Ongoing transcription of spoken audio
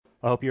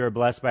I hope you are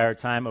blessed by our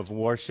time of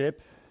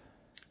worship.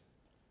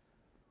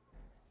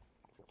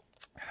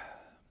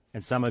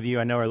 And some of you,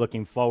 I know, are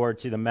looking forward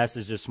to the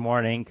message this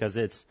morning because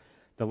it's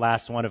the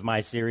last one of my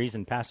series,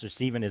 and Pastor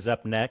Stephen is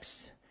up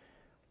next.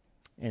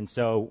 And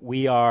so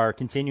we are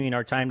continuing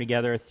our time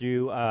together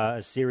through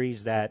a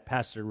series that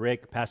Pastor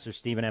Rick, Pastor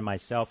Stephen, and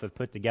myself have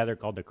put together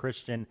called the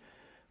Christian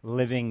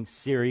Living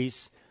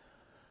Series.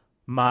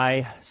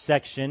 My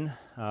section,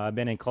 I've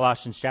been in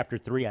Colossians chapter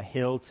 3, A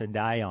Hill to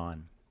Die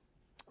On.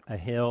 A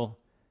hill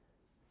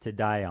to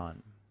die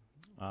on.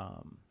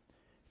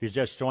 If you're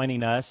just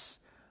joining us,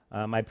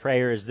 my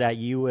prayer is that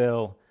you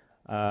will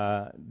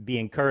be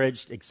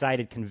encouraged,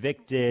 excited,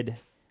 convicted,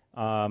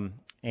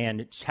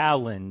 and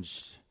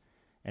challenged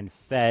and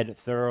fed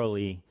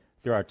thoroughly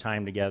through our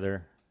time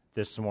together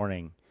this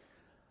morning.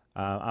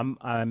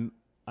 I'm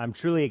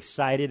truly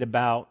excited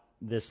about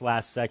this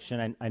last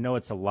section. I know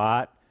it's a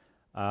lot.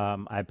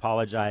 I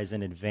apologize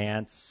in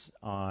advance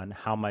on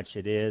how much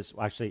it is.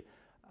 Well, actually,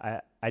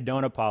 I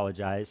don't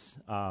apologize.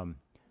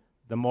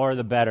 The more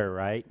the better,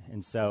 right?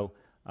 And so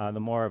the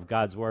more of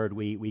God's Word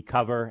we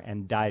cover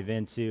and dive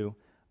into,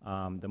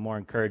 the more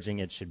encouraging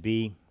it should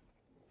be.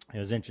 It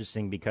was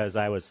interesting because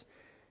I was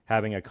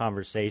having a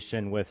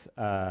conversation with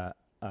a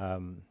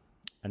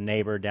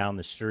neighbor down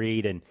the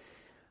street, and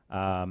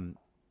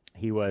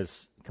he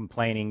was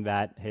complaining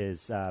that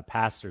his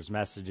pastor's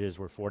messages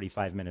were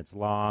 45 minutes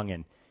long,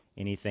 and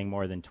anything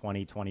more than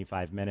 20,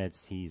 25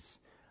 minutes, he's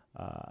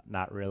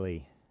not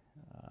really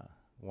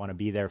want to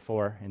be there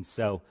for. And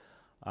so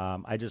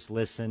I just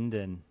listened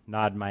and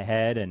nodded my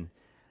head,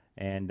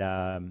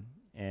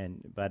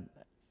 but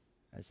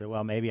I said,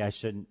 well, maybe I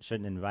shouldn't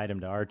invite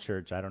him to our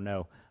church. I don't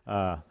know,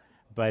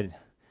 but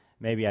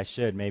maybe I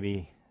should.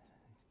 Maybe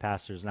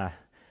pastor's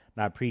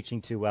not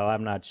preaching too well.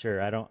 I'm not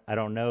sure. I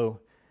don't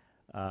know.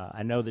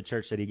 I know the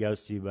church that he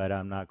goes to, but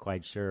I'm not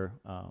quite sure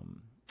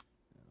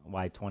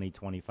why 20,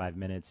 25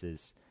 minutes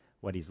is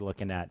what he's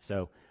looking at.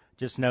 So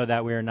just know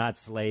that we are not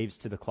slaves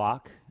to the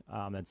clock.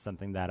 That's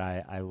something that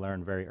I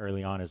learned very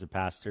early on as a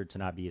pastor, to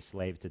not be a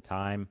slave to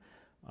time,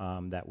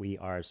 that we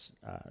are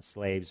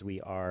slaves,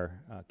 we are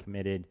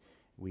committed,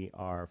 we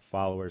are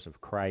followers of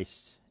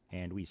Christ,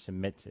 and we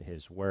submit to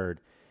His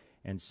Word.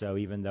 And so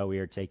even though we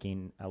are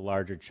taking a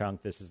larger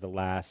chunk, this is the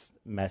last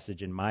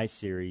message in my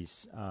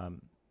series,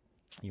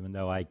 even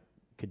though I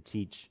could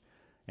teach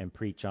and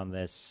preach on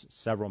this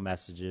several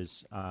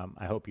messages,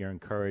 I hope you're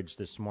encouraged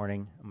this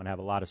morning. I'm going to have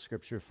a lot of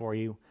scripture for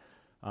you.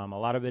 A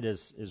lot of it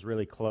is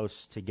really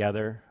close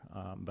together,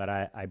 but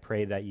I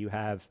pray that you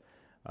have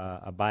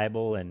a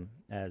Bible, and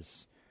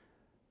as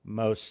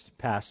most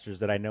pastors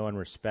that I know and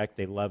respect,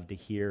 they love to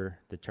hear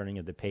the turning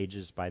of the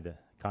pages by the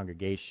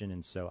congregation,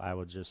 and so I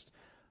will just,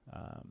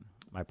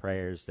 my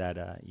prayer is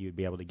that you'd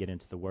be able to get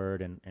into the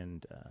Word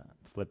and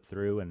flip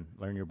through and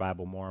learn your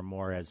Bible more and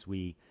more as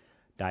we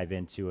dive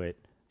into it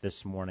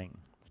this morning.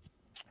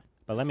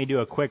 But let me do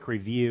a quick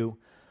review.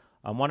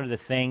 One of the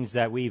things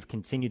that we've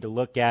continued to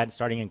look at,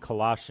 starting in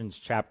Colossians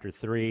chapter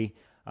 3,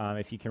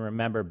 if you can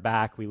remember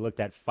back, we looked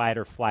at fight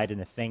or flight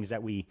and the things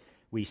that we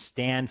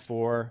stand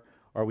for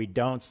or we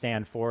don't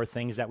stand for,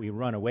 things that we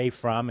run away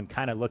from, and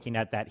kind of looking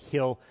at that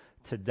hill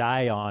to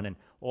die on, and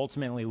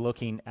ultimately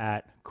looking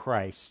at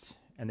Christ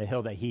and the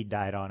hill that He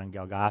died on in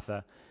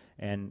Golgotha,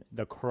 and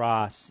the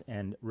cross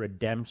and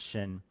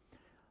redemption,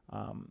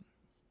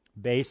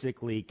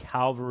 basically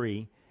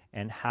Calvary,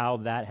 and how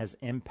that has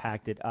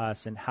impacted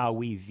us and how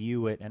we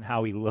view it and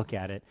how we look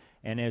at it.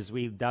 And as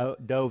we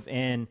dove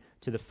in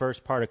to the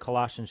first part of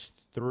Colossians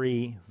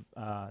 3,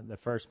 the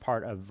first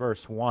part of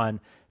verse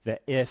 1, the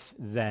if,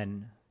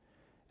 then,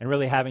 and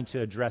really having to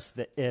address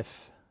the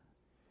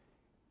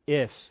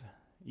if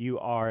you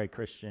are a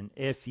Christian,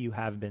 if you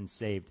have been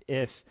saved,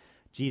 if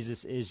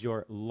Jesus is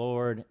your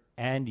Lord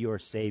and your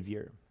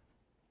Savior,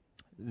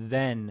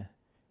 then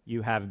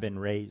you have been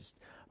raised.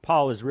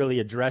 Paul is really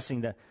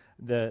addressing the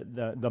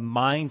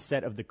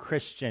mindset of the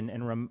Christian,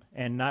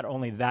 and not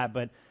only that,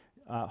 but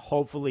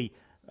hopefully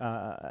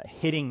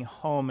hitting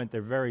home at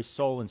their very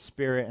soul and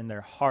spirit and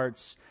their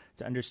hearts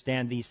to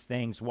understand these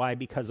things. Why?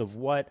 Because of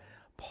what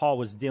Paul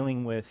was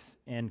dealing with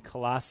in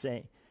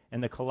Colossae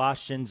and the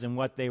Colossians, and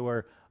what they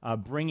were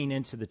bringing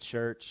into the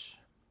church,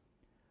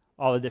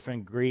 all the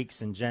different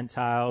Greeks and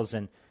Gentiles,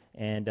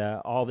 and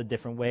all the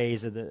different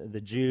ways of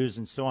the Jews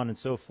and so on and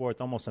so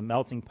forth, almost a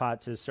melting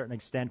pot to a certain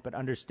extent, but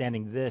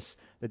understanding this,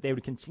 that they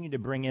would continue to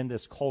bring in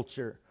this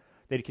culture.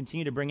 They'd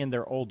continue to bring in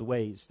their old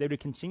ways. They would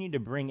continue to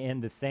bring in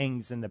the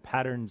things and the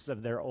patterns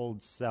of their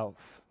old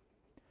self.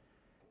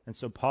 And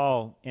so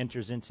Paul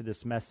enters into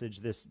this message,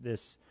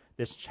 this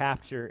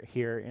chapter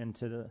here,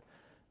 into the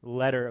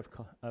letter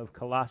of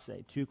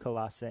Colossae, to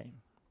Colossae,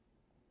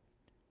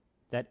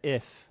 that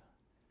if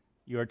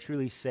you are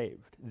truly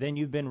saved, then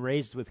you've been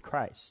raised with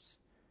Christ.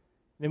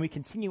 Then we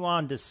continue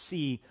on to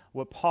see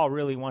what Paul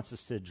really wants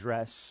us to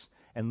address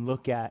and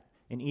look at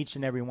in each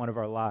and every one of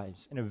our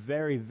lives in a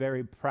very,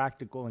 very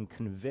practical and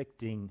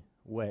convicting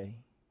way.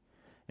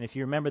 And if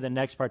you remember the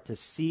next part, to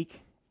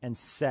seek and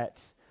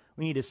set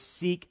We need to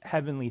seek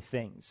heavenly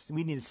things.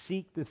 We need to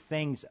seek the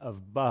things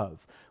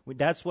above.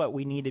 That's what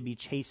we need to be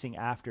chasing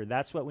after.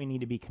 That's what we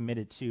need to be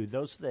committed to.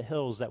 Those are the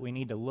hills that we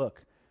need to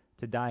look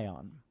to die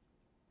on.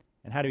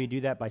 And how do we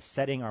do that? By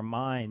setting our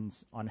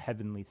minds on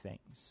heavenly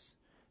things,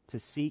 to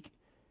seek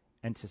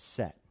and to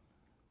set.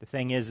 The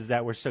thing is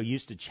that we're so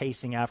used to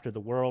chasing after the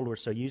world. We're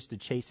so used to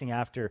chasing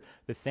after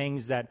the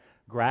things that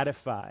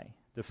gratify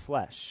the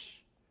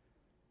flesh.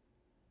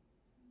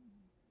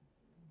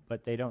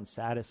 But they don't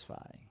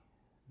satisfy.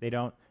 They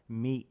don't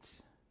meet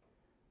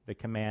the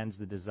commands,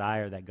 the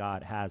desire that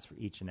God has for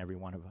each and every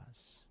one of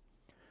us.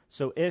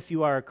 So if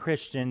you are a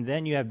Christian,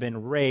 then you have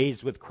been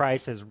raised with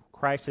Christ as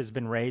Christ has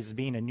been raised, as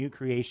being a new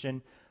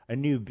creation, a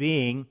new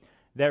being.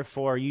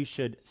 Therefore, you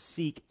should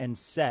seek and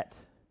set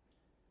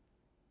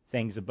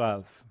things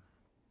above.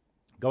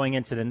 Going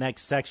into the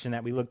next section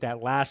that we looked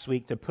at last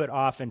week, to put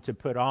off and to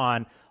put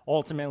on,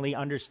 ultimately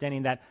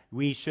understanding that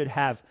we should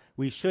have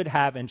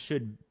and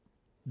should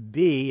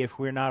be, if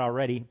we're not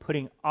already,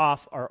 putting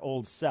off our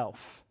old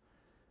self.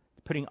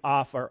 Putting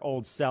off our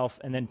old self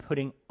and then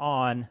putting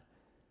on,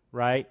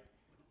 right?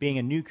 Being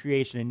a new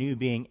creation, a new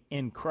being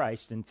in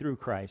Christ and through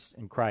Christ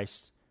and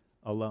Christ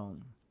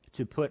alone.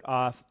 To put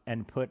off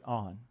and put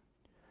on.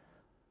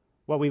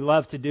 What we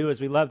love to do is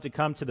we love to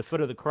come to the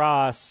foot of the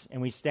cross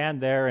and we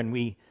stand there and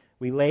we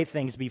lay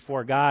things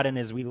before God. And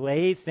as we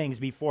lay things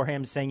before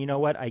Him, saying, you know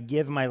what, I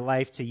give my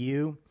life to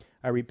you.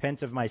 I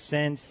repent of my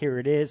sins. Here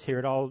it is. Here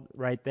it all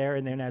right there.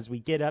 And then as we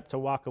get up to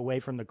walk away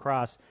from the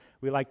cross,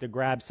 we like to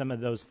grab some of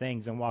those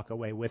things and walk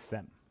away with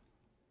them.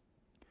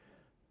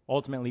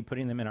 Ultimately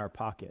putting them in our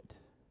pocket.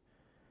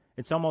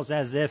 It's almost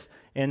as if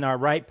in our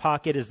right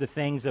pocket is the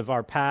things of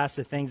our past,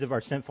 the things of our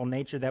sinful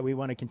nature that we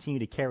want to continue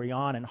to carry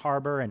on and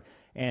harbor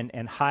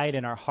and hide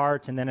in our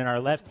heart. And then in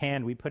our left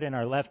hand, we put in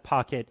our left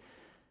pocket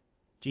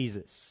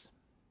Jesus,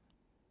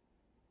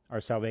 our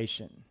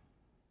salvation,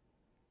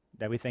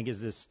 that we think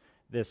is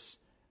this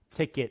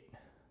ticket,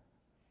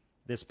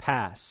 this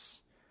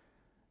pass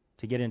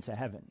to get into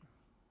heaven.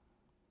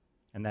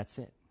 And that's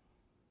it.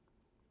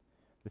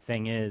 The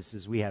thing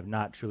is we have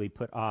not truly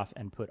put off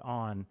and put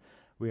on.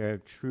 We are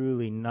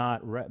truly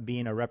not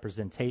being a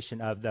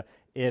representation of the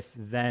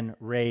if-then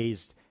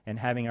raised and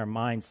having our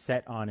minds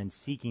set on and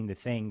seeking the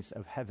things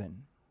of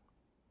heaven.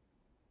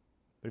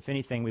 But if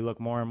anything, we look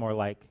more and more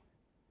like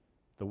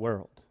the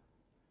world,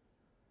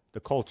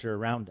 the culture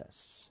around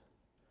us.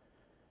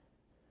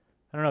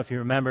 I don't know if you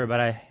remember,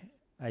 but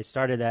I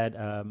started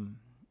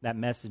that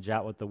message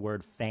out with the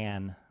word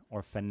fan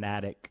or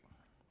fanatic,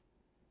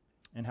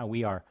 and how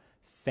we are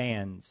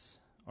fans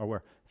or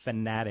we're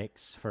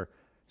fanatics for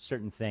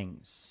certain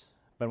things.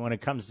 But when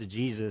it comes to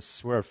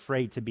Jesus, we're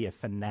afraid to be a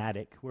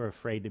fanatic. We're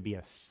afraid to be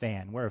a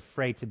fan. We're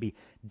afraid to be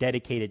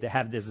dedicated, to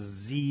have this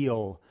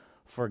zeal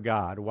for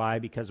God. Why?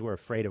 Because we're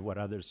afraid of what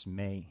others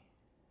may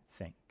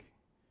think.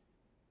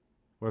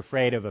 We're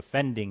afraid of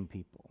offending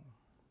people.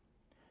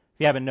 If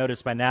you haven't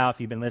noticed by now, if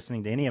you've been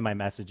listening to any of my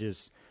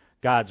messages,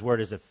 God's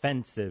word is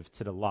offensive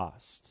to the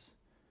lost.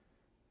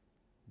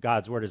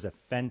 God's word is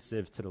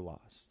offensive to the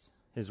lost.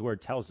 His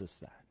word tells us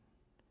that.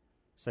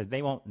 So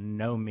they won't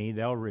know me.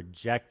 They'll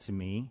reject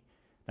me.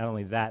 Not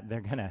only that,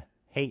 they're going to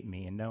hate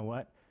me. And know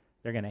what?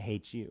 They're going to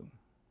hate you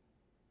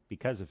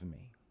because of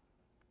me.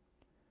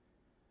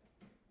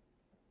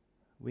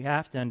 We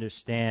have to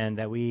understand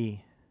that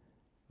we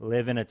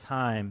live in a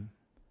time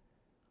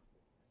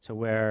to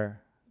where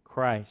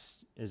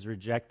Christ is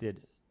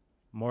rejected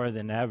more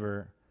than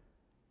ever.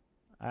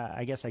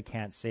 I guess I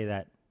can't say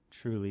that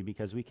truly,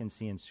 because we can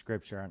see in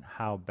Scripture on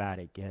how bad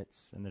it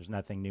gets, and there's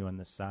nothing new in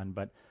the sun.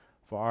 But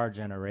for our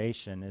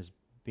generation is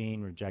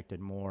being rejected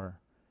more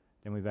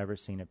than we've ever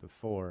seen it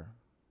before.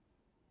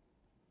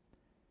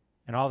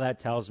 And all that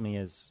tells me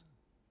is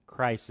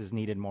Christ is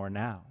needed more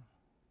now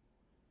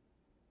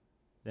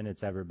than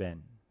it's ever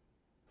been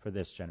for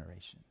this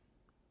generation.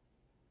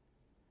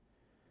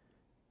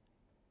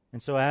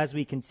 And so as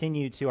we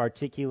continue to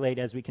articulate,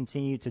 as we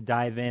continue to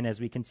dive in, as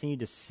we continue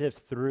to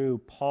sift through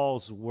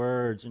Paul's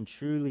words and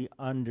truly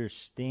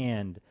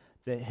understand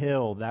the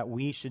hill that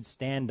we should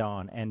stand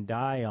on and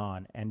die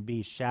on and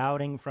be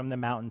shouting from the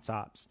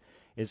mountaintops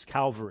is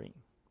Calvary.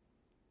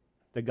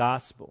 The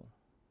gospel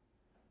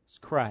is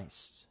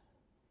Christ.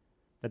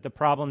 That the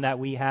problem that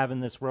we have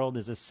in this world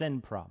is a sin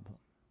problem.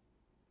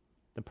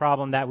 The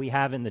problem that we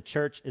have in the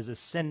church is a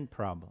sin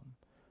problem.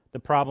 The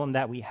problem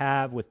that we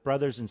have with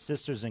brothers and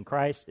sisters in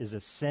Christ is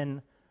a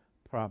sin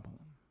problem.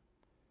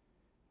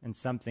 And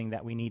something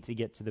that we need to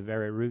get to the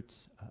very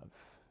roots of.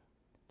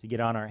 To get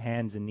on our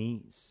hands and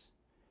knees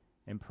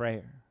in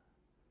prayer.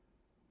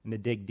 And to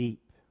dig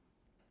deep.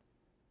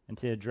 And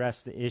to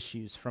address the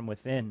issues from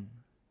within.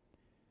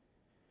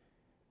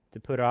 To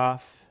put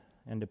off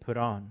and to put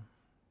on.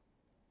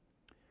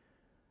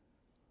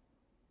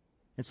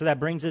 And so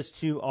that brings us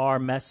to our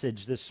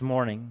message this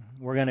morning.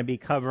 We're going to be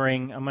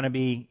covering, I'm going to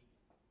be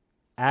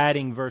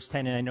adding verse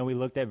 10, and I know we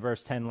looked at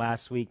verse 10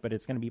 last week, but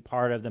it's going to be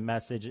part of the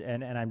message,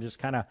 and I'm just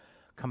kind of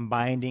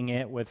combining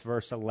it with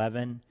verse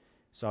 11,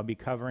 so I'll be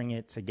covering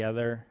it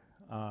together.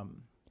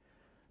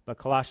 But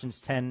Colossians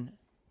 10,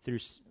 through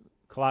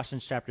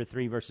Colossians chapter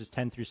 3, verses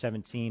 10 through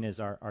 17 is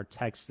our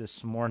text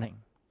this morning.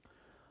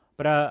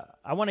 But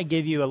I want to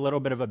give you a little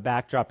bit of a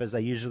backdrop, as I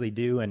usually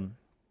do, and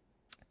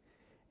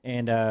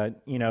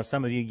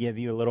some of you give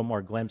you a little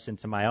more glimpse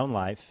into my own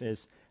life,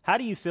 is how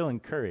do you feel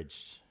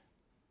encouraged?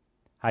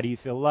 How do you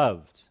feel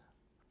loved?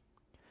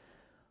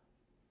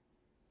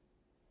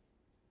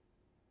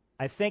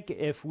 I think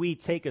if we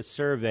take a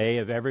survey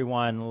of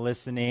everyone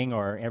listening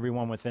or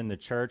everyone within the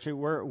church,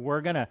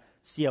 we're going to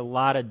see a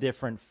lot of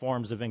different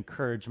forms of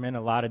encouragement,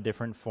 a lot of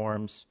different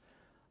forms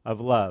of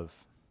love.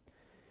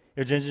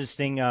 It was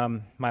interesting,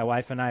 my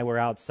wife and I were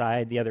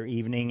outside the other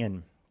evening,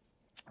 and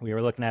we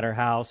were looking at our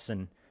house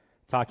and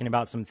talking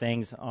about some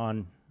things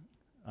on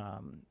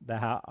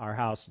our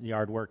house,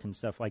 yard work and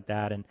stuff like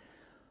that, and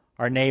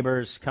our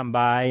neighbors come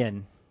by,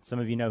 and some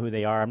of you know who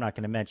they are. I'm not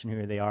going to mention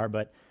who they are,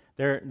 but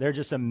they're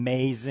just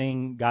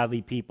amazing,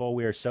 godly people.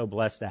 We are so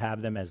blessed to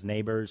have them as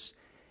neighbors,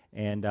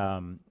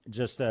 and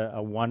just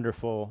a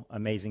wonderful,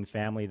 amazing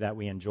family that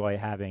we enjoy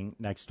having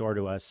next door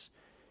to us.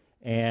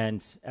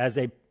 And as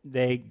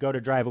they go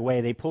to drive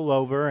away, they pull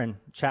over and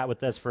chat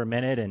with us for a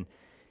minute, and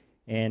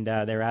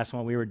they were asking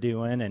what we were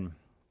doing,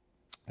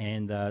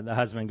 and the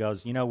husband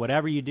goes,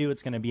 whatever you do,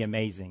 it's going to be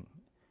amazing.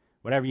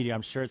 Whatever you do,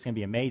 I'm sure it's going to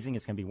be amazing.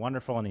 It's going to be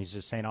wonderful. And he's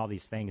just saying all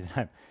these things.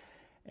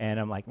 And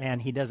I'm like, man,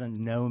 he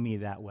doesn't know me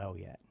that well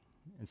yet.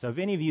 And so if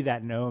any of you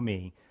that know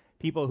me,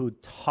 people who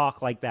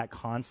talk like that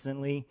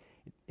constantly,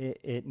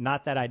 it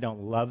not that I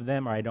don't love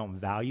them or I don't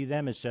value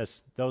them. It's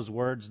just those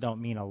words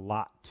don't mean a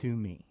lot to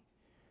me.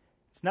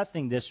 It's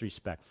nothing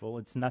disrespectful.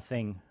 It's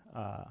nothing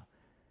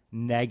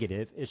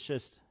negative. It's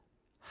just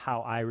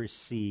how I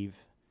receive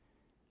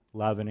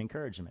love and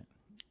encouragement.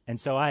 And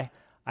so I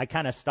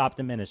kind of stopped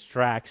him in his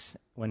tracks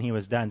when he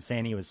was done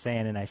saying he was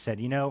saying, and I said,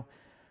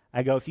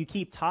 I go, if you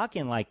keep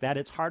talking like that,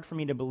 it's hard for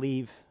me to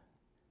believe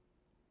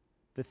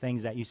the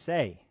things that you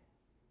say.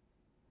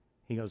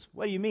 He goes,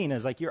 what do you mean? I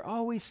was like, you're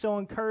always so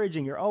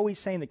encouraging. You're always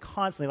saying that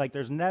constantly, like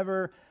there's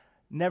never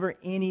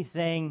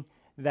anything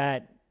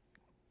that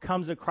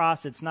comes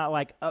across. It's not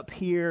like up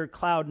here,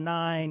 cloud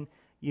nine,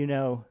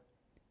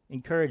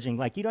 encouraging.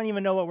 Like you don't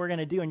even know what we're going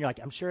to do. And you're like,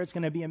 I'm sure it's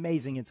going to be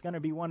amazing. It's going to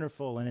be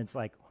wonderful. And it's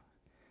like,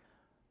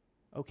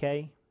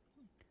 okay.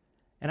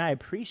 And I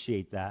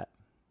appreciate that.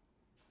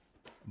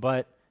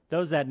 But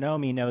those that know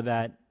me know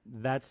that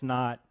that's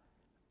not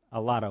a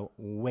lot of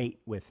weight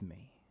with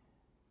me.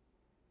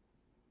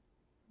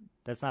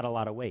 That's not a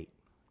lot of weight.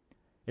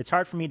 It's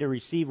hard for me to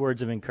receive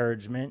words of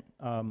encouragement.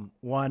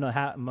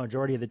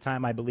 Majority of the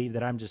time I believe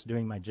that I'm just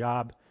doing my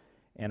job,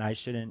 and I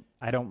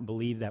don't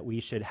believe that we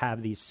should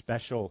have these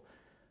special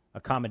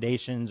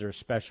accommodations or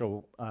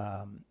special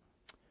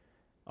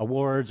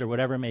awards or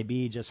whatever it may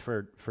be just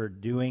for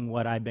doing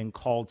what I've been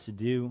called to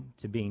do,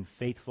 to being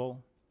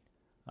faithful.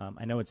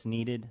 I know it's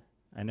needed.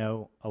 I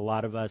know a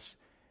lot of us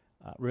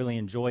really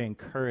enjoy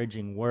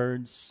encouraging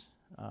words,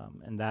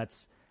 and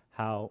that's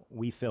how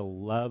we feel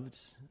loved.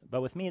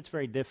 But with me, it's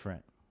very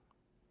different.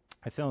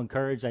 I feel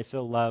encouraged. I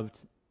feel loved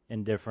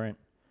in different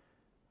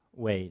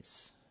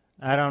ways.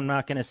 I'm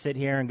not going to sit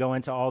here and go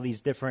into all these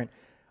different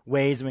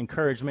ways of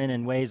encouragement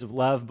and ways of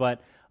love,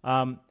 but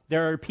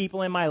there are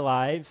people in my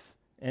life,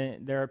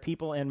 and there are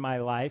people in my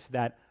life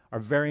that are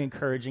very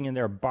encouraging, and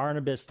they're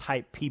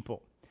Barnabas-type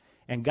people.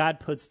 And God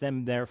puts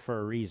them there for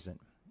a reason.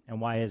 And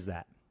why is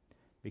that?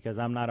 Because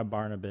I'm not a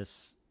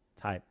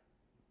Barnabas-type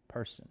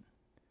person.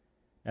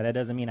 Now, that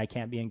doesn't mean I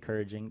can't be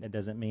encouraging. That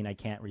doesn't mean I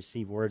can't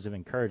receive words of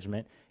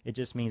encouragement. It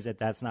just means that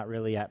that's not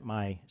really at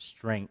my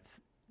strength,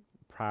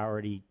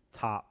 priority,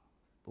 top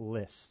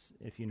list,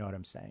 if you know what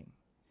I'm saying.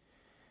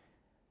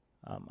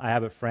 I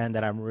have a friend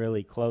that I'm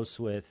really close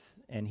with,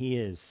 and he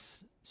is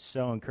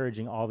so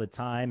encouraging all the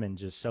time and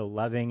just so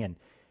loving.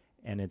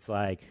 And it's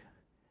like,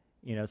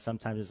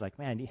 sometimes it's like,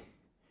 man,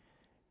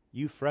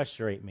 you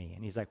frustrate me.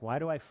 And he's like, why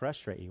do I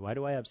frustrate you? Why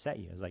do I upset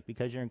you? It's like,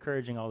 because you're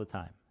encouraging all the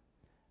time,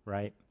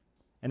 right?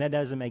 And that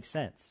doesn't make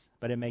sense,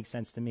 but it makes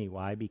sense to me.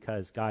 Why?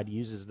 Because God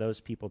uses those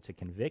people to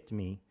convict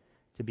me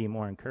to be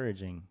more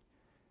encouraging,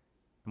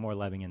 more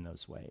loving in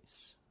those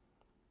ways.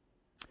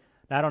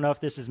 Now, I don't know if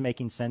this is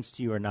making sense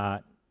to you or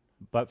not,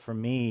 but for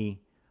me,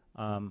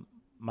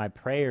 my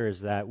prayer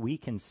is that we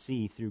can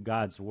see through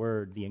God's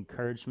word the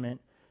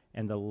encouragement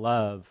and the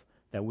love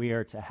that we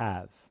are to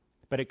have.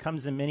 But it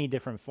comes in many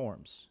different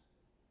forms.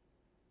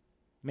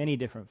 Many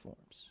different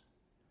forms.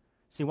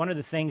 See, one of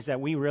the things that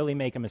we really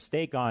make a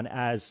mistake on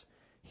as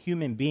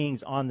human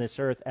beings on this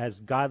earth, as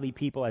godly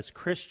people, as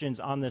Christians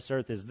on this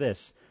earth is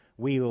this.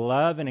 We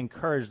love and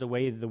encourage the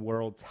way the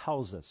world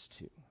tells us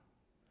to.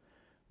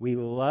 We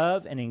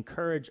love and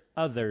encourage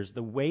others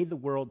the way the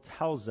world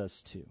tells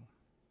us to.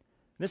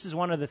 This is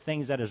one of the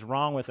things that is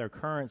wrong with our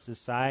current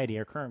society,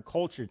 our current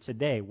culture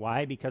today.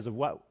 Why? Because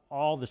of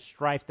all the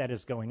strife that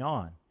is going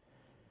on.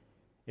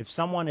 If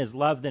someone is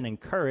loved and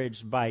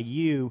encouraged by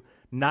you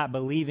not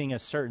believing a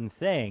certain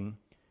thing,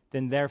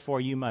 then therefore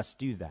you must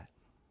do that.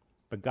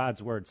 But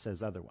God's word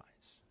says otherwise.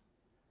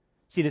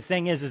 See, the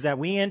thing is that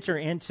we enter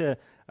into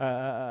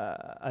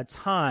a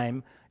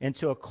time,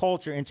 into a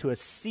culture, into a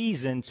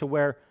season to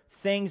where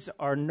things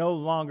are no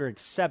longer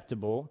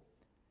acceptable.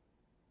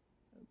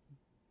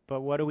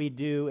 But what do we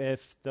do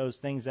if those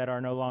things that are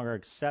no longer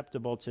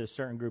acceptable to a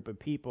certain group of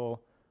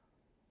people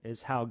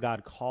is how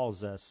God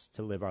calls us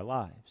to live our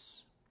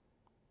lives?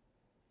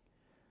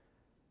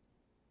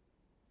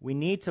 We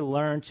need to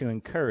learn to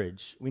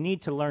encourage. We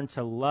need to learn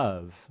to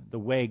love the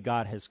way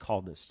God has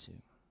called us to.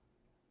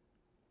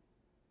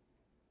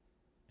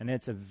 And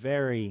it's a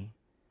very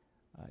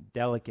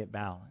delicate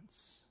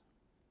balance.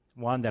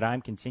 One that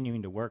I'm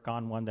continuing to work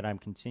on, one that I'm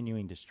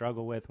continuing to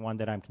struggle with, one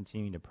that I'm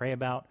continuing to pray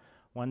about,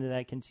 one that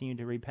I continue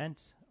to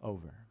repent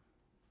over.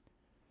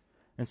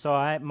 And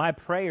so my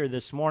prayer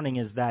this morning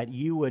is that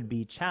you would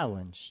be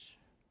challenged.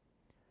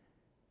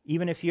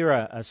 Even if you're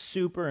a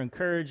super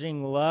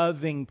encouraging,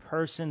 loving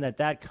person,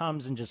 that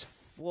comes and just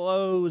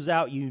flows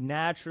out you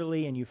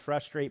naturally and you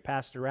frustrate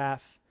Pastor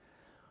Raff,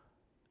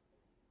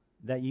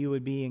 that you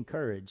would be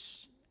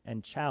encouraged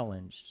and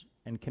challenged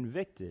and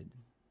convicted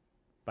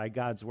by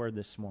God's word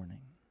this morning.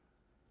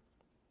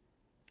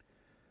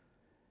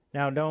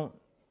 Now,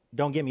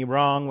 don't get me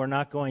wrong. We're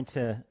not going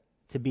to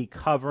be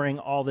covering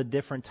all the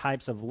different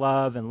types of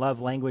love and love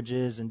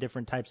languages and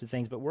different types of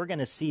things, but we're going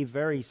to see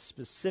very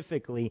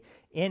specifically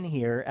in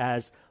here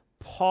as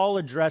Paul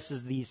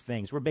addresses these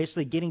things. We're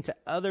basically getting to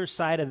the other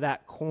side of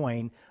that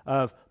coin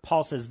of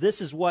Paul says,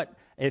 this is what,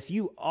 if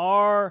you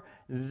are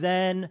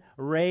then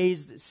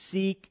raised,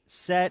 seek,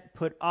 set,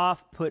 put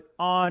off, put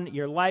on,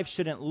 your life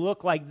shouldn't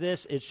look like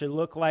this. It should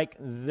look like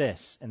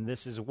this. And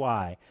this is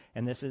why.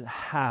 And this is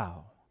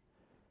how.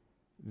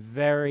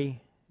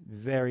 Very,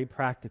 very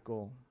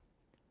practical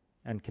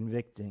and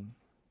convicting.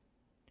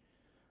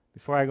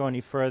 Before I go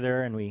any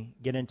further and we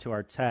get into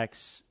our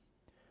text,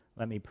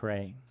 let me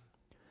pray.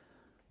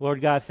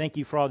 Lord God, thank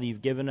you for all that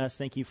you've given us.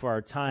 Thank you for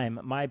our time.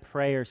 My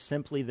prayer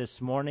simply this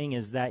morning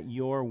is that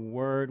your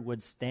word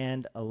would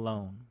stand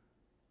alone.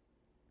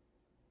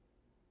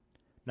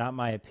 Not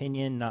my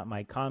opinion, not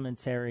my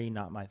commentary,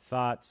 not my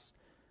thoughts,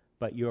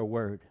 but your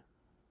word.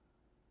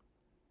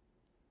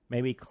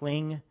 May we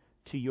cling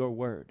to your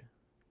word.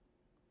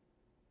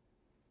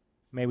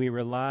 May we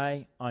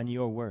rely on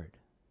your word.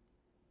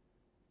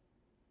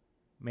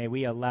 May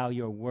we allow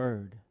your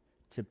word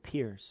to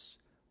pierce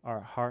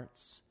our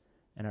hearts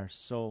and our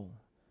soul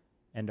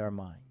and our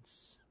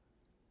minds.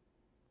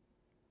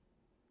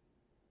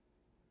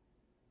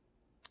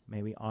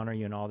 May we honor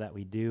you in all that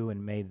we do,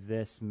 and may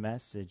this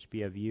message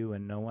be of you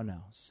and no one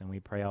else. And we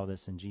pray all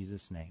this in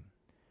Jesus' name.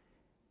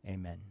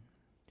 Amen.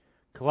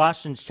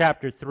 Colossians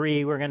chapter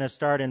 3, we're going to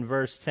start in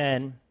verse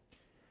 10,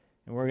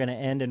 and we're going to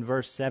end in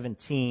verse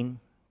 17.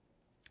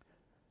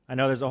 I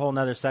know there's a whole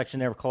other section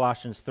there of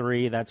Colossians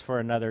 3. That's for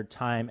another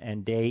time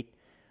and date.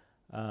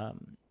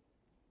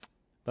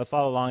 But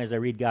follow along as I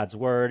read God's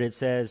word. It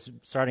says,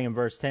 starting in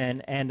verse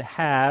 10, and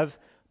have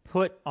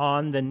put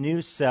on the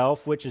new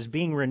self, which is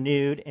being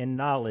renewed in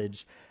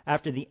knowledge,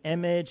 after the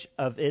image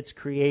of its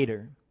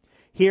creator.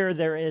 Here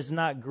there is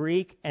not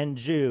Greek and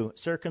Jew,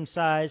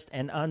 circumcised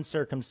and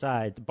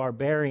uncircumcised,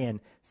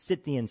 barbarian,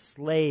 Scythian,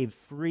 slave,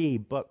 free,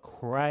 but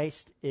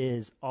Christ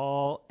is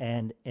all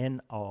and in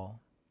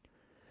all.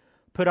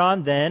 Put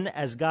on then,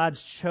 as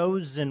God's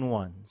chosen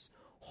ones,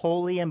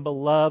 holy and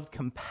beloved,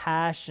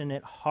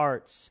 compassionate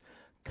hearts,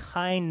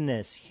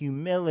 kindness,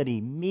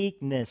 humility,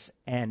 meekness,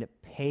 and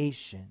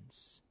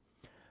patience,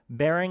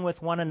 bearing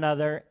with one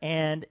another,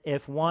 and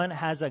if one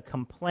has a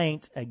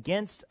complaint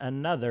against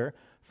another,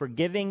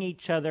 forgiving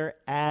each other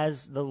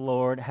as the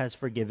Lord has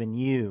forgiven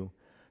you.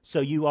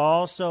 So you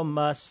also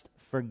must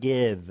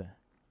forgive.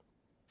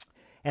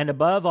 And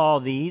above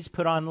all these,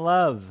 put on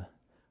love,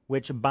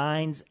 which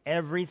binds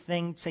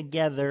everything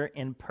together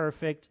in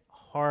perfect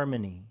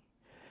harmony.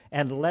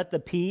 And let the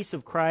peace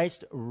of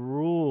Christ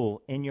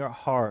rule in your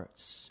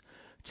hearts,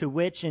 to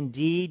which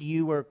indeed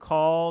you were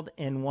called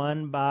in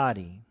one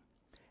body.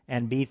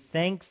 And be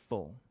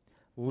thankful.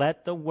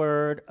 Let the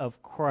word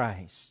of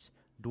Christ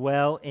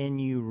dwell in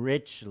you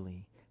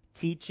richly,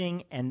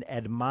 teaching and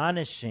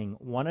admonishing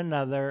one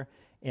another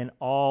in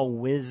all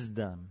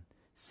wisdom,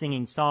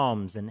 singing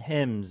psalms and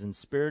hymns and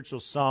spiritual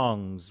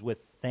songs with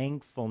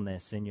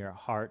thankfulness in your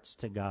hearts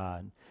to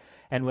God.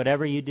 And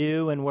whatever you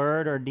do in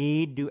word or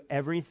deed, do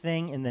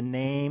everything in the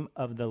name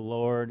of the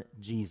Lord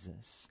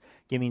Jesus,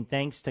 giving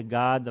thanks to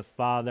God the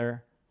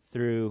Father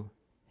through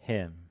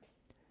him.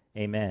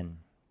 Amen.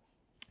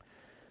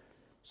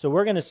 So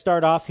we're going to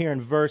start off here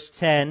in verse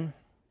 10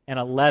 and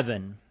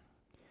 11.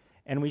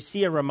 And we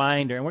see a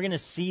reminder, and we're going to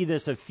see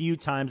this a few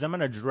times. I'm going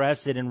to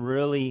address it and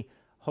really,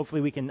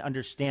 hopefully we can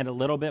understand a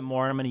little bit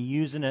more. I'm going to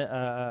use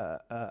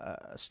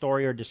a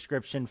story or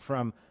description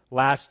from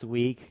last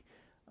week.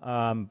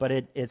 But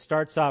it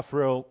starts off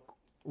real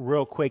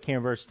quick here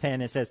in verse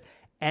 10. It says,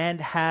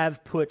 and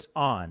have put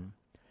on.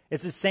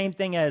 It's the same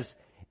thing as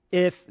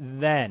if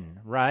then,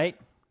 right?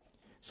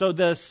 So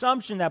the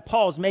assumption that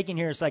Paul is making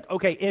here is like,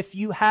 okay, if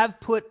you have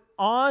put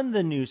on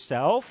the new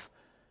self,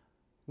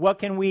 what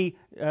can we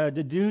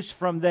deduce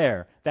from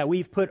there? That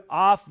we've put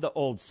off the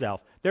old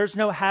self. There's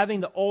no having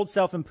the old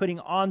self and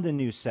putting on the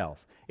new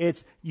self.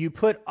 It's you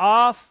put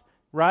off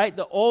right?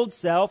 The old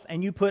self,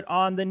 and you put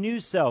on the new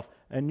self,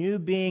 a new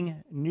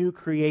being, new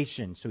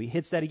creation. So he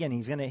hits that again.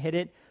 He's going to hit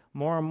it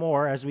more and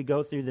more as we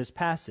go through this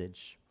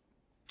passage.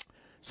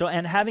 So,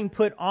 and having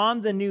put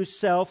on the new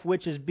self,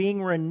 which is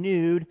being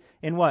renewed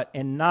in what?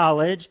 In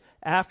knowledge,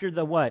 after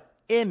the what?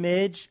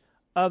 Image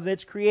of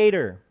its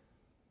creator.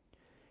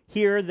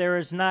 Here there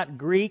is not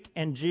Greek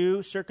and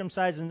Jew,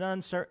 circumcised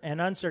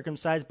and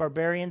uncircumcised,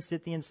 barbarian,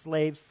 Scythian,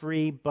 slave,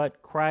 free,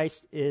 but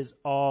Christ is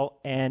all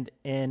and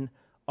in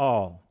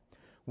all.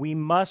 We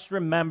must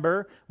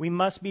remember, we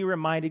must be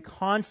reminded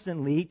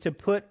constantly to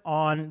put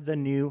on the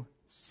new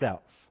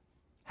self.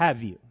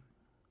 Have you?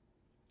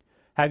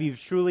 Have you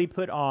truly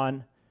put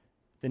on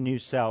the new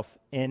self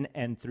in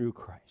and through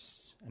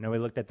Christ? I know we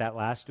looked at that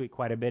last week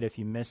quite a bit. If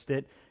you missed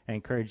it, I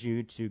encourage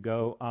you to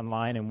go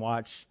online and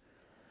watch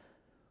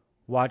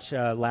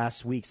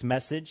last week's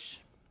message,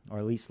 or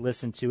at least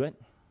listen to it.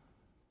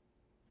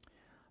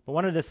 But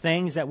one of the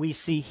things that we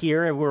see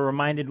here, and we're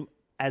reminded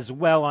as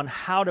well on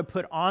how to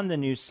put on the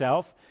new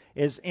self,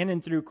 is in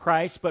and through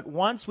Christ. But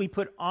once we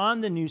put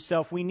on the new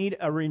self, we need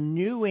a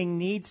renewing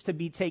needs to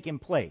be taken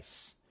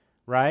place,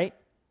 right?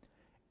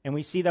 And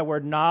we see that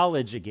word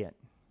knowledge again.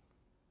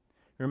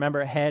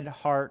 Remember, head,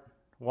 heart,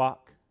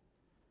 walk.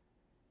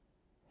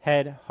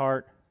 Head,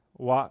 heart,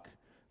 walk.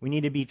 We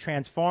need to be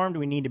transformed.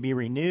 We need to be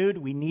renewed.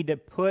 We need to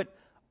put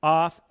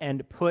off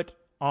and put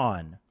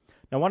on.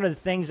 Now, one of the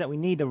things that we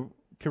need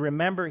to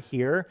remember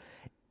here,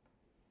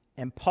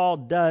 and Paul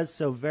does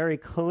so very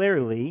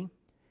clearly,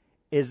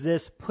 is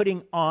this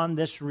putting on,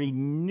 this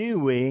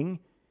renewing,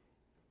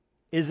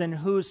 is in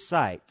whose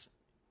sight?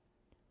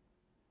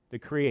 The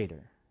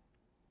Creator,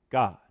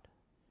 God.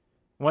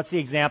 What's the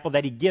example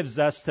that he gives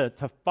us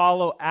to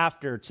follow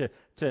after,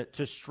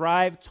 to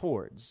strive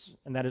towards?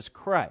 And that is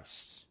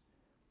Christ.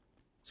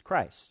 It's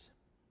Christ.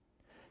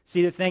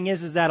 See, the thing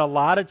is that a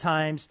lot of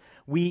times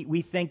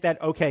we think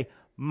that, okay,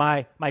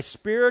 my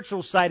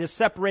spiritual side is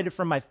separated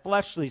from my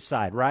fleshly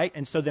side, right?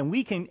 And so then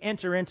we can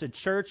enter into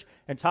church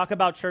and talk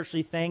about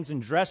churchly things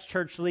and dress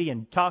churchly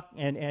and talk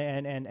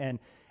and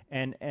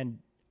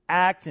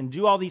act and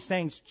do all these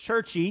things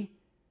churchy.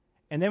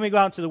 And then we go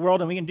out into the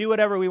world and we can do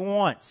whatever we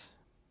want.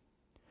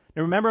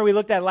 Now remember, we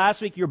looked at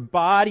last week, your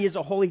body is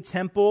a holy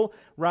temple,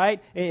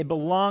 right? It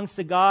belongs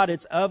to God.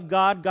 It's of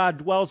God. God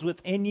dwells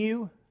within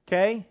you,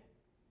 okay?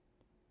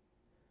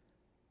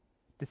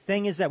 The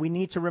thing is that we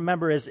need to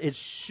remember is it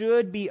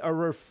should be a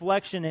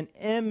reflection and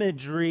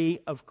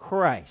imagery of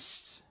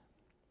Christ.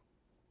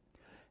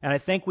 And I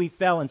think we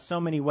fell in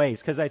so many ways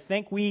because I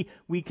think we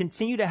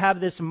continue to have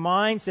this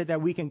mindset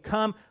that we can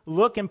come,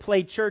 look and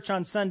play church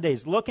on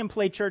Sundays, look and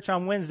play church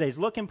on Wednesdays,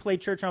 look and play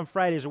church on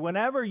Fridays.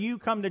 Whenever you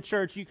come to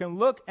church, you can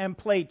look and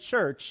play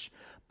church,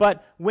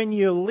 but when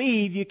you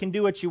leave, you can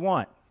do what you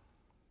want.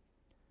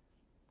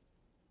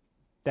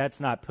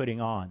 That's not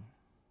putting on.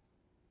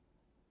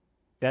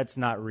 That's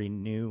not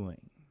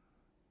renewing.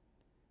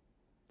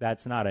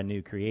 That's not a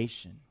new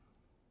creation.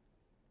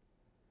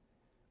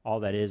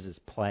 All that is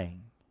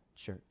playing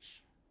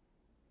church.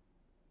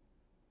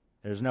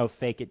 There's no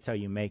fake it till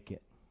you make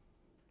it.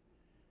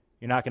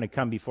 You're not going to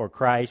come before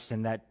Christ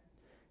and that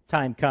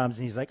time comes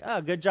and he's like,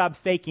 oh, good job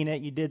faking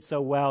it. You did so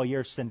well.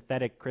 You're a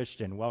synthetic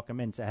Christian. Welcome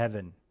into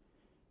heaven.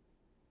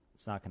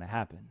 It's not going to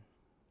happen.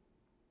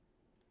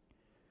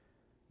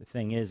 The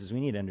thing is we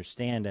need to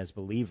understand as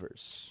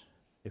believers,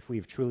 if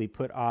we've truly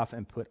put off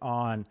and put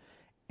on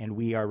and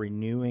we are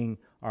renewing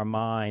our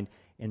mind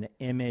in the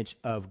image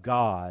of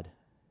God,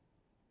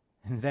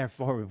 and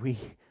therefore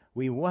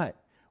we what?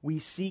 We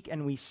seek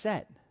and we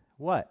set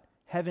what?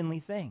 Heavenly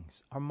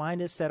things. Our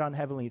mind is set on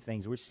heavenly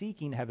things. We're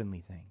seeking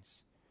heavenly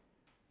things.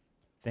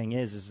 Thing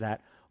is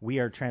that we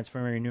are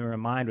transforming and renewing our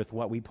mind with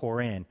what we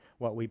pour in,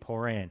 what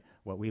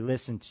we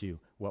listen to,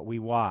 what we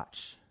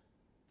watch,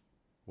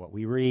 what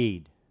we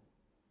read,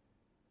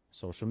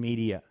 social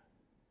media.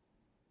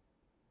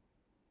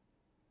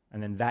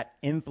 And then that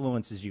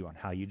influences you on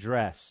how you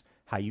dress,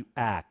 how you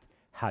act,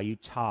 how you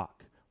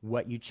talk,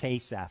 what you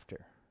chase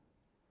after.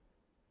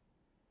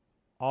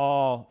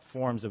 All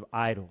forms of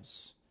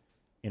idols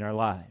in our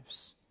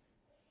lives.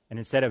 And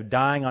instead of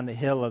dying on the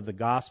hill of the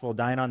gospel,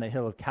 dying on the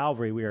hill of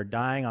Calvary, we are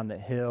dying on the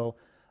hill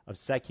of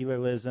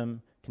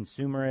secularism,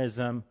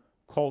 consumerism,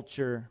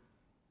 culture.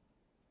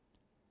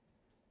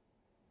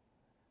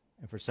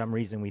 And for some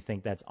reason, we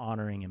think that's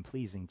honoring and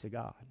pleasing to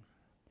God.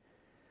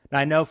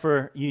 Now, I know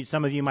for you,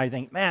 some of you might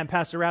think, man,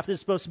 Pastor Ralph, this is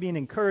supposed to be an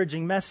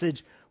encouraging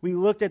message. We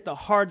looked at the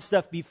hard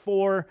stuff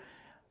before.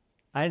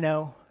 I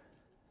know.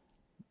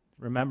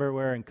 Remember,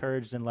 we're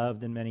encouraged and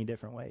loved in many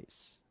different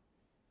ways.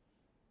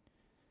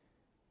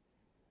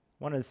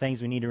 One of the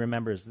things we need to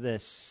remember is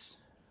this.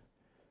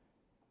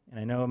 And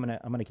I know I'm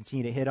going to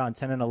continue to hit on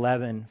 10 and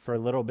 11 for a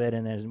little bit,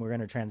 and then we're going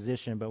to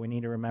transition, but we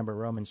need to remember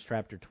Romans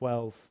chapter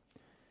 12.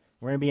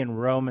 We're going to be in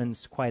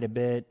Romans quite a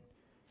bit.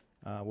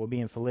 We'll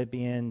be in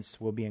Philippians.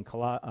 We'll be in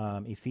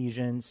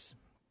Ephesians.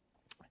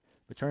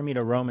 But turn me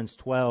to Romans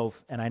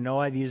 12. And I know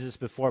I've used this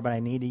before, but I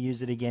need to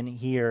use it again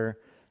here.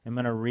 I'm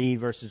going to read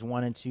verses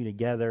 1 and 2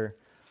 together.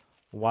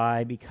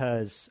 Why?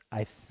 Because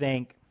I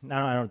think no,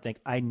 I don't think,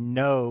 I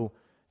know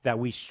that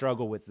we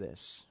struggle with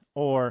this.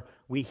 Or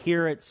we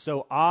hear it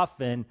so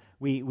often,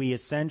 we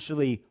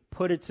essentially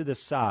put it to the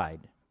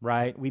side,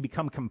 right? We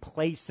become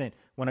complacent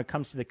when it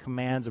comes to the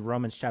commands of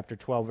Romans chapter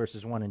 12,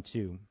 verses 1 and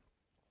 2.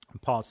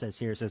 And Paul says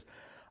here, it says,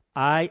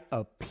 I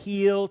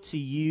appeal to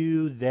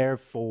you,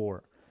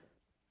 therefore,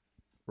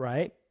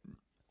 right?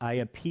 I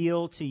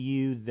appeal to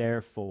you,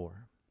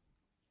 therefore,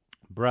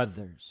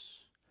 brothers,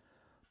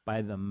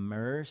 by the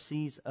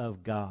mercies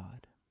of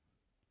God,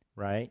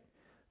 right?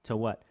 To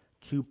what?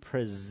 To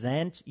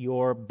present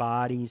your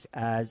bodies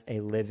as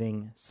a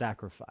living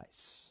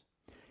sacrifice.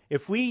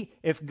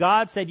 If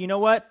God said, you know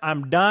what,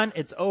 I'm done,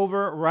 it's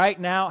over right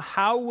now,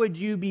 how would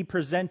you be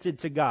presented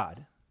to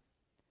God?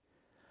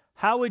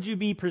 How would you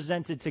be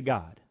presented to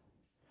God?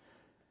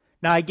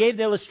 Now, I gave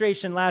the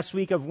illustration last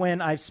week of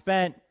when I've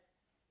spent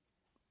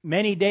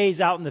many days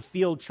out in the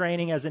field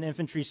training as an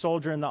infantry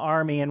soldier in the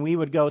Army, and we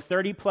would go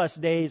 30 plus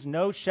days,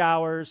 no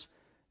showers,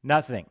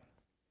 nothing.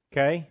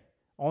 Okay?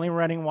 Only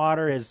running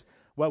water is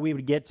what we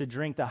would get to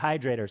drink to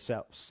hydrate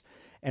ourselves.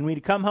 And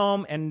we'd come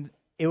home, and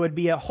it would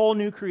be a whole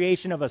new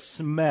creation of a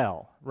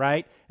smell,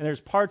 right? And there's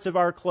parts of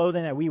our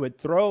clothing that we would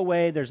throw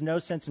away. There's no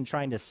sense in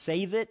trying to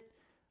save it,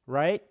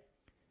 right?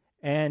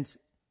 And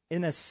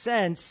in a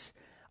sense,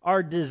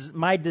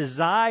 my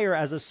desire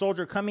as a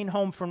soldier coming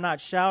home from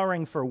not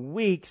showering for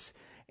weeks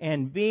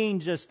and being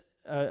just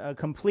a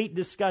complete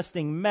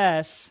disgusting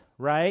mess,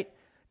 right?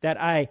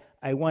 That I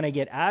want to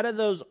get out of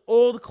those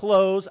old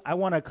clothes. I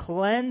want to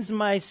cleanse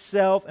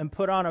myself and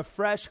put on a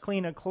fresh,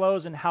 clean of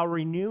clothes, and how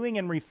renewing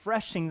and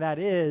refreshing that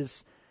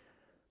is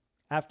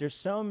after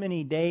so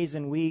many days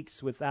and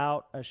weeks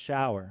without a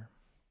shower.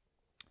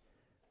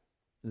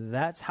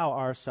 That's how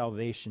our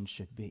salvation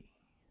should be.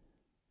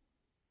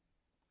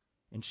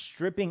 And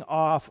stripping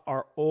off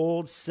our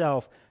old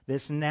self,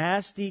 this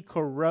nasty,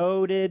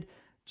 corroded,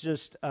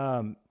 just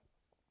of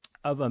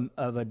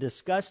a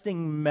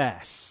disgusting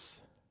mess,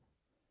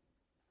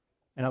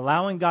 and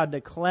allowing God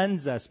to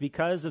cleanse us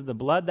because of the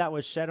blood that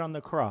was shed on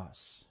the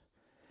cross,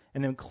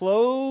 and then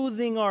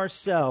clothing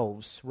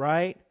ourselves,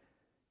 right,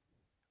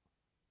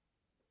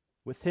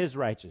 with His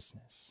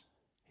righteousness,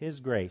 His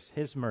grace,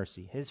 His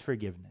mercy, His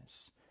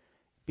forgiveness,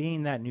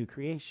 being that new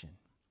creation.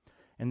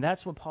 And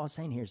that's what Paul's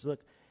saying here is,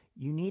 look,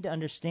 you need to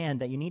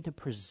understand that you need to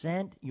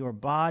present your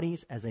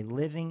bodies as a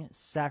living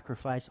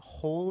sacrifice,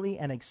 holy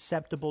and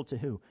acceptable to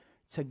who?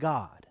 To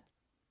God.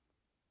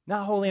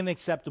 Not holy and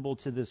acceptable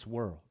to this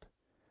world.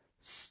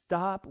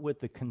 Stop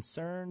with the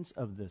concerns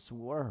of this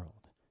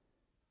world.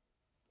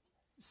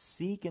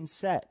 Seek and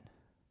set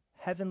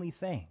heavenly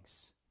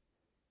things.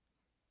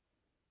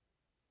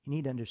 You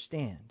need to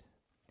understand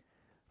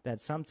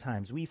that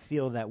sometimes we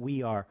feel that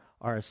we are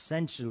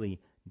essentially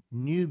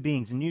new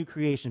beings, new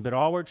creation, but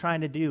all we're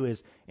trying to do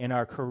is, in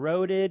our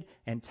corroded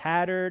and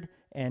tattered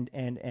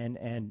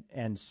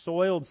and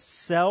soiled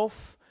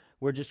self,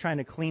 we're just trying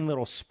to clean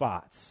little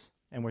spots,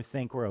 and we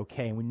think we're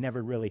okay, and we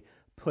never really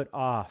put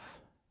off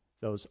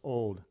those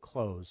old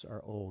clothes,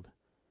 our old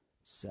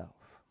self.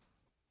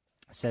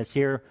 It says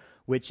here,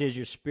 which is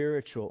your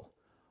spiritual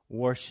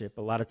worship.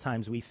 A lot of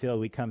times we feel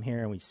we come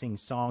here and we sing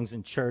songs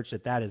in church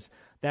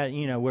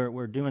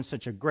we're doing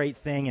such a great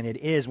thing, and it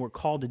is. We're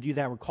called to do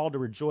that. We're called to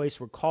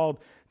rejoice. We're called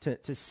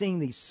to sing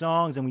these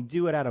songs, and we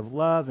do it out of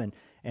love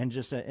and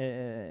just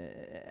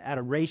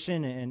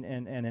adoration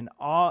and an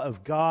awe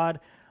of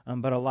God.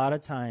 But a lot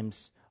of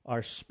times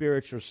our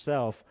spiritual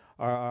self,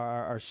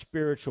 our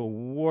spiritual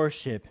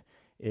worship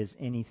is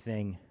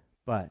anything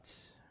but.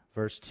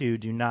 Verse 2,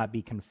 do not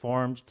be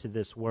conformed to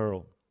this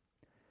world.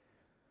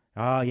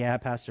 Oh, yeah,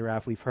 Pastor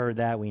Ralph, we've heard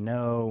that. We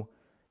know,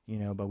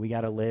 but we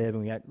got to live.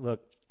 And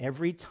look,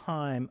 every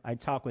time I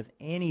talk with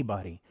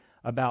anybody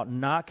about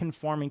not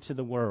conforming to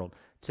the world,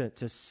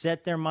 to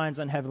set their minds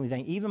on heavenly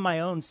things, even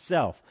my own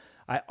self,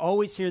 I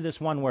always hear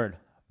this one word,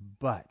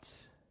 but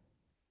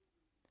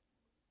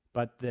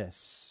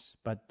this,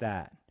 but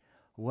that.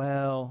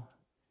 Well,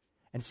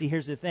 and see,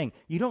 here's the thing.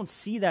 You don't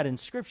see that in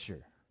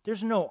Scripture.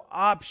 There's no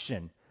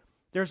option.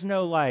 There's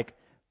no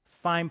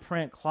fine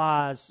print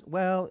clause.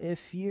 Well,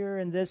 if you're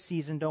in this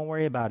season, don't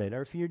worry about it.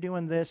 Or if you're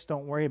doing this,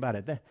 don't worry about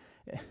it.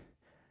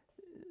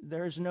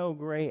 There's no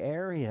gray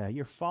area.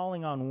 You're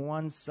falling on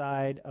one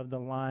side of the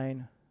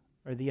line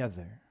or the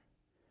other.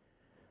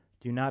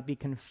 Do not be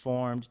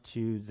conformed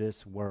to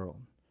this world.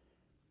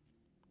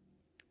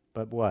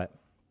 But what?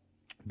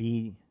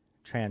 Be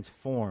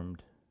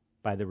transformed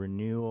by the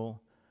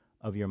renewal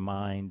of your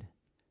mind,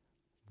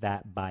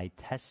 that by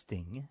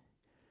testing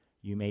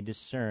you may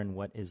discern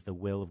what is the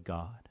will of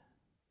God,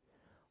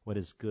 what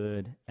is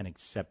good and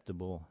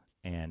acceptable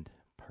and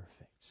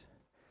perfect.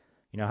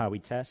 You know how we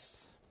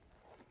test?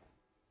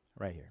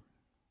 Right here.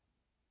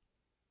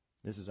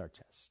 This is our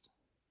test.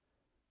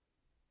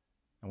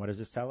 And what does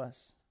this tell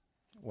us?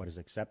 What is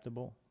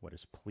acceptable? What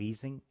is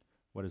pleasing?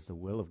 What is the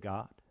will of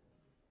God?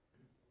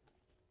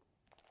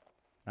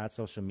 Not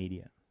social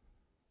media.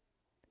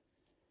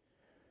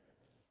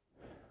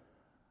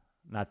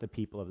 Not the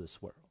people of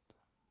this world.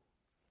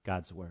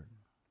 God's word.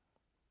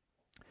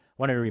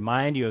 wanted to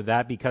remind you of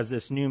that because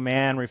this new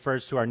man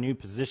refers to our new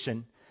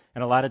position.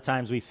 And a lot of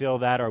times we feel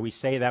that, or we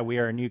say that we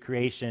are a new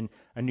creation,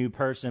 a new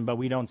person, but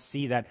we don't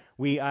see that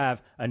we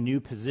have a new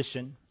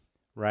position,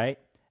 right?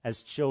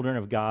 As children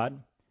of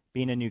God,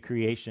 being a new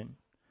creation.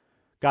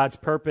 God's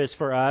purpose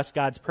for us,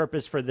 God's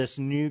purpose for this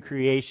new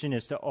creation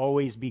is to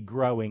always be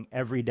growing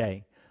every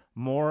day.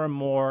 More and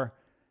more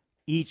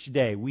each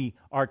day. We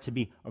are to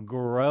be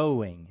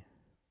growing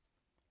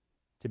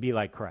to be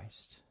like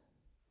Christ.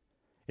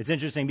 It's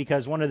interesting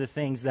because one of the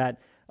things that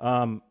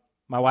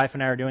my wife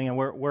and I are doing, and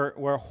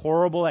we're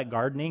horrible at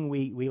gardening.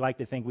 We like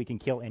to think we can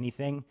kill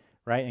anything,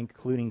 right,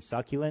 including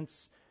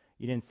succulents.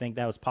 You didn't think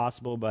that was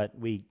possible, but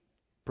we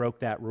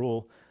broke that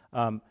rule.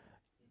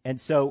 And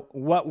so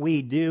what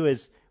we do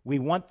is we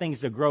want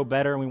things to grow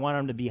better, and we want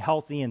them to be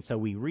healthy, and so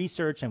we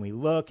research and we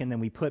look, and then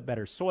we put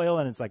better soil,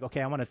 and it's like,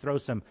 okay, I want to throw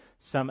some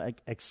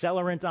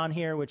accelerant on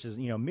here, which is,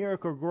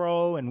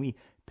 Miracle-Gro, and we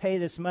pay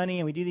this money,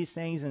 and we do these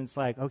things, and it's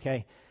like,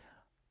 okay.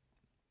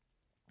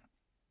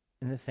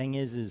 And the thing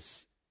is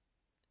it's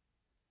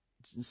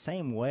the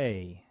same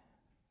way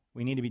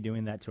we need to be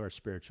doing that to our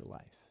spiritual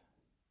life.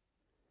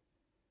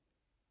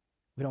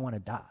 We don't want to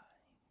die.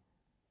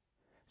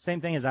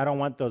 Same thing as I don't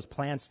want those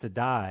plants to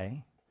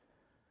die,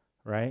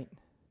 right?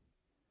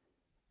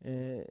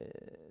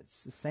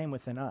 It's the same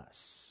within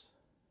us.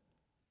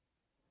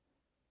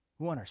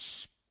 We want our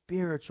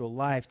spiritual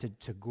life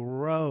to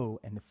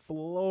grow and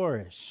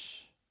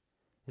flourish.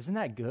 Isn't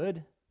that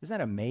good? Isn't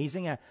that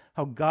amazing?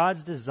 How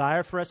God's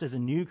desire for us as a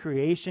new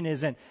creation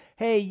isn't,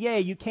 hey,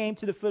 yay, you came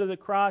to the foot of the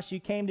cross, you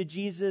came to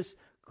Jesus,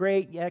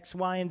 great, X,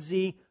 Y, and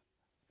Z,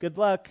 good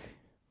luck.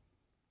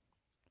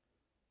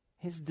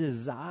 His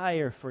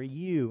desire for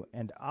you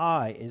and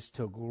I is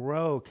to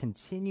grow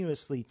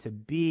continuously to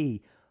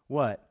be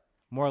what?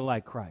 More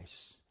like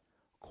Christ,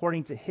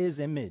 according to his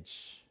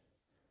image,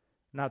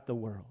 not the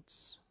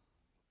world's.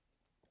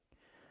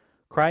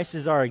 Christ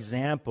is our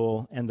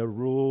example and the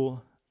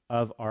rule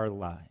of our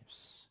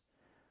lives.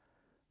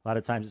 A lot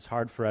of times it's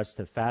hard for us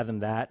to fathom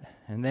that,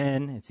 and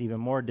then it's even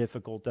more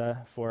difficult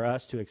for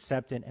us to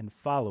accept it and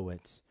follow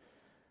it,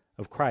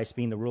 of Christ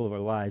being the rule of our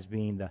lives,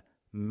 being the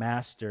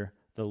master,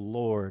 the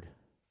Lord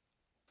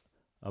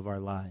of our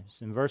lives.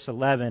 In verse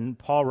 11,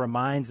 Paul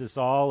reminds us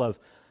all of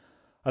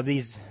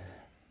these.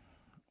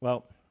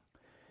 Well,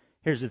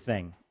 here's the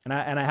thing, and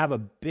I have a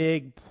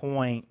big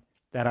point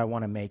that I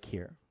want to make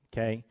here,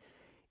 okay?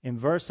 In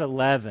verse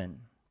 11,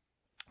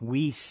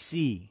 we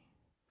see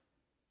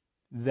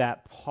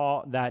that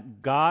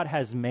God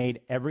has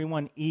made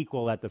everyone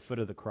equal at the foot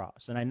of the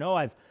cross. And I know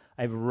I've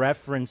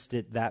referenced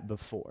that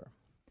before.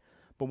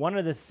 But one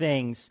of the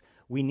things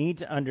we need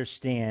to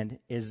understand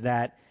is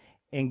that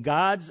in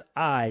God's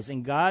eyes,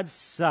 in God's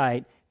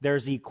sight,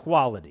 there's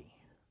equality.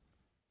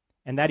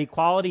 And that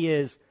equality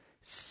is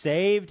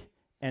saved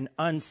and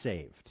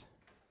unsaved.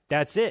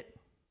 That's it.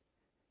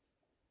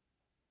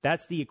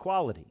 That's the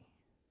equality.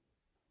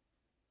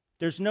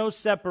 There's no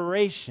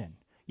separation.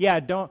 Yeah,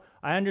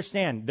 I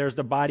understand there's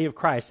the body of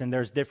Christ and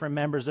there's different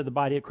members of the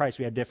body of Christ.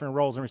 We have different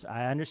roles.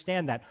 I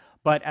understand that.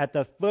 But at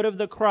the foot of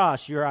the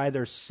cross, you're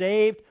either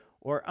saved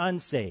or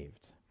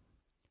unsaved.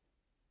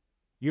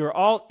 You're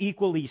all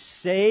equally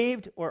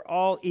saved or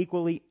all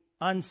equally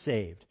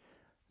unsaved.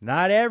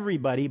 Not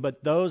everybody,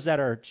 but those that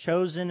are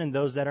chosen and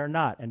those that are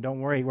not. And don't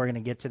worry, we're going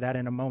to get to that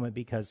in a moment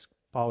because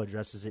Paul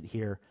addresses it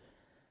here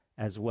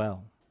as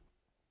well.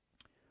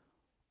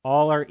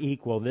 All are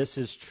equal. This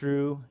is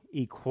true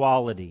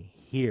equality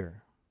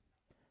here.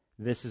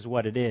 This is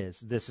what it is.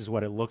 This is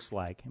what it looks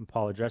like. And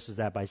Paul addresses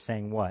that by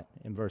saying what?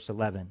 In verse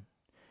 11.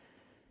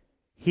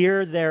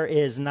 Here there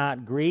is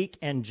not Greek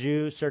and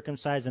Jew,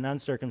 circumcised and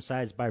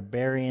uncircumcised,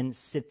 barbarian,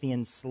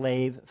 Scythian,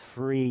 slave,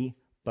 free,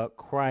 but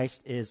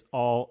Christ is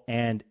all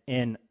and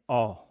in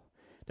all.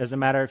 Doesn't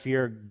matter if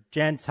you're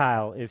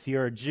Gentile, if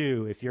you're a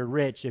Jew, if you're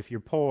rich, if you're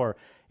poor,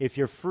 if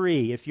you're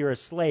free, if you're a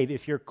slave,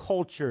 if you're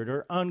cultured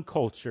or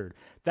uncultured.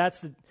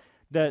 That's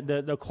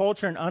the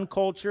culture and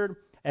uncultured.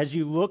 As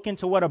you look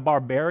into what a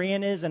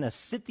barbarian is and a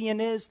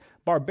Scythian is,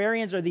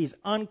 barbarians are these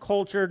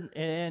uncultured,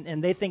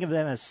 and they think of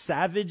them as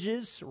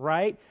savages,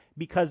 right?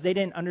 Because they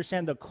didn't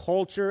understand the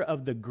culture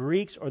of the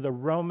Greeks or the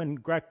Roman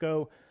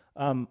Greco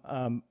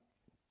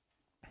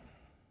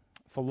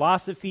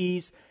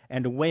philosophies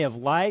and a way of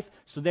life,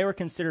 so they were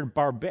considered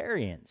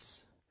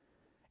barbarians.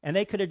 And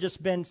they could have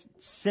just been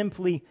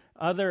simply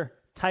other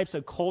types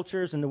of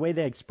cultures and the way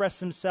they express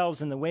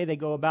themselves and the way they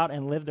go about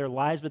and live their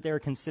lives, but they were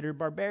considered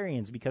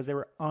barbarians because they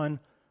were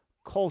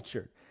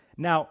uncultured.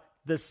 Now,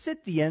 the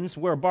Scythians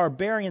were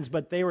barbarians,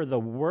 but they were the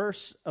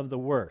worst of the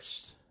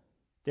worst.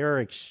 They were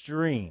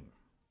extreme.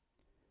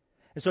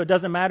 And so it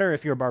doesn't matter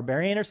if you're a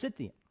barbarian or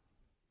Scythian.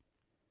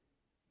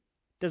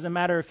 It doesn't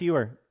matter if you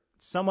are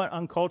somewhat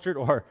uncultured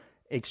or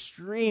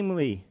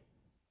extremely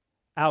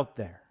out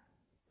there.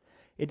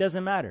 It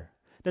doesn't matter.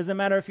 It doesn't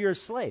matter if you're a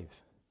slave.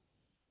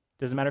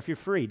 It doesn't matter if you're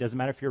free. It doesn't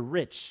matter if you're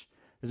rich.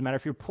 It doesn't matter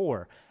if you're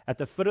poor. At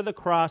the foot of the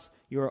cross,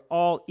 you are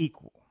all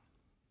equal.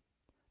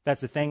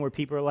 That's the thing where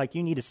people are like,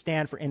 you need to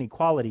stand for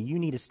inequality. You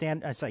need to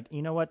stand. It's like,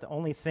 you know what? The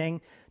only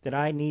thing that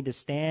I need to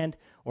stand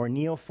or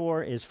kneel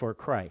for is for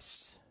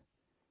Christ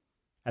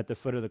at the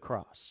foot of the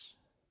cross.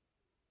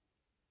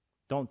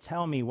 Don't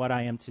tell me what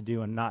I am to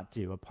do and not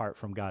do apart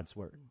from God's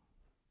word.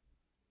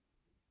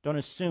 Don't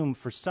assume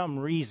for some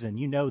reason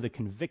you know the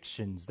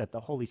convictions that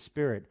the Holy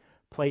Spirit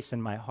placed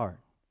in my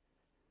heart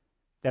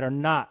that are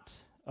not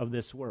of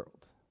this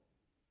world.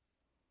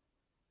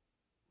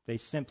 They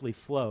simply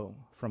flow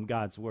from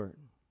God's word,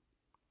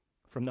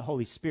 from the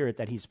Holy Spirit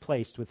that He's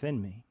placed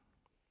within me.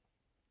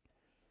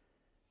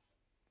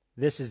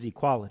 This is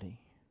equality.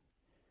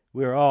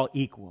 We are all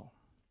equal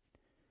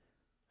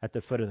at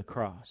the foot of the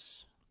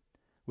cross.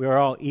 We are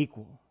all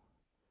equal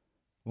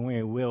when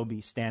we will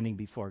be standing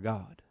before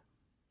God.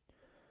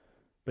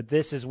 But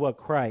this is what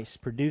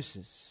Christ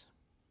produces.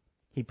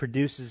 He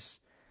produces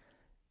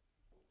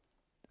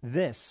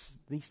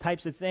these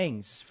types of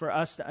things for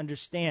us to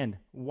understand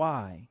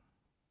why.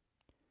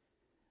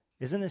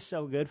 Isn't this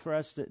so good for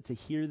us to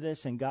hear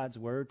this in God's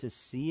word, to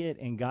see it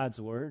in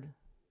God's word?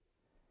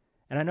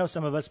 And I know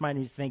some of us might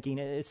be thinking,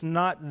 it's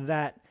not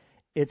that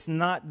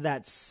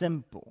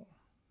simple.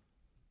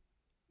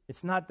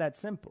 It's not that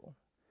simple.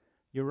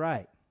 You're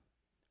right.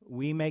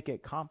 We make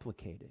it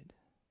complicated.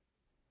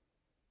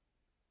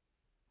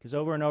 Because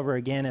over and over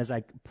again, as I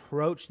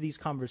approach these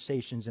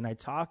conversations and I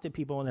talk to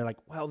people and they're like,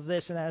 well,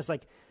 this and that, it's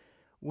like,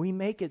 we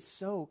make it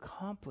so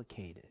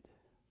complicated.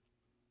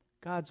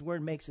 God's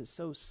word makes it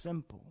so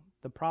simple.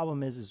 The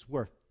problem is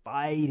we're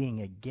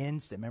fighting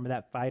against it. Remember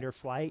that fight or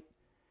flight?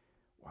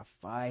 We're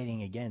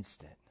fighting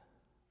against it.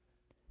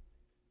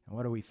 And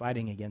what are we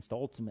fighting against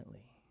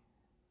ultimately?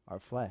 Our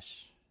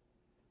flesh,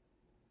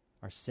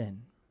 our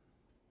sin.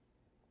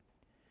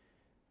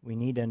 We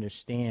need to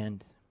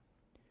understand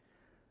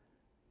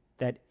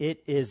that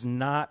it is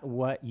not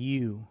what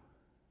you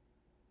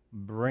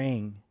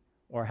bring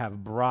or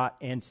have brought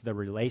into the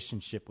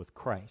relationship with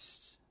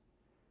Christ.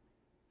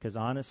 Because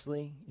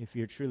honestly, if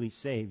you're truly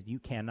saved, you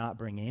cannot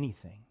bring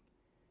anything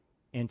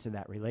into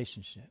that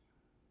relationship.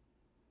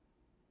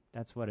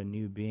 That's what a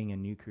new being, a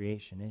new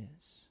creation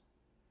is.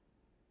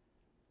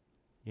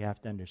 You have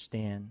to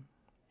understand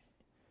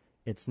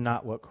it's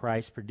not what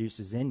Christ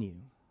produces in you,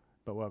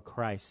 but what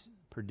Christ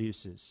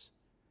produces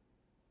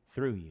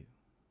through you.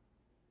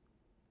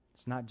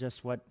 It's not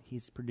just what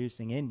He's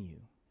producing in you,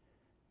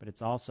 but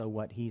it's also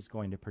what He's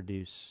going to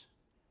produce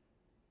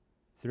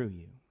through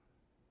you.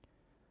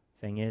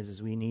 Thing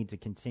is we need to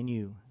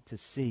continue to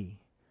see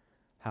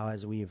how,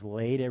 as we've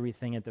laid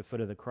everything at the foot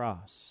of the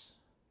cross,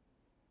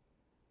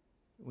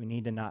 we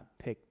need to not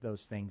pick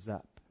those things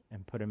up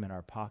and put them in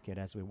our pocket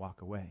as we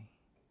walk away.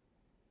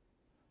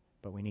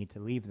 But we need to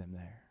leave them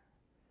there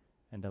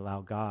and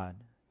allow God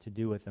to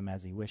do with them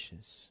as He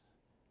wishes.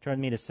 Turn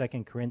me to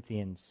 2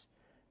 Corinthians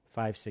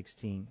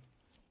 5:16.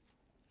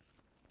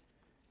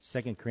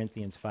 2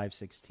 Corinthians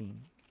 5:16.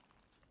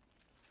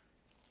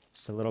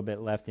 Just a little bit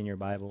left in your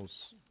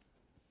Bibles.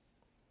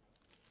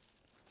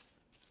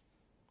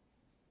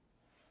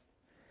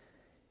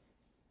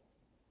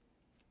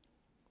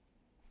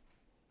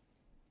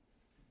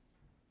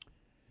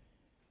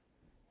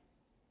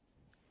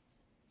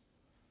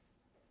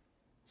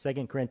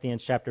 Second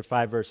Corinthians chapter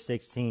 5, verse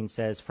 16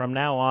 says, "From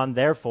now on,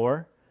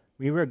 therefore,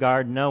 we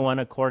regard no one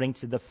according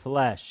to the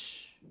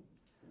flesh."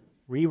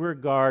 We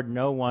regard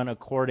no one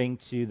according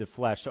to the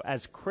flesh. So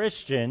as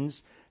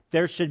Christians,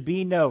 there should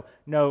be no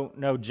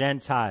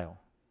Gentile,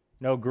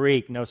 no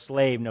Greek, no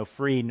slave, no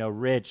free, no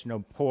rich, no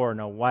poor,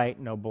 no white,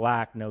 no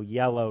black, no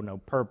yellow, no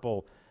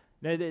purple.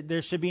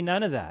 There should be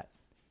none of that.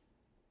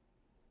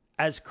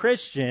 As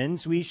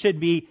Christians, we should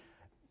be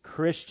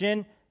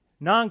Christian,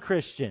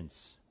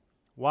 non-Christians.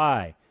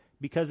 Why?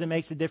 Because it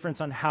makes a difference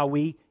on how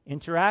we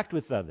interact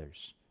with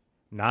others.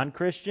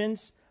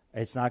 Non-Christians,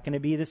 it's not going to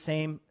be the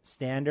same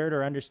standard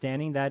or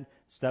understanding that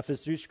stuff is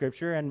through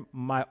Scripture, and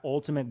my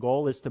ultimate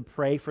goal is to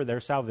pray for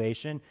their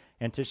salvation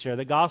and to share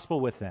the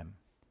gospel with them.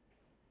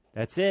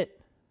 That's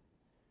it.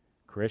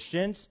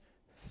 Christians,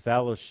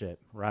 fellowship,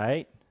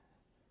 right?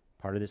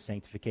 Part of the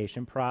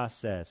sanctification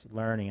process,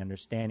 learning,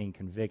 understanding,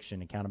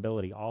 conviction,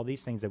 accountability, all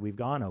these things that we've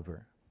gone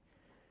over.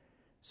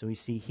 So we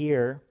see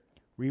here,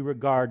 we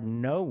regard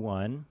no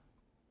one,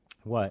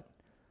 what?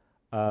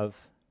 Of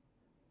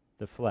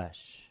the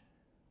flesh.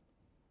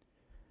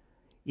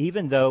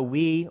 Even though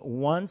we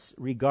once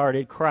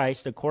regarded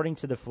Christ according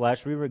to the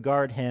flesh, we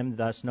regard Him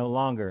thus no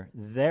longer.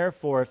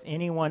 Therefore, if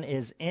anyone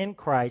is in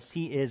Christ,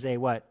 he is a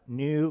what?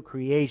 New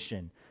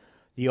creation.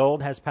 The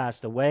old has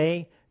passed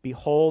away.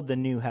 Behold, the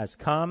new has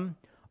come.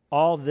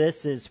 All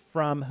this is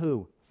from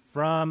who?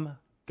 From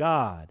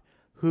God,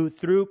 who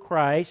through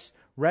Christ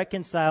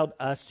reconciled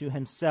us to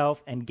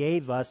Himself and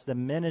gave us the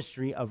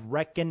ministry of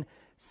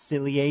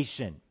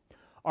reconciliation.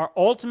 Our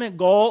ultimate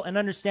goal and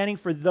understanding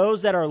for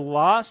those that are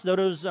lost,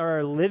 those that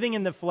are living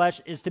in the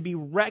flesh, is to be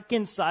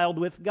reconciled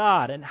with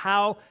God. And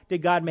how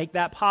did God make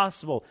that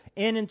possible?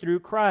 In and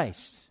through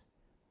Christ.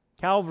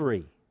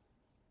 Calvary.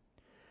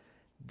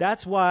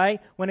 That's why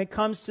when it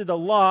comes to the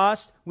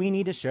lost, we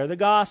need to share the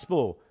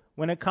gospel.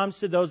 when it comes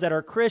to those that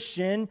are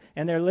Christian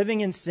and they're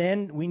living in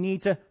sin, we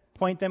need to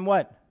point them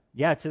what?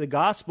 Yeah, to the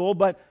gospel,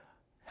 but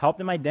help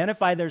them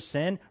identify their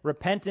sin,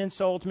 repentance,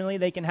 so ultimately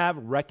they can have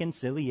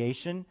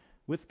reconciliation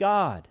with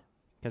God.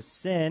 Because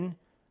sin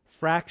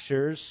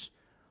fractures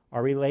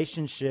our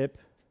relationship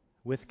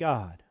with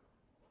God.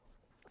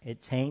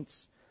 It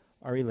taints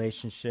our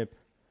relationship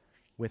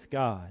with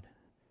God.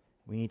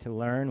 We need to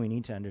learn, we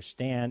need to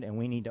understand, and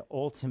we need to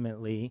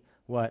ultimately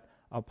what?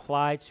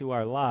 Apply to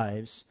our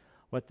lives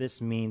what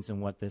this means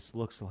and what this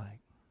looks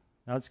like.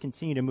 Now let's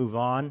continue to move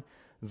on.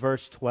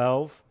 Verse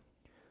 12.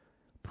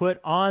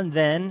 Put on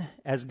then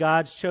as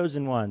God's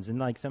chosen ones. And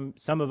like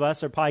some of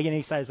us are probably getting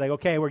excited. It's like,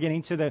 okay, we're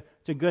getting to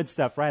good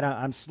stuff, right?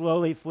 I'm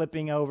slowly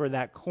flipping over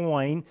that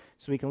coin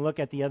so we can look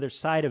at the other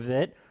side of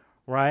it,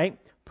 right?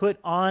 Put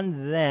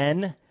on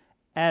then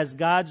as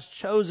God's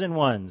chosen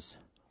ones,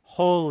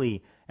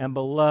 holy and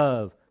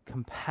beloved,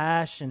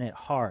 compassionate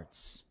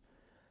hearts,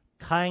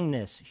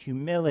 kindness,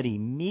 humility,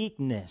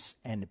 meekness,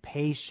 and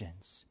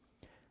patience.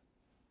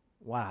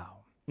 Wow.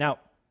 Now,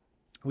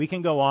 we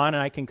can go on,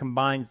 and I can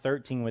combine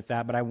 13 with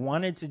that, but I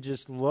wanted to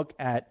just look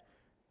at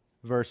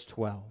verse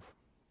 12.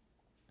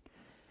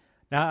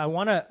 Now,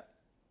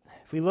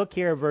 if we look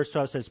here, verse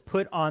 12 says,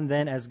 put on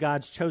then as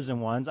God's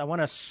chosen ones. I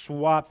want to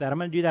swap that. I'm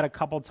going to do that a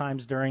couple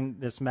times during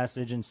this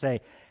message and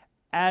say,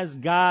 as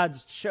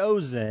God's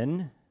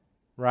chosen,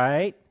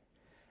 right?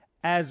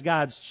 As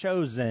God's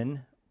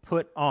chosen,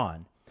 put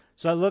on.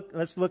 So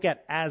let's look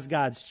at as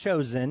God's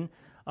chosen,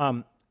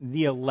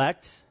 the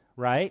elect,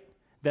 right?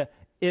 The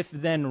if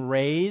then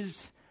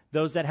raised,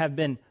 those that have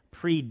been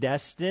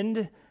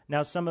predestined.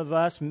 Now, some of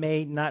us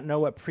may not know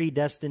what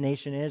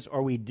predestination is,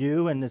 or we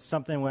do, and it's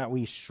something that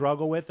we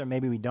struggle with, or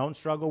maybe we don't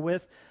struggle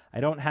with. I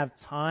don't have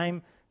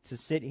time to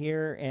sit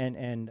here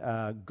and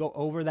go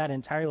over that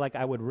entirely like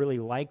I would really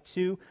like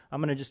to. I'm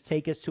going to just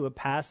take us to a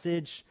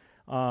passage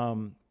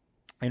in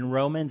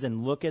Romans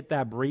and look at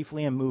that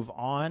briefly and move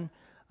on.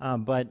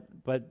 But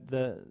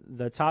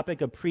the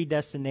topic of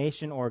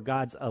predestination or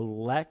God's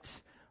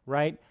elect,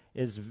 right,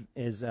 is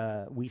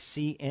we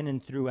see in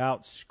and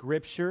throughout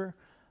Scripture,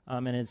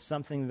 and it's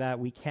something that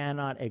we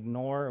cannot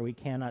ignore or we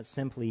cannot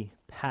simply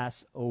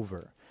pass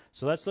over.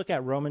 So let's look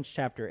at Romans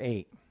chapter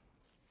 8.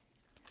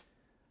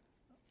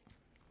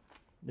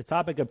 The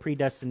topic of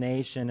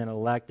predestination and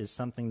elect is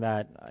something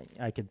that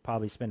I could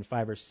probably spend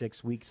 5 or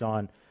 6 weeks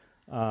on,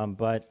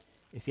 but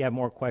if you have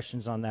more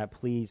questions on that,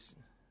 please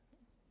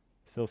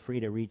feel free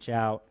to reach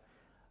out,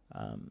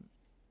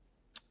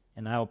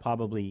 and I will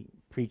probably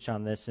preach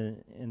on this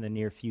in the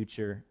near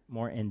future,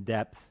 more in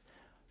depth.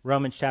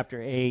 Romans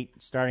chapter 8,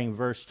 starting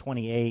verse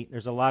 28.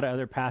 There's a lot of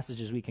other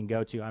passages we can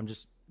go to. I'm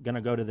just going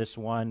to go to this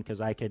one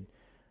because I could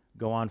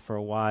go on for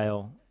a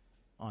while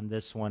on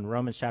this one.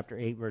 Romans chapter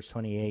 8, verse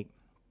 28.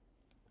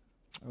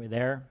 Are we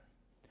there?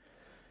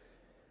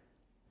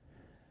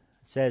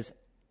 It says,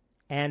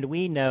 and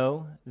we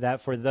know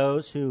that for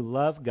those who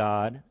love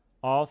God,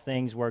 all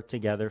things work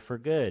together for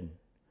good.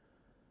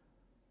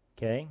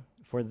 Okay?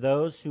 For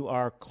those who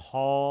are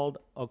called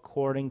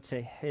according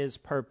to his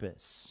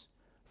purpose.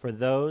 For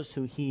those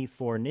who he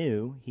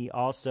foreknew, he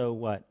also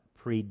what?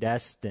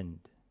 Predestined.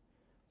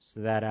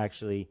 So that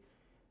actually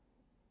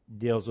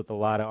deals with a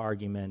lot of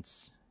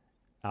arguments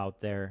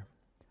out there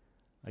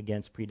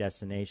against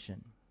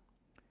predestination.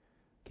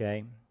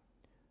 Okay?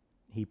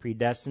 He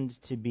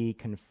predestined to be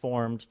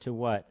conformed to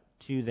what?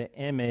 To the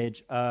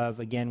image of,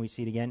 again, we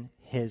see it again,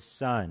 his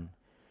Son,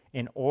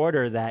 in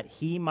order that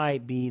he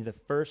might be the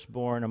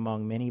firstborn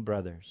among many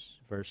brothers.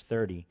 Verse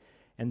 30.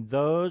 And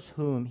those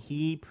whom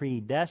he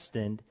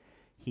predestined,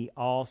 he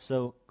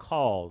also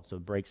called. So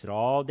it breaks it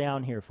all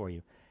down here for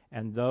you.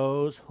 And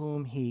those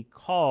whom he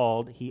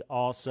called, he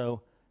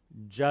also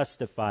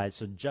justified.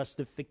 So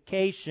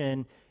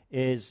justification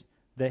is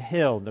the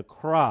hill, the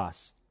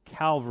cross,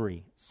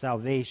 Calvary,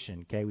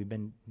 salvation. Okay, we've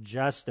been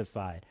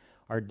justified.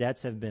 Our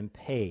debts have been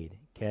paid.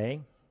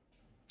 Okay.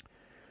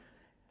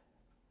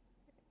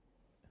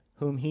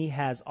 Whom he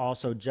has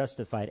also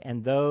justified.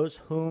 And those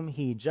whom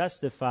he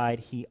justified,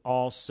 he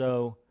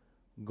also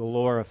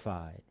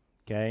glorified.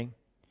 Okay?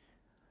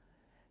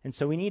 And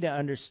so we need to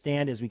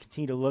understand as we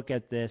continue to look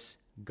at this,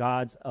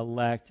 God's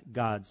elect,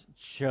 God's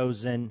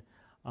chosen,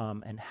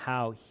 and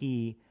how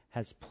he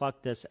has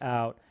plucked us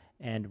out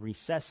and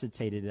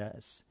resuscitated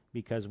us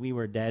because we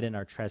were dead in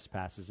our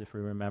trespasses, if we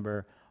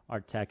remember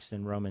our text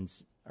in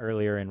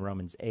earlier in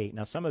Romans 8.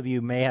 Now, some of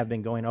you may have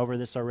been going over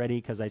this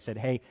already because I said,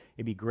 hey,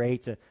 it'd be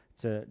great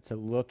to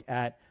look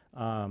at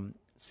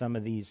some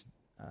of these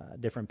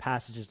different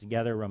passages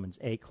together, Romans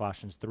 8,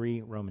 Colossians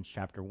 3, Romans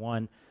chapter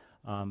 1,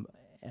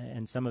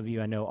 and some of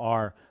you I know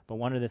are, but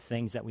one of the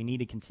things that we need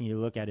to continue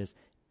to look at is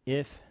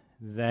if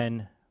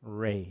then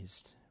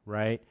raised,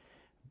 right?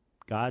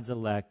 God's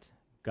elect,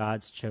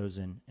 God's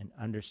chosen, and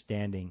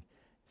understanding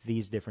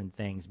these different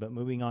things. But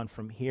moving on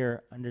from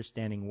here,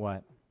 understanding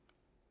what?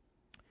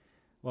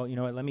 Well, you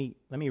know what, let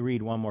me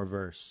read one more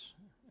verse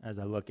as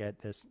I look at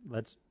this.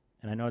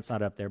 And I know it's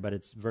not up there, but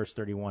it's verse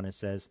 31. It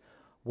says,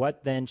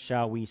 what then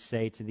shall we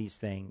say to these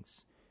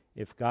things?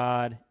 If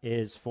God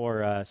is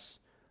for us,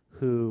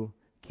 who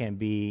can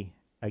be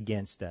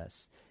against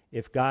us?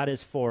 If God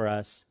is for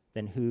us,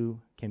 then who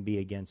can be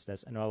against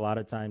us? I know a lot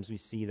of times we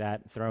see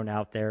that thrown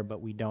out there,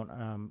 but we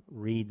don't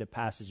read the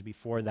passage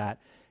before that.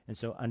 And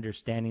so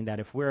understanding that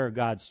if we're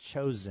God's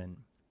chosen,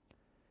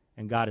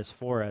 and God is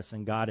for us,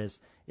 and God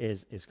is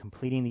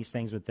completing these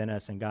things within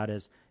us, and God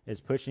is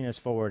pushing us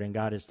forward, and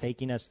God is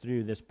taking us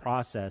through this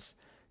process,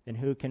 then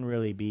who can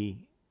really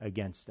be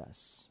against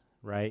us,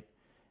 right?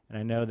 And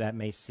I know that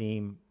may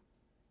seem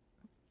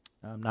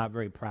not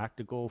very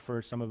practical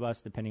for some of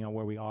us, depending on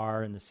where we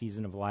are in the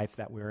season of life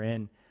that we're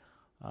in,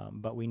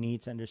 but we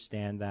need to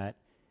understand that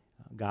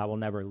God will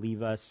never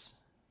leave us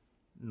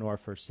nor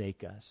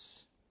forsake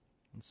us.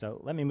 And so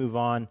let me move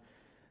on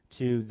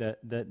to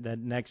the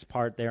next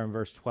part there in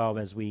verse 12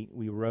 as we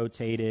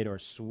rotated or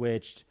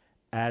switched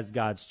as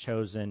God's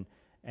chosen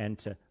and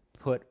to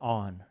put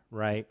on,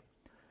 right?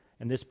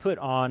 And this put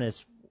on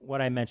is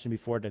what I mentioned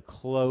before, to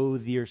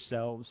clothe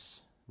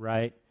yourselves,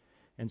 right?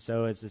 And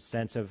so it's a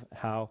sense of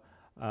how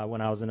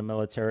when I was in the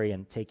military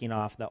and taking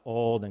off the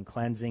old and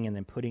cleansing and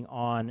then putting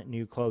on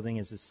new clothing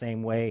is the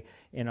same way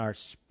in our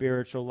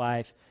spiritual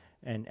life.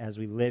 And as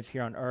we live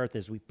here on earth,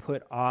 as we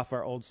put off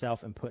our old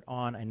self and put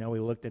on, I know we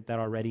looked at that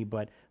already,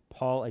 but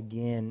Paul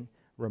again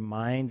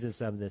reminds us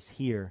of this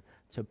here,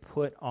 to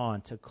put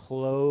on, to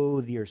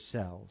clothe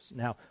yourselves.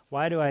 Now,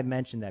 why do I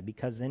mention that?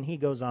 Because then he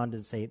goes on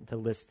to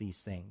list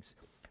these things.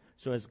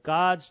 So as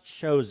God's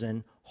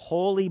chosen,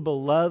 holy,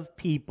 beloved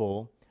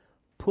people,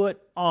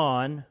 put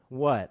on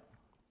what?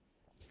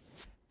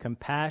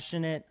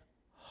 Compassionate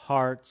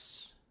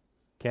hearts,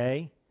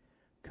 okay?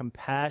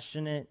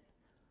 Compassionate,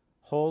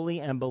 holy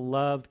and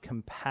beloved,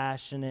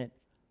 compassionate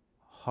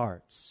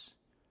hearts.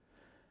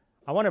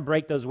 I want to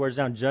break those words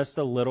down just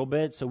a little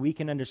bit so we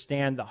can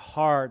understand the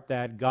heart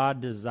that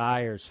God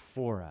desires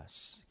for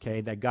us, okay?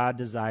 That God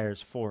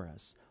desires for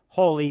us.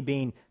 Holy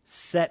being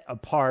set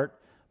apart,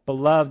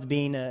 beloved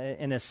being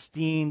an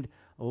esteemed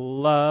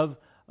love,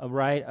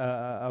 right?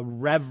 A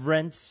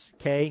reverence,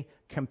 okay?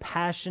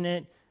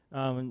 Compassionate.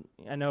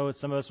 I know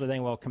some of us would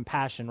think, well,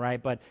 compassion,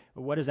 right? But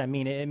what does that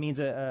mean? It means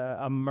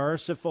a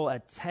merciful, a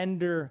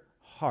tender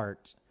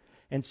heart.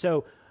 And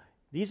so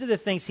these are the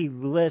things he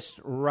lists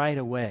right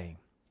away.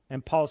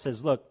 And Paul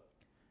says, look,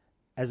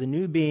 as a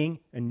new being,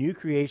 a new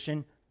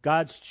creation,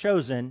 God's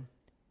chosen,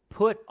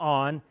 put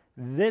on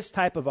this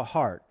type of a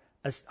heart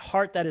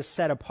that is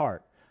set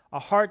apart, a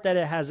heart that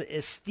has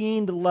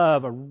esteemed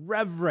love, a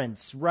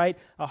reverence, right?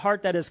 A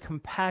heart that is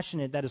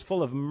compassionate, that is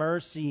full of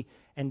mercy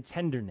and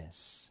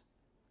tenderness.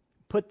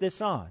 Put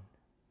this on.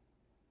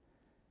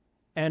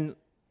 And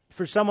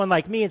for someone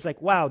like me, it's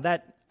like, wow,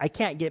 that I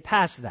can't get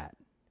past that.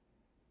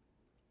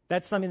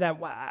 That's something that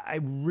I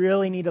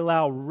really need to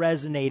allow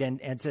resonate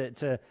and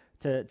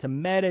to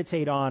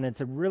meditate on and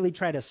to really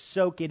try to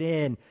soak it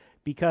in,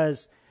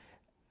 because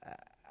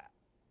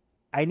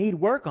I need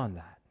work on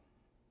that.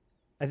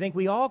 I think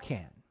we all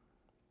can.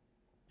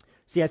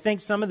 See, I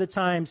think some of the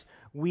times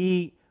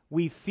we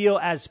feel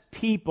as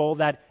people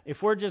that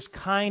if we're just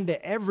kind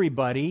to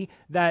everybody,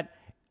 that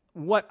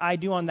what I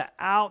do on the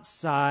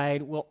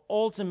outside will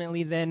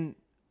ultimately then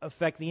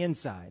affect the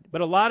inside.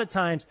 But a lot of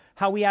times,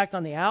 how we act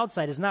on the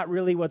outside is not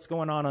really what's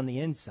going on the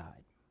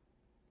inside.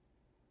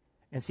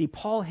 And see,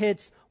 Paul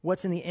hits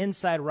what's in the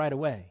inside right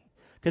away.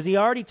 Because he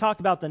already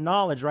talked about the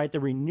knowledge, right? The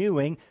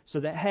renewing,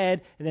 so the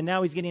head, and then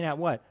now he's getting at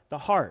what? The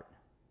heart.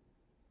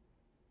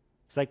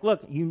 It's like,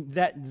 look,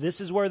 this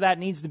is where that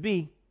needs to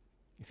be.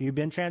 If you've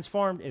been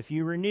transformed, if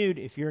you're renewed,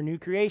 if you're a new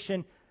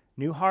creation,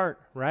 new heart,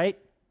 right?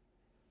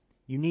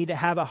 You need to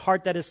have a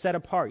heart that is set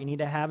apart. You need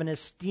to have an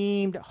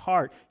esteemed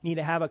heart. You need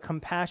to have a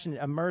compassionate,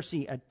 a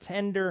mercy, a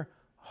tender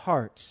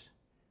heart.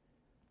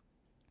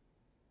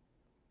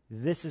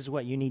 This is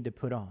what you need to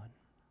put on.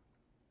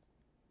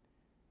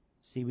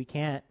 See, we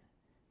can't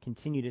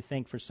continue to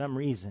think for some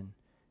reason,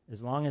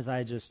 as long as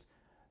I just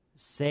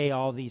say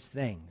all these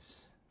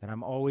things, that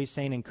I'm always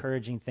saying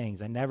encouraging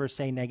things. I never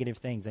say negative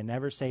things. I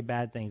never say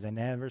bad things. I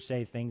never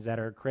say things that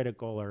are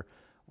critical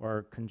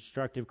or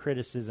constructive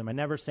criticism. I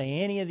never say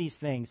any of these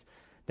things,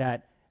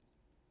 that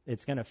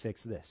it's going to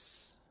fix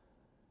this.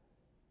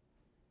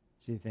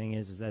 See, the thing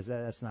is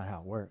that's not how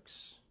it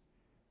works.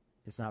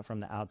 It's not from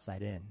the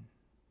outside in.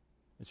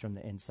 It's from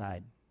the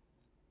inside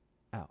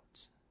out.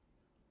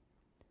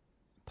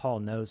 Paul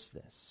knows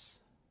this.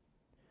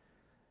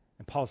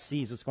 And Paul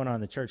sees what's going on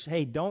in the church.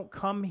 Hey, don't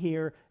come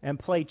here and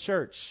play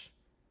church.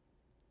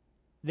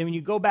 Then when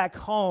you go back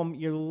home,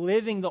 you're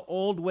living the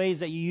old ways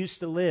that you used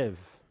to live.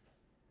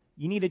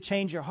 You need to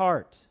change your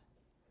heart.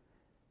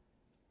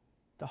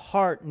 The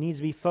heart needs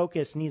to be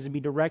focused, needs to be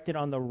directed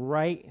on the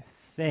right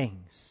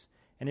things.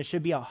 And it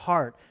should be a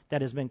heart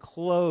that has been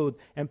clothed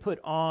and put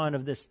on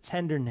of this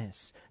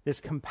tenderness, this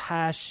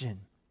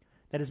compassion,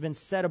 that has been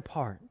set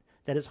apart,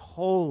 that is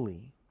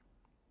holy.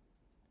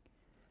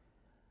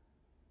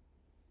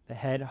 The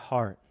head,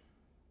 heart,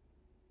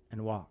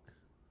 and walk.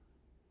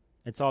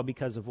 It's all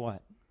because of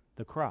what?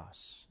 The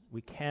cross.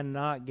 We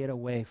cannot get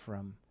away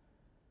from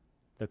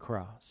the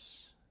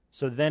cross.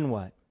 So then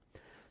what?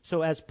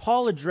 So as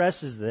Paul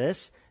addresses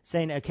this,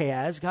 saying, okay,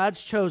 as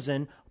God's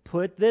chosen,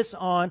 put this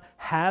on,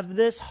 have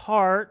this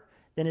heart.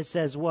 Then it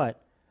says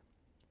what?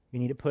 We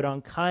need to put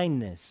on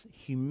kindness,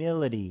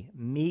 humility,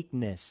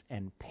 meekness,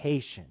 and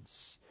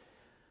patience.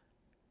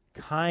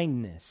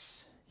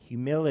 Kindness,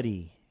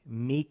 humility,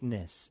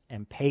 meekness,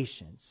 and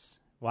patience.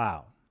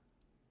 Wow.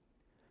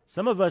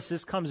 Some of us,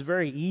 this comes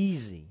very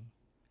easy.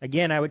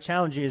 Again, I would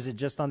challenge you, is it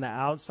just on the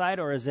outside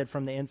or is it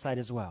from the inside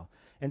as well?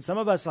 And some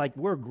of us, like,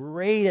 we're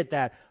great at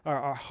that.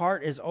 Our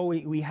heart is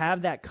always, we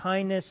have that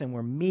kindness and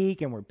we're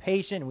meek and we're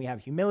patient and we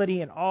have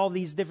humility and all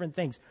these different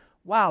things.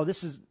 Wow,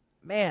 this is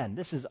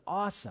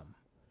awesome.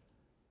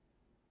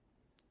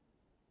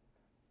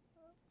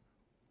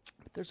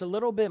 But there's a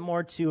little bit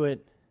more to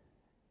it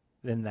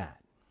than that.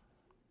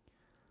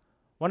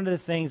 One of the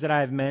things that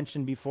I've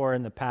mentioned before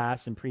in the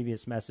past in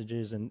previous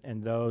messages, and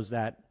those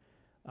that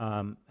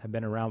have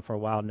been around for a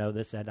while know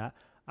this, that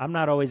I'm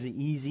not always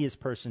the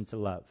easiest person to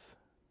love.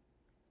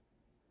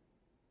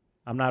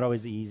 I'm not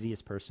always the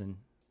easiest person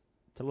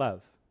to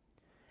love.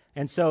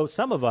 And so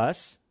some of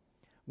us,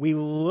 we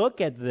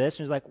look at this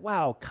and it's like,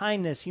 wow,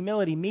 kindness,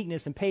 humility,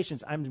 meekness, and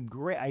patience, I'm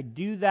great. I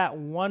do that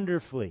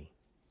wonderfully.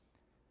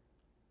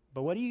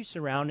 But what are you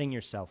surrounding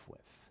yourself with?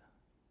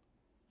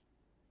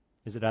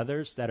 Is it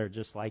others that are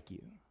just like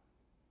you?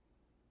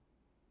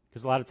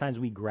 Because a lot of times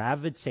we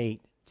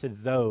gravitate to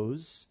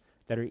those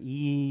that are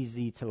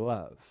easy to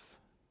love.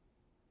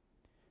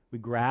 We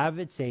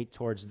gravitate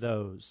towards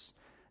those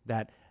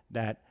that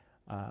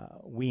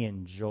we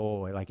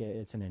enjoy, like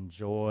it's an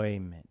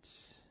enjoyment.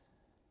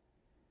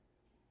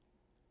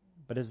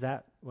 But is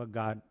that what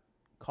God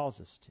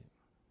calls us to?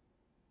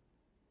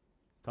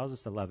 He calls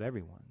us to love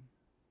everyone.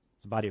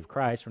 As the body of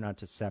Christ, we're not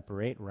to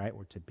separate, right?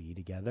 We're to be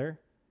together.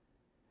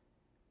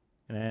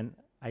 And then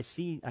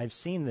I've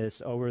seen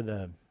this over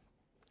the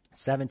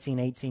 17,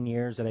 18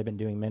 years that I've been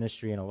doing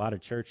ministry in a lot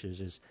of churches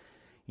is,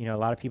 a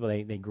lot of people,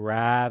 they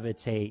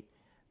gravitate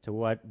to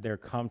what they're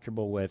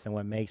comfortable with and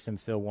what makes them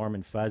feel warm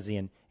and fuzzy.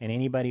 And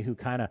anybody who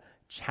kind of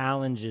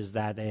challenges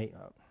that,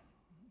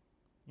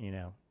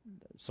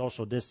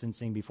 social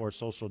distancing before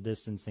social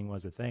distancing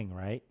was a thing,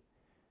 right?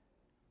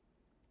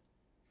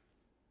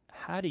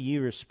 How do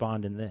you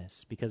respond in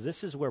this? Because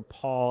this is where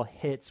Paul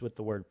hits with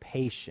the word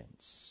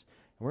patience.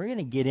 And we're going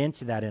to get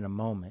into that in a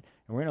moment,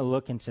 and we're going to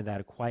look into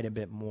that quite a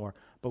bit more.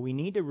 But we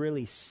need to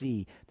really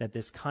see that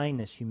this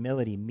kindness,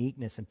 humility,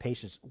 meekness, and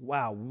patience,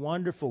 wow,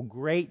 wonderful,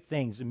 great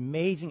things,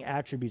 amazing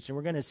attributes. And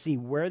we're going to see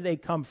where they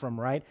come from,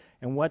 right?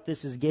 And what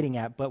this is getting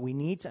at. But we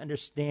need to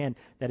understand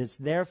that it's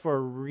there for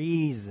a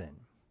reason.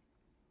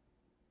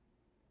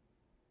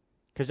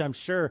 Because I'm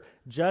sure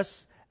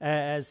just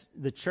as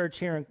the church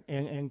here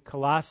in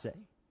Colossae,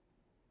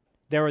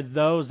 there were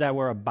those that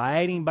were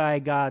abiding by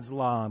God's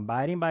law,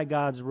 abiding by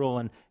God's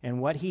rule,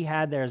 and what he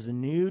had there as the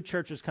new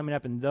church was coming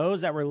up, and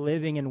those that were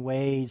living in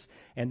ways,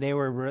 and they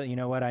were really, you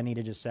know what, I need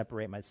to just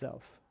separate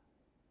myself.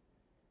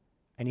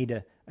 I need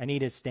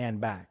to stand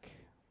back.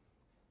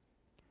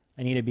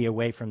 I need to be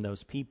away from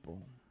those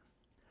people.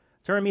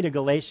 Turn me to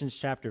Galatians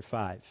chapter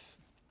 5.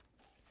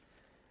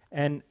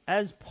 And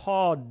as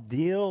Paul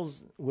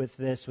deals with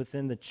this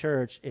within the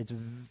church, it's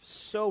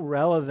so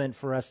relevant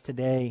for us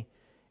today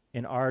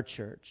in our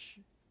church,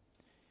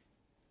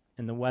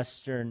 in the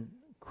Western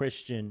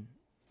Christian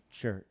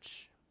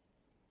church.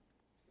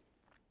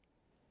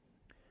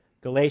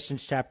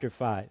 Galatians chapter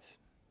 5,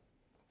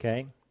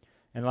 okay?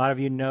 And a lot of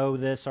you know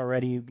this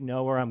already. You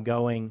know where I'm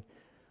going.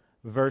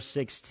 Verse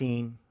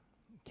 16,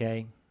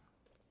 okay?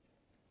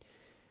 It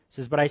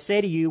says, "But I say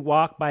to you,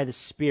 walk by the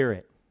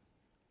Spirit."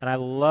 And I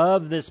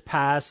love this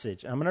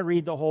passage. I'm going to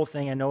read the whole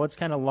thing. I know it's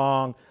kind of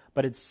long,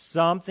 but it's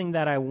something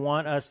that I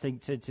want us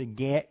to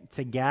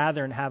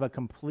gather and have a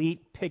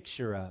complete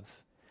picture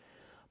of.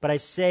 "But I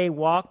say,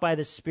 walk by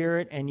the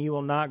Spirit, and you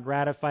will not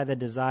gratify the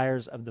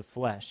desires of the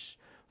flesh.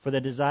 For the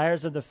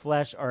desires of the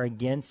flesh are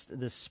against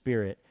the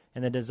Spirit,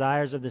 and the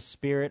desires of the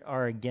Spirit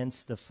are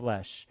against the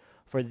flesh.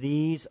 For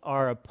these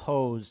are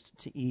opposed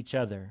to each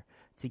other,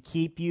 to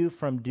keep you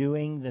from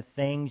doing the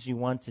things you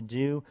want to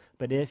do.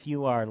 But if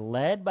you are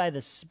led by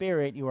the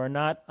Spirit, you are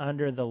not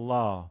under the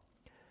law.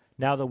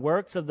 Now the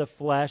works of the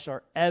flesh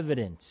are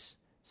evident: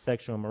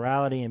 sexual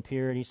immorality,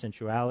 impurity,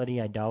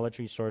 sensuality,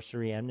 idolatry,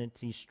 sorcery,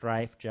 enmity,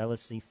 strife,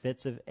 jealousy,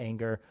 fits of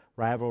anger,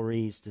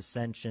 rivalries,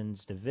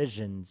 dissensions,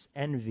 divisions,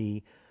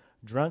 envy,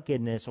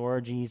 drunkenness,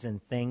 orgies,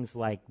 and things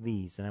like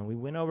these." And we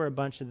went over a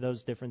bunch of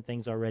those different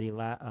things already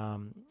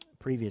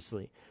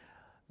previously.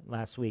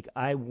 Last week,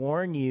 "I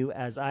warn you,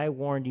 as I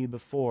warned you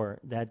before,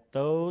 that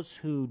those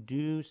who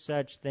do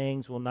such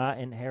things will not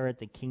inherit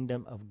the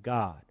kingdom of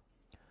God.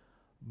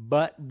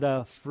 But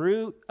the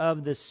fruit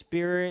of the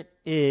Spirit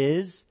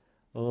is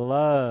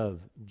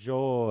love,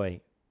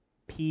 joy,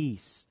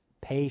 peace,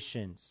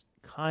 patience,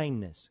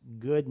 kindness,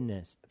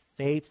 goodness,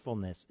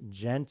 faithfulness,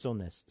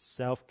 gentleness,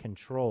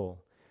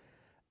 self-control.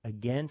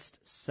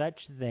 Against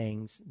such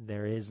things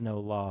there is no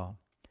law.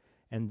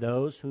 And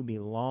those who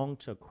belong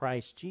to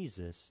Christ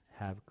Jesus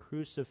have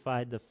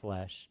crucified the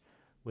flesh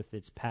with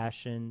its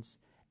passions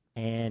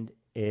and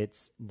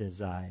its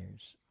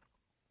desires.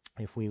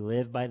 If we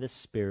live by the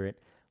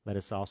Spirit, let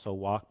us also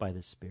walk by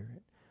the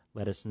Spirit.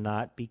 Let us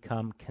not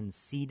become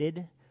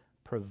conceited,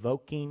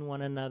 provoking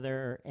one another,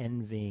 or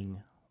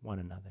envying one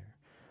another.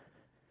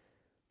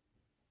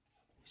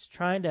 He's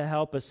trying to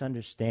help us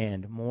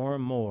understand more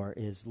and more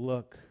is,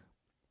 look,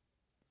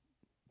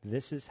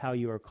 this is how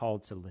you are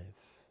called to live.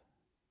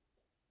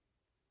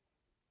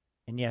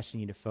 And yes, you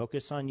need to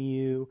focus on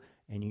you,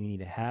 and you need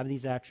to have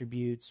these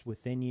attributes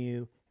within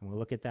you, and we'll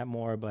look at that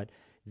more, but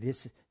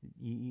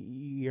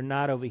you're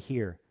not over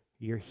here.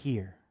 You're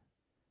here.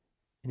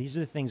 And these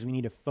are the things we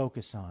need to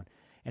focus on.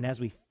 And as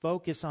we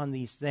focus on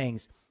these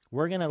things,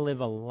 we're going to live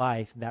a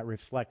life that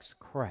reflects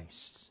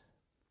Christ.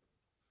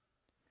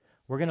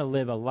 We're going to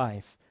live a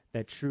life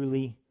that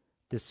truly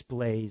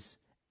displays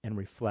and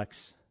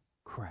reflects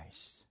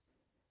Christ.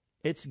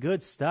 It's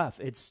good stuff.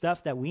 It's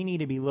stuff that we need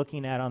to be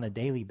looking at on a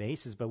daily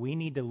basis, but we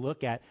need to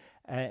look at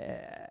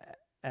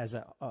as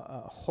a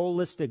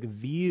holistic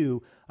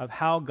view of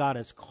how God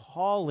is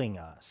calling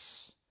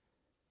us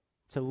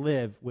to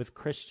live with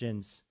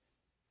Christians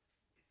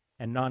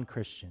and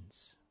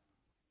non-Christians.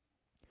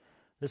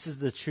 This is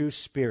the true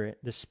spirit,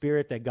 the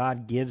spirit that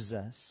God gives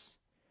us.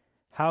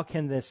 How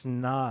can this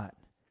not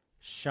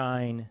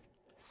shine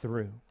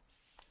through?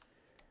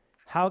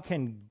 How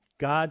can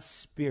God's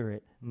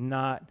Spirit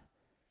not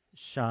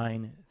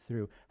shine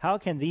through? How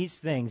can these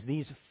things,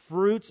 these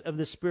fruits of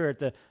the Spirit,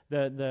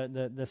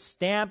 the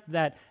stamp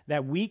that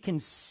we can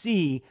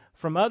see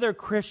from other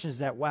Christians,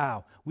 that,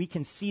 wow, we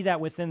can see that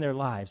within their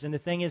lives. And the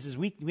thing is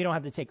we don't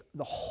have to take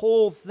the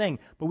whole thing,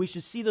 but we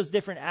should see those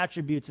different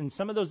attributes, and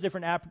some of those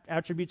different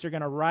attributes are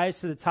going to rise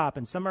to the top,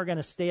 and some are going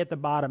to stay at the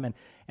bottom. And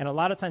a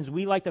lot of times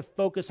we like to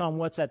focus on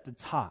what's at the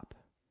top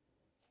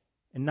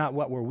and not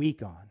what we're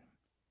weak on.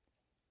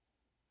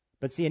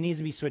 But see, it needs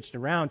to be switched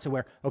around to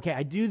where, okay,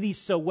 I do these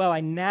so well,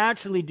 I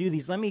naturally do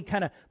these. Let me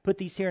kind of put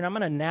these here, and I'm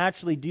going to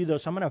naturally do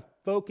those. So I'm going to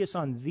focus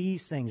on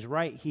these things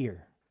right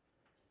here.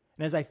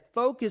 And as I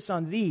focus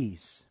on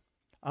these,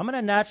 I'm going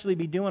to naturally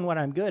be doing what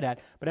I'm good at.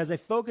 But as I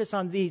focus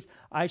on these,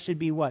 I should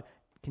be what?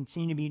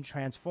 Continue to be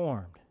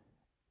transformed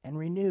and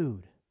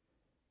renewed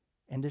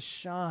and to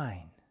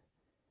shine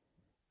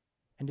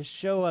and to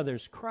show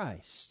others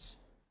Christ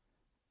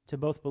to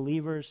both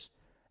believers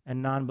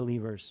and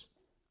non-believers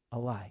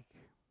alike.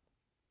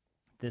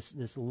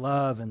 This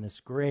love and this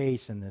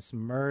grace and this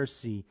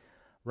mercy,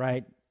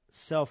 right?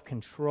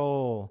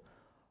 Self-control,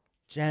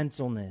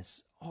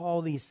 gentleness,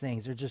 all these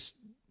things are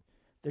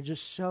they're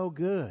just so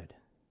good.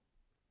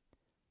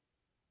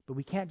 But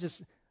we can't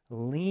just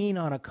lean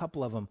on a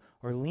couple of them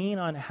or lean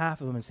on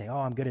half of them and say, oh,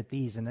 I'm good at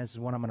these and this is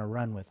what I'm going to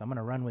run with. I'm going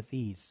to run with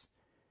these.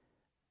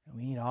 And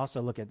we need to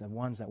also look at the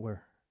ones that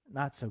we're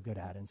not so good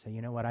at and say,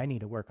 you know what, I need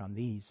to work on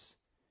these.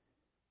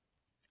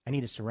 I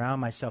need to surround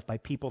myself by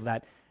people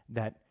that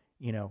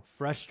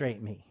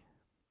frustrate me.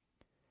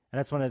 And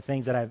that's one of the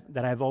things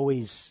that I've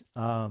always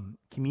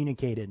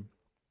communicated.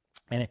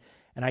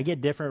 And I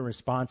get different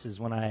responses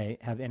when I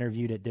have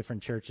interviewed at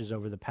different churches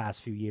over the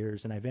past few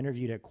years. And I've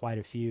interviewed at quite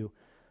a few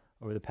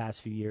over the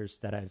past few years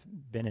that I've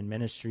been in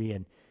ministry.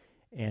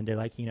 And they're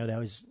like, that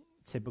was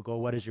typical.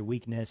 What is your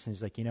weakness? And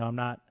he's like, I'm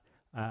not,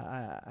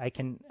 I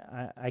can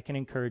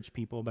encourage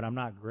people, but I'm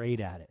not great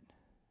at it.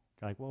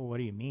 They're like, well, what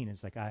do you mean?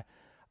 It's like,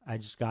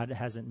 God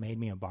hasn't made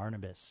me a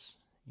Barnabas,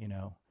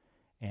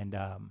 And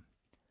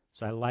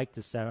so I like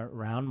to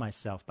surround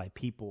myself by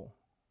people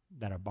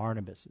that are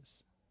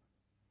Barnabases.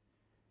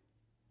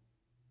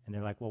 And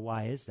they're like, well,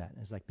 why is that?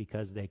 And it's like,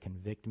 because they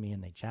convict me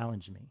and they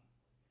challenge me.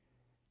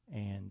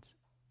 And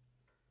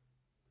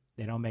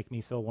they don't make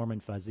me feel warm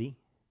and fuzzy,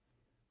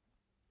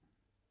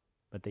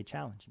 but they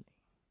challenge me.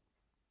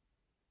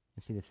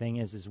 And see, the thing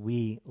is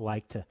we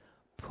like to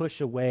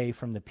push away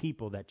from the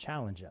people that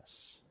challenge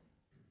us.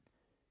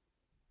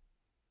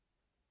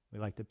 We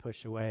like to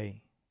push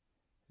away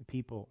the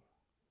people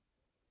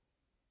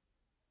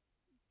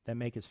that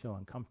make us feel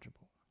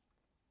uncomfortable.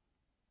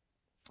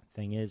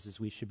 The thing is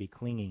we should be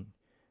clinging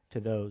to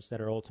those that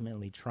are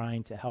ultimately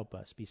trying to help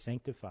us be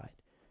sanctified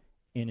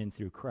in and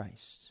through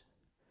Christ.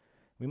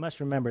 We must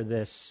remember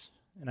this,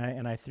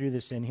 and I threw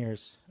this in here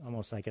as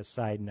almost like a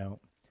side note,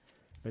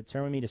 but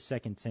turn with me to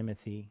 2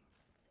 Timothy,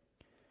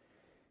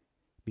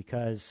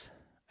 because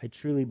I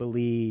truly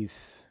believe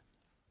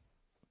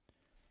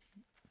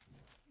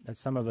that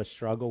some of us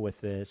struggle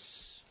with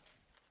this,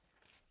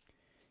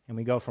 and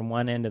we go from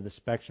one end of the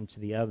spectrum to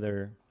the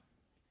other.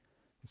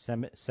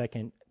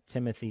 2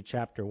 Timothy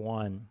chapter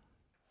 1,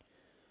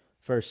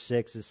 verse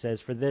 6, it says,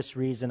 "For this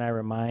reason I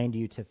remind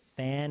you to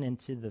fan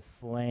into the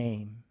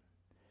flame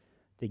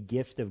the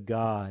gift of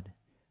God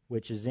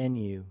which is in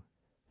you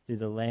through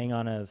the laying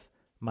on of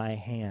my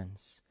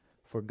hands.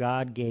 For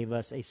God gave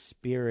us a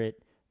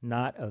spirit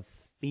not of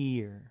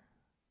fear,"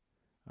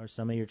 or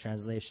some of your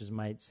translations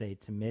might say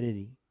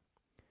timidity,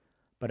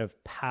 "but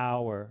of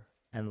power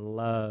and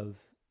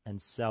love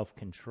and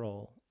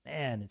self-control."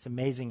 Man, it's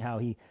amazing how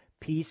he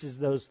pieces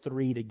those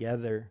three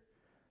together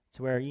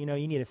to where, you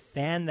need to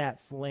fan that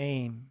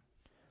flame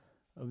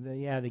of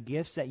the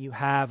gifts that you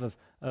have,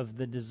 of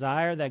the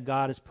desire that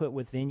God has put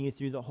within you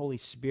through the Holy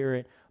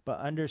Spirit, but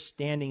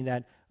understanding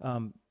that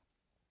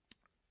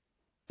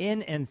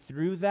in and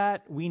through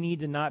that, we need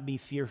to not be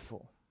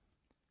fearful.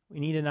 We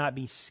need to not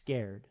be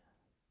scared.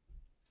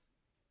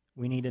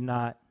 We need to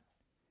not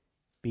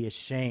be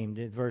ashamed.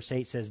 Verse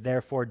 8 says,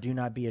 therefore, do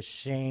not be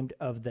ashamed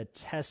of the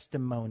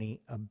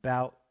testimony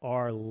about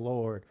our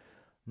Lord,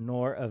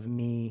 nor of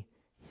me,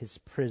 his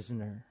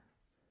prisoner.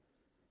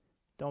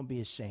 Don't be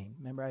ashamed.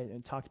 Remember, I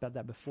talked about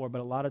that before,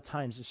 but a lot of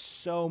times there's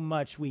so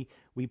much we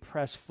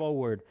press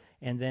forward,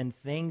 and then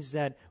things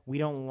that we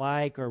don't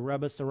like or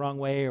rub us the wrong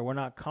way or we're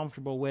not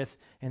comfortable with,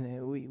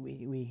 and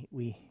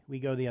we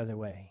go the other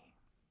way.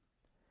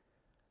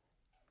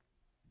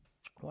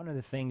 One of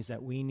the things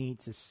that we need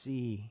to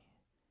see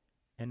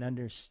and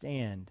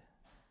understand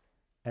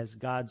as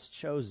God's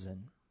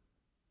chosen,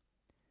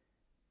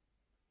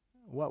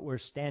 what we're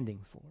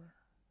standing for.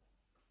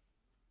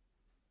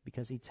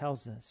 Because he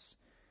tells us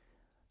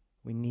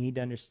we need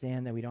to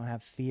understand that we don't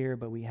have fear,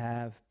 but we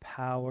have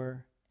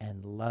power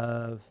and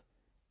love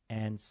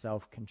and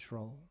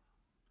self-control.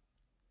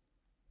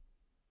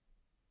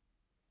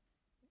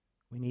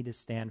 We need to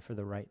stand for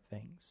the right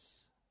things.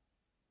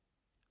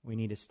 We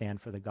need to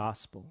stand for the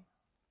gospel.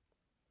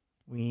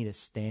 We need to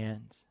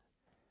stand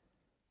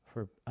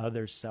for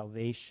others'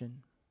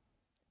 salvation,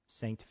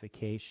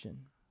 sanctification,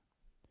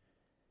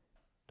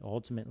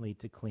 ultimately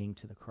to cling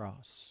to the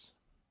cross.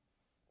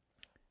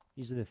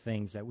 These are the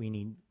things that we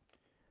need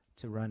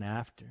to run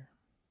after.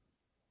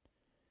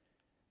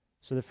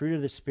 So the fruit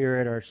of the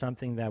Spirit are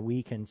something that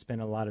we can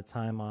spend a lot of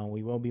time on.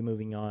 We will be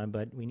moving on,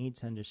 but we need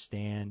to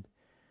understand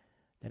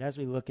that as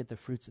we look at the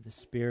fruits of the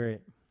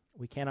Spirit,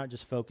 we cannot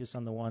just focus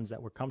on the ones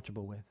that we're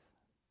comfortable with,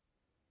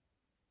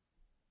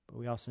 but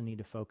we also need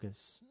to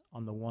focus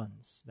on the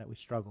ones that we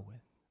struggle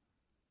with.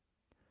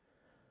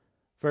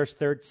 Verse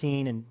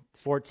 13 and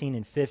 14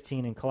 and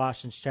 15 in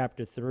Colossians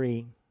chapter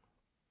 3,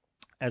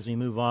 as we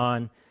move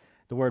on,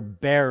 the word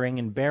bearing,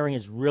 and bearing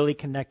is really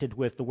connected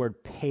with the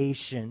word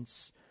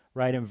patience,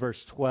 right in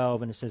verse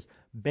 12, and it says,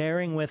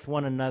 bearing with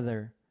one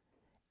another,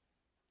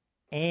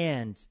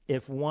 and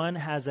if one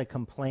has a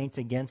complaint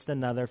against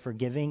another,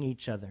 forgiving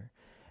each other,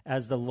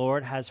 as the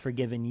Lord has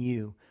forgiven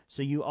you,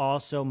 so you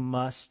also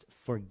must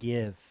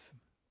forgive.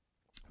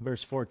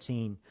 Verse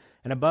 14,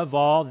 and above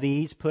all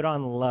these put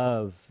on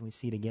love, we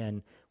see it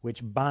again,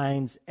 which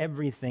binds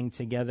everything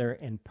together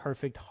in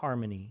perfect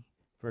harmony.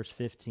 Verse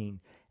 15,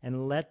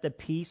 and let the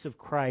peace of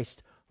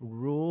Christ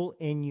rule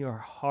in your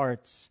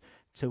hearts,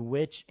 to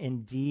which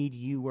indeed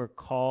you were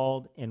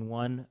called in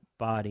one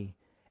body,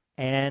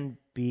 and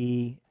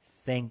be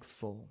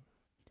thankful.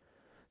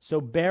 So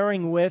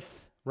bearing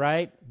with,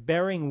 right?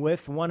 Bearing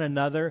with one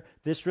another,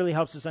 this really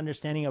helps us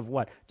understanding of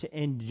what? To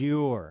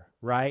endure,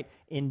 right?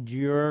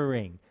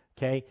 Enduring,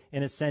 okay?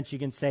 In a sense, you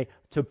can say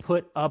to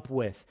put up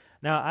with.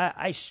 Now,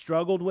 I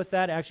struggled with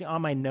that. Actually,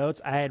 on my notes,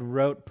 I had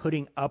wrote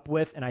putting up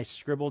with, and I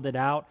scribbled it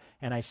out,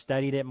 and I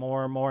studied it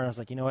more and more, and I was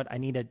like, you know what? I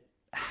need to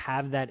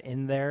have that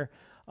in there,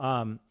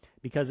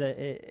 because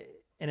in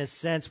a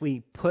sense, we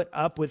put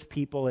up with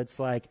people. It's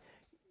like,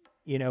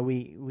 you know,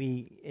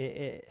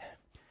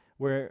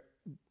 we're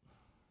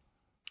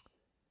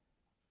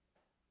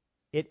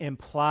it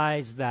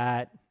implies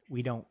that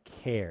we don't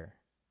care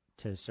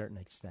to a certain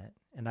extent.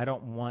 And I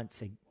don't want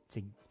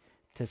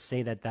to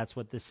say that that's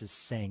what this is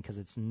saying, because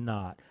it's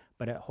not.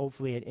 But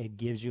hopefully it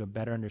gives you a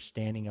better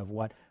understanding of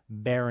what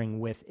bearing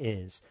with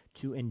is,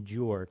 to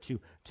endure, to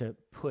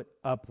put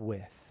up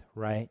with,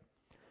 right?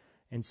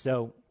 And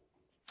so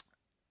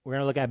we're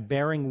going to look at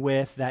bearing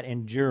with, that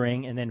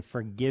enduring, and then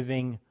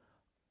forgiving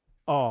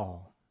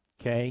all,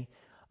 okay?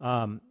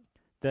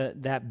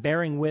 That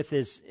bearing with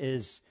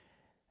is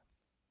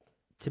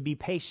to be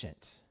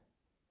patient,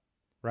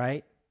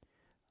 right?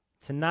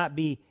 To not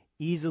be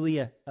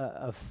easily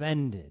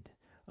offended,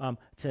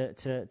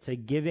 to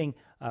giving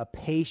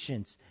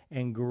patience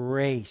and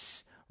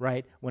grace,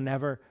 right?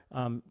 Whenever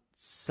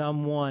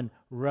someone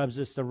rubs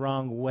us the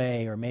wrong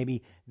way, or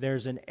maybe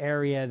there's an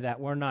area that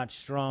we're not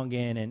strong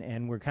in,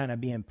 and we're kind of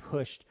being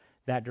pushed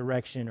that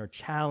direction or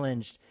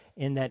challenged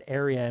in that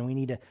area, and we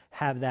need to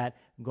have that,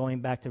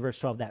 going back to verse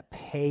 12, that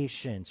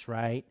patience,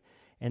 right?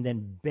 And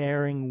then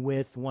bearing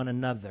with one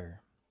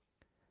another.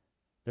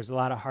 There's a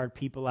lot of hard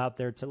people out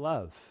there to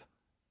love,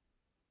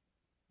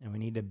 and we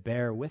need to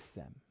bear with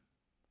them.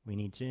 We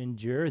need to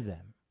endure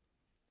them.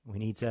 We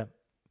need to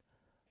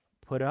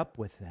put up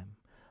with them.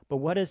 But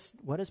what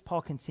does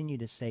Paul continue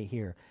to say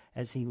here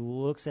as he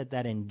looks at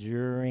that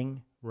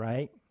enduring,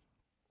 right?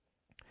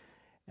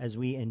 As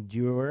we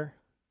endure,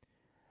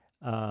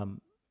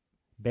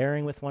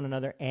 bearing with one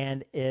another,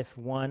 and if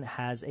one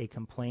has a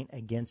complaint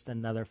against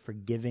another,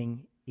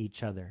 forgiving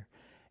each other.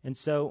 And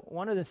so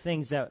one of the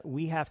things that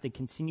we have to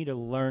continue to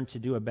learn to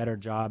do a better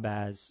job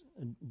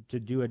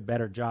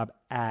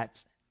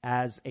at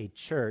as a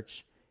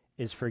church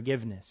is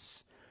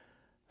forgiveness.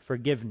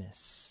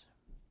 Forgiveness.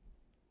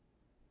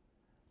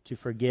 To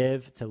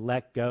forgive, to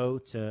let go,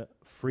 to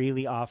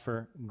freely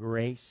offer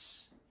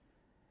grace.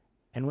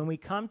 And when we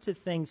come to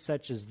things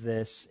such as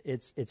this,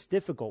 it's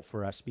difficult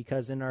for us,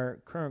 because in our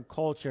current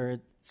culture,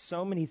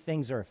 so many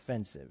things are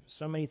offensive.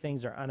 So many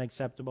things are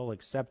unacceptable,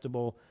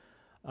 acceptable.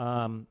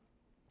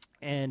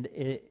 And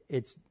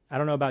it's, I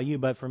don't know about you,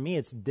 but for me,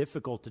 it's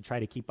difficult to try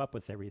to keep up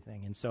with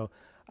everything. And so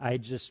I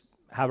just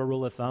have a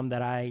rule of thumb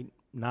that I'm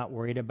not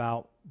worried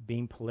about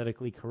being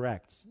politically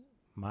correct.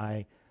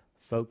 My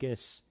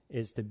focus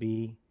is to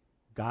be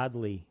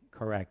godly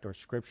correct or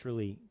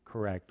scripturally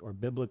correct or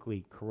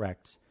biblically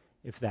correct,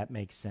 if that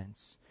makes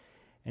sense.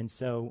 And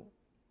so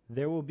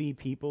there will be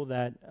people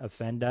that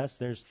offend us.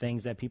 There's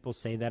things that people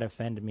say that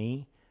offend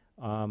me.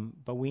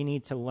 But we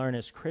need to learn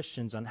as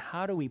Christians on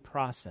how do we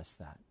process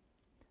that.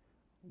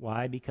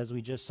 Why? Because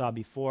we just saw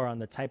before on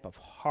the type of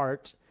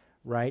heart,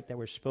 right, that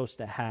we're supposed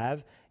to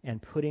have,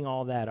 and putting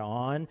all that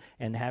on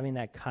and having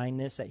that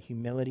kindness, that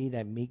humility,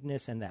 that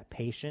meekness, and that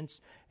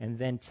patience, and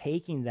then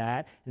taking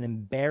that and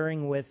then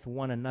bearing with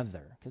one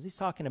another. Because he's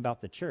talking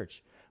about the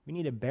church. We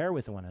need to bear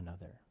with one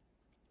another.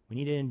 We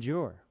need to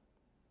endure.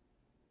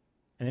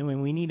 And then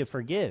when we need to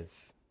forgive.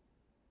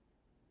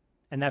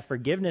 And that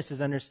forgiveness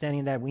is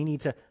understanding that we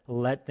need to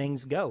let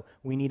things go.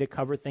 We need to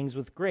cover things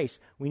with grace.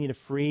 We need to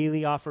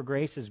freely offer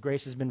grace as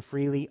grace has been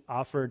freely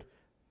offered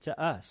to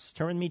us.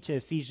 Turn with me to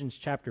Ephesians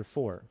chapter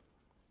 4.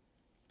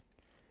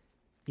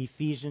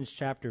 Ephesians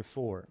chapter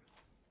 4,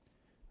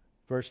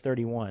 verse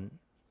 31.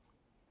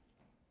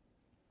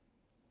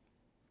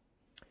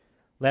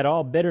 Let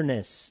all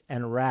bitterness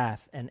and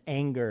wrath and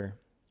anger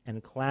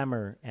and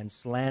clamor and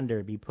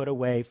slander be put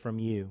away from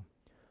you,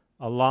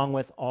 along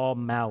with all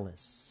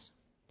malice.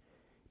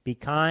 Be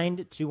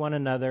kind to one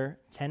another,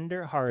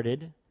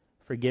 tender-hearted,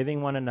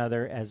 forgiving one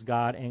another as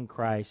God in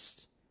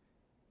Christ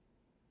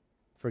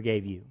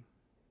forgave you.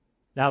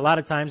 Now, a lot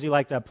of times we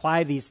like to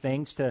apply these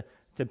things to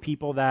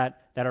people that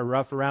are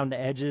rough around the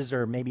edges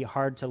or maybe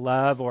hard to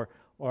love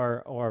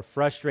or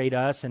frustrate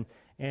us,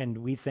 and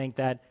we think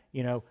that,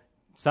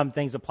 some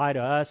things apply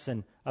to us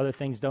and other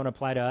things don't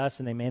apply to us,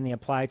 and they mainly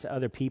apply to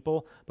other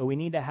people. But we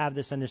need to have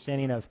this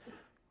understanding of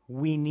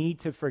we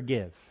need to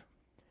forgive.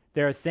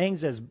 There are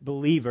things as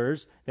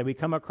believers that we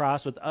come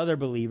across with other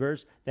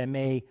believers that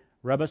may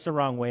rub us the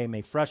wrong way,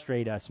 may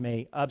frustrate us,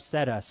 may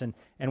upset us.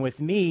 And with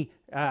me,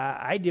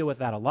 I deal with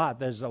that a lot.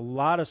 There's a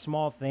lot of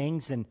small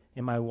things, and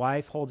my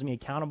wife holds me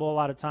accountable a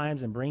lot of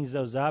times and brings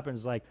those up and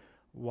is like,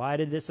 why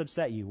did this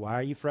upset you? Why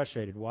are you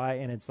frustrated? Why?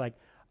 And it's like,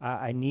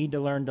 I need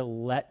to learn to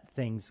let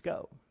things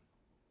go.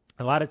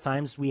 A lot of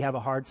times we have a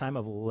hard time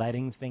of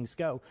letting things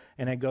go,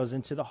 and it goes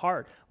into the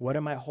heart. What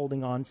am I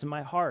holding on to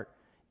my heart?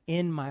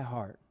 In my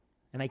heart.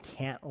 And I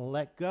can't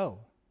let go.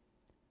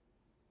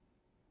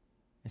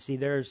 And see,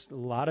 there's a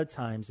lot of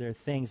times there are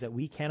things that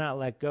we cannot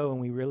let go, and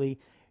we really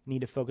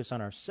need to focus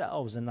on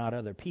ourselves and not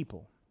other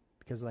people.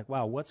 Because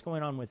wow, what's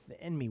going on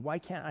within me? Why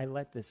can't I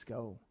let this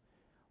go?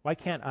 Why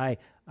can't I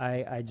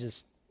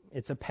just,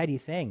 it's a petty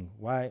thing.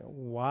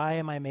 Why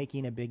am I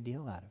making a big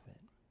deal out of it?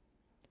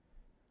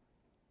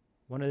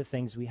 One of the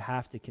things we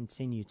have to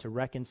continue to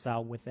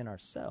reconcile within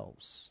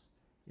ourselves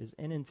is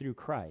in and through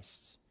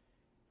Christ.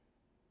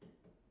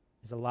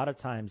 Is a lot of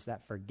times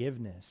that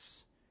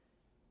forgiveness,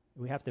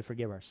 we have to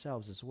forgive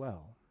ourselves as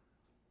well.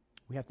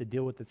 We have to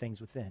deal with the things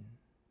within.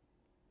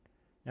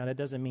 Now, that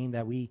doesn't mean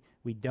that we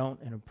don't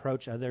and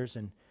approach others,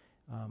 and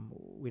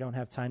we don't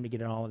have time to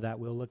get into all of that.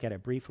 We'll look at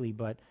it briefly,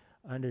 but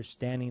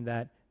understanding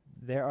that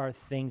there are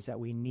things that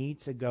we need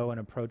to go and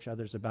approach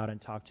others about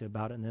and talk to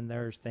about, and then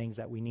there's things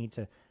that we need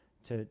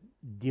to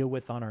deal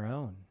with on our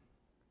own.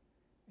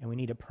 And we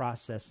need to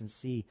process and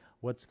see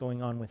what's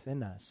going on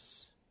within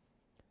us.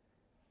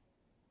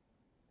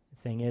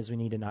 Thing is, we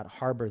need to not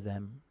harbor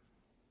them,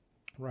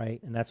 right?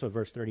 And that's what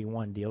verse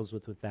 31 deals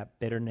with that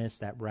bitterness,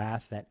 that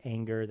wrath, that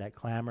anger, that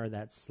clamor,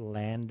 that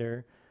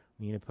slander.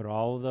 We need to put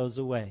all of those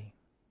away,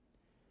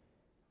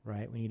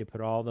 right? We need to put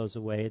all those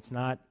away. It's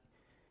not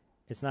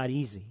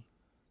easy.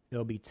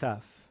 It'll be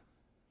tough.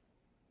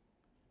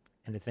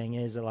 And the thing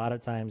is, a lot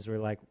of times we're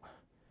like,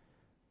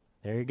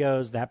 there he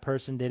goes. That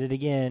person did it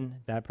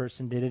again. That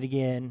person did it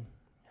again.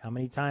 How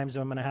many times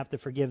am I going to have to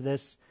forgive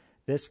this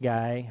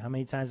guy? How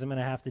many times I'm going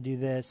to have to do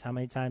this? How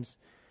many times?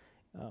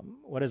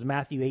 What does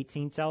Matthew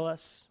 18 tell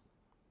us?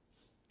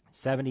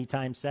 70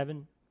 times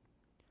 7.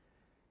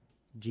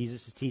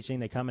 Jesus is teaching.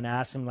 They come and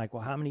ask him,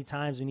 well, how many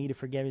times we need to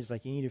forgive? He's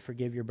like, you need to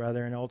forgive your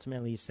brother. And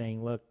ultimately he's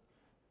saying, look,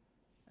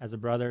 as a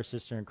brother or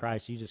sister in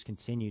Christ, you just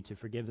continue to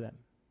forgive them.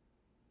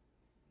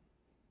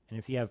 And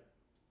if you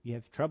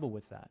have trouble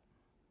with that,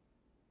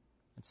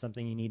 it's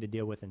something you need to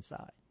deal with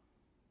inside.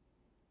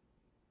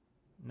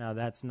 Now,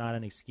 that's not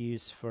an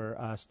excuse for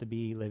us to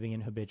be living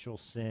in habitual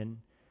sin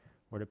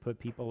or to put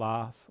people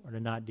off or to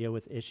not deal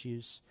with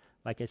issues.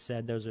 Like I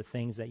said, those are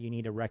things that you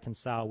need to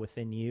reconcile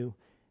within you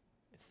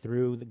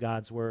through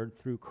God's Word,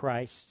 through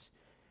Christ,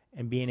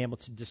 and being able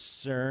to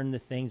discern the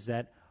things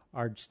that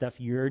are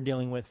stuff you're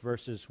dealing with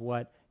versus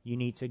what you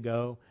need to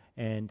go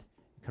and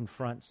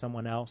confront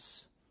someone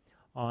else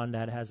on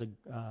that has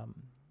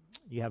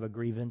you have a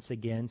grievance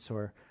against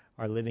or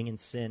are living in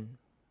sin.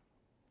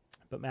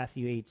 But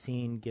Matthew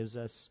 18 gives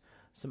us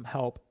some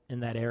help in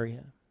that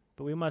area.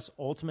 But we must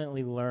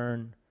ultimately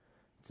learn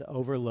to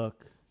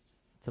overlook,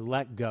 to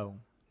let go,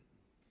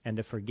 and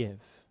to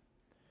forgive.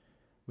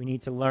 We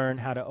need to learn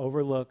how to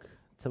overlook,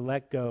 to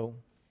let go,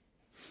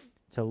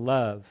 to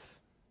love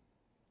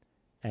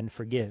and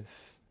forgive.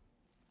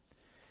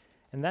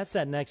 And that's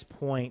that next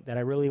point that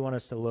I really want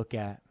us to look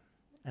at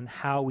and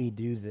how we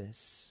do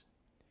this.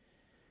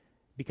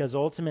 Because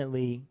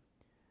ultimately,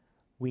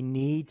 we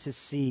need to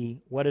see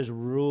what is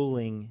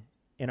ruling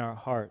in our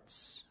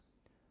hearts.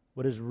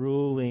 What is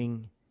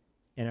ruling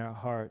in our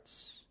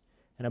hearts.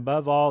 And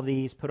above all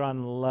these, put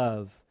on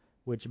love,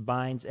 which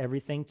binds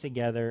everything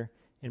together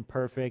in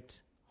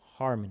perfect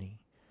harmony.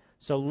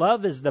 So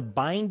love is the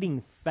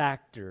binding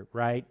factor,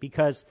 right?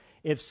 Because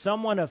if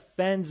someone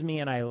offends me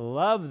and I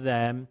love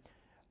them,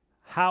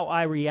 how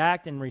I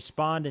react and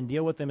respond and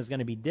deal with them is going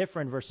to be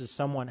different versus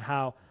someone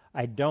how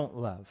I don't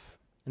love.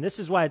 And this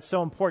is why it's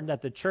so important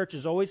that the church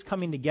is always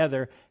coming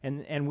together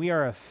and we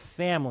are a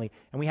family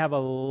and we have a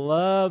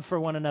love for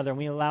one another and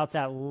we allow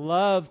that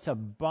love to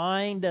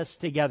bind us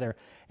together.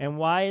 And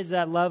why is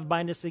that love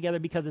bind us together?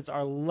 Because it's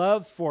our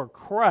love for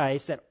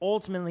Christ that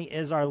ultimately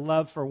is our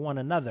love for one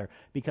another.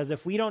 Because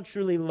if we don't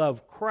truly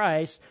love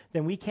Christ,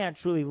 then we can't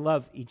truly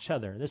love each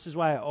other. This is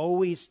why I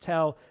always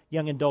tell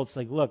young adults,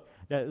 like, look,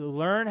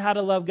 learn how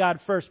to love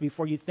God first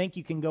before you think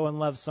you can go and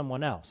love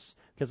someone else.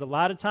 Because a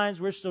lot of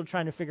times we're still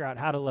trying to figure out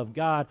how to love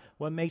God.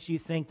 What makes you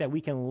think that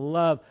we can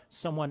love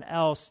someone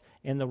else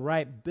in the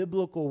right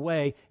biblical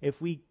way if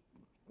we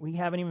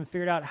haven't even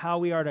figured out how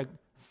we are to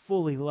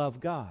fully love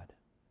God?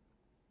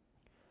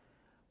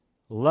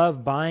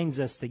 Love binds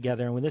us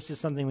together, and this is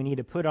something we need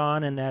to put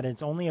on, and that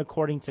it's only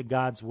according to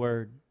God's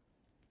word.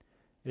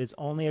 It is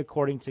only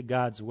according to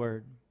God's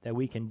word that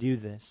we can do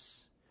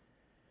this.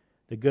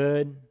 The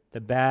good, the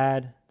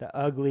bad, the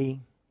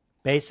ugly,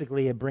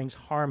 basically it brings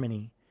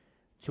harmony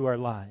to our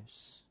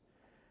lives.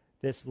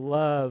 This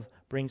love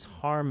brings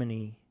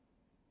harmony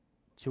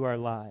to our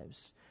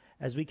lives.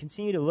 As we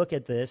continue to look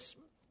at this,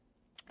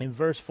 in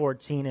verse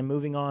 14 and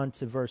moving on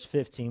to verse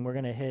 15, we're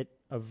going to hit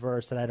a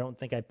verse that I don't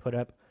think I put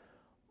up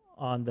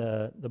on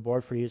the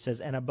board for you. It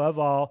says, and above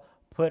all,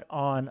 put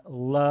on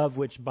love,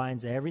 which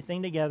binds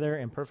everything together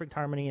in perfect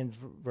harmony. And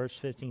verse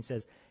 15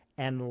 says,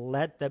 and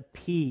let the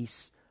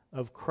peace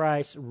of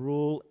Christ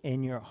rule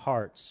in your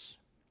hearts.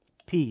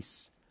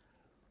 Peace.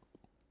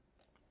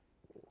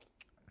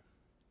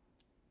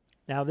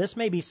 Now, this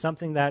may be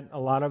something that a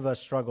lot of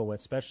us struggle with,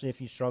 especially if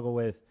you struggle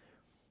with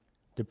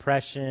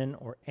depression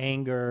or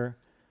anger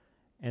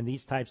and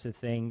these types of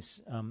things.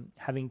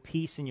 Having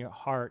peace in your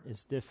heart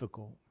is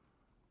difficult.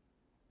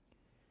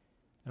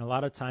 And a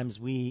lot of times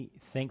we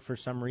think for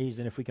some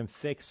reason if we can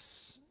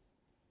fix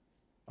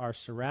our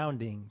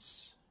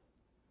surroundings,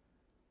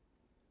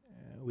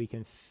 we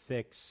can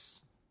fix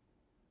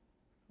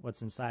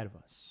what's inside of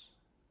us.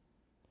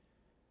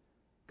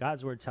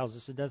 God's word tells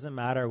us it doesn't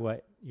matter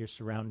what your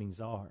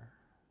surroundings are.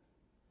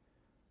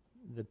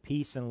 The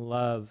peace and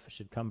love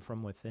should come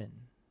from within.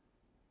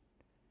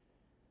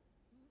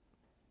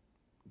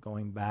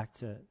 Going back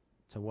to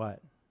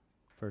what?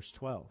 Verse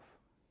 12.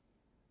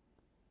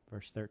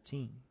 Verse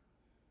 13.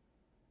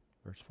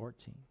 Verse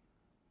 14.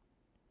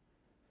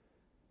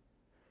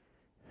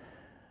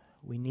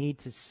 We need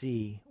to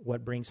see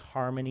what brings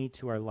harmony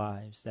to our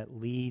lives that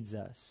leads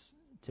us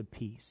to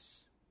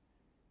peace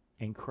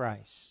in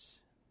Christ.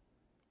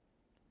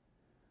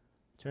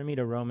 Turn me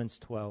to Romans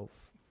 12.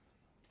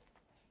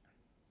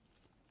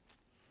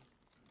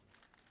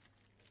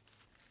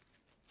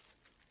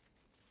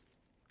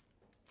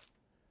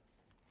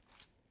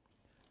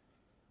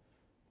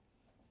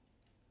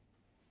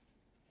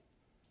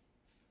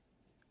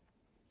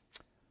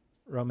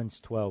 Romans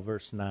 12,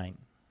 verse 9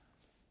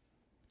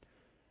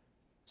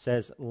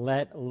 says,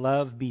 let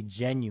love be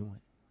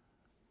genuine.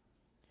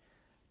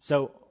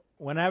 So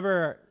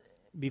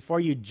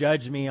before you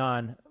judge me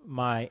on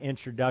my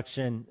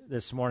introduction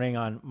this morning,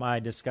 on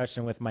my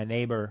discussion with my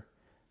neighbor,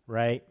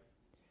 right?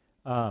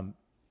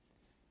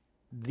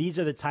 These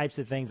are the types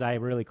of things I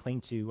really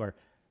cling to, or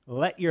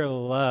let your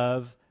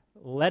love,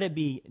 let it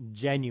be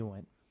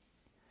genuine.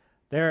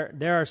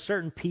 There are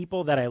certain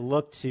people that I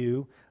look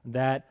to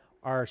that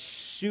are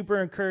super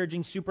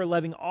encouraging, super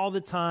loving all the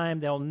time.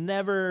 They'll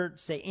never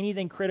say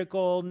anything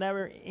critical,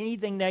 never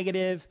anything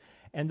negative.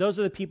 And those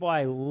are the people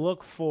I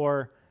look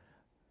for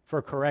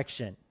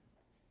correction,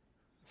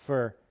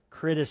 for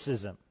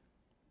criticism.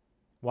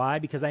 Why?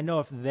 Because I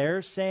know if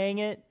they're saying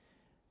it,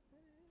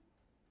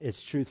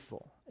 it's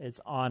truthful, it's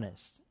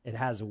honest, it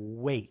has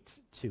weight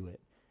to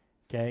it.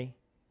 Okay?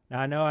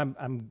 Now I know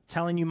I'm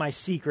telling you my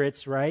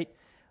secrets, right?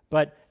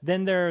 But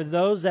then there are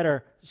those that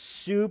are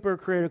super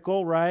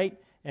critical, right?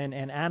 And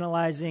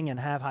analyzing and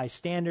have high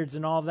standards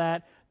and all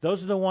that.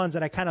 Those are the ones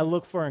that I kind of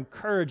look for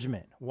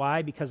encouragement.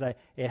 Why? Because it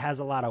has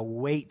a lot of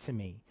weight to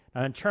me.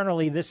 Now,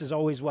 internally, this is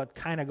always what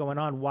kind of going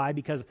on. Why?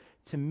 Because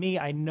to me,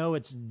 I know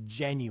it's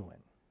genuine.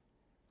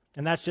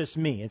 And that's just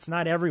me. It's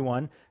not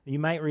everyone. You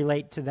might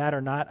relate to that or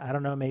not. I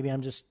don't know. Maybe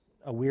I'm just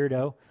a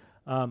weirdo.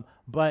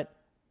 But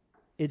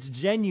it's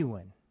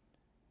genuine.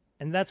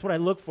 And that's what I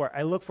look for.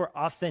 I look for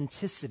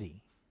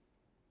authenticity.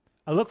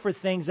 I look for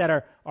things that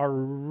are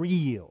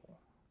real.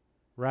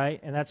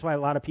 Right? And that's why a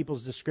lot of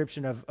people's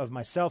description of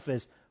myself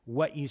is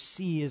what you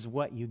see is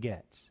what you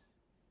get.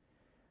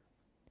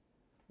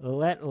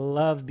 let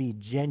love be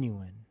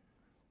genuine.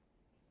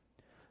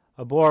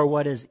 Abhor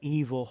what is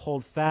evil,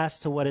 hold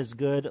fast to what is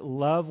good,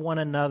 love one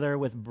another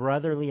with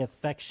brotherly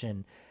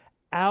affection.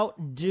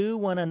 Outdo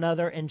one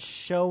another in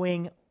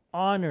showing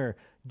honor.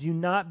 Do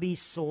not be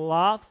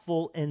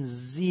slothful in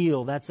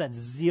zeal. That's that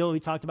zeal we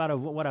talked about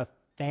of what a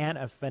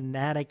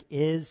fanatic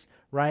is,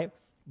 right?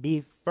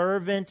 Be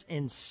fervent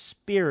in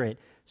spirit.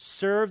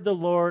 Serve the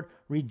Lord.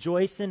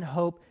 Rejoice in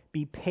hope.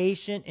 Be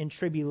patient in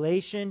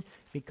tribulation.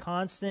 Be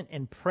constant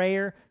in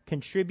prayer.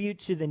 Contribute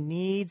to the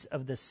needs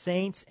of the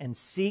saints and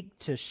seek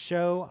to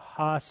show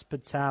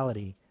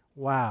hospitality.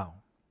 Wow.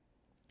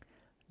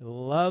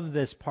 Love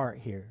this part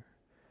here.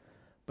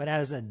 But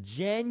as a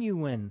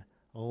genuine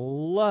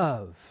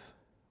love,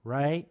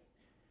 right?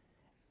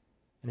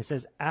 And it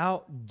says,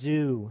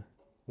 outdo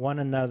one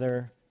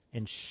another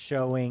in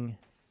showing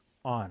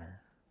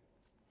honor.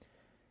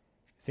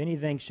 If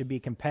anything should be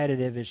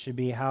competitive, it should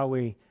be how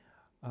we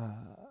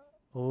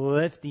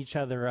lift each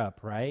other up,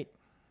 right?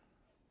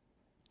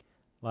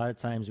 A lot of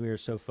times we are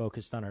so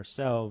focused on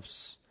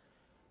ourselves,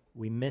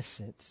 we miss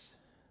it.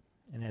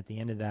 And at the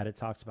end of that, it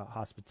talks about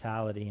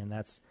hospitality, and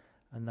that's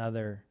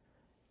another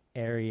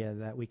area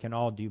that we can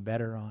all do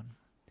better on.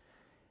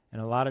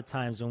 And a lot of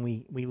times when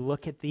we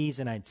look at these,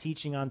 and I'm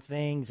teaching on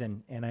things,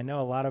 and I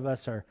know a lot of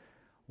us are,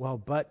 well,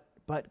 but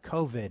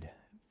COVID,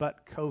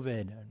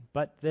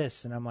 but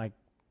this, and I'm like,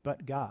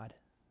 but God.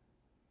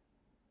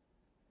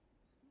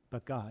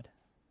 But God.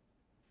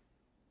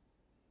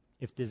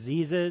 If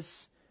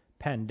diseases,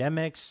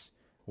 pandemics,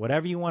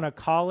 whatever you want to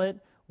call it,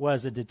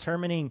 was a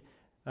determining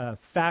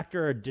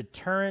factor or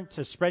deterrent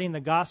to spreading the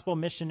gospel,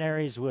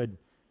 missionaries would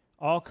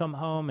all come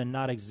home and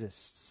not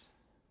exist.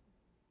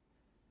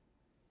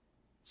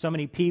 So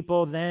many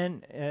people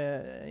then,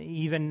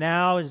 even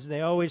now, as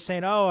they always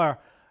saying,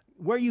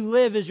 where you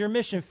live is your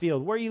mission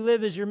field. Where you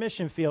live is your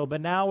mission field.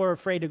 But now we're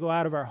afraid to go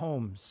out of our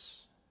homes.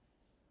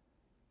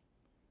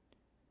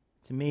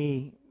 To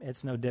me,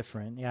 it's no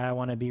different. Yeah, I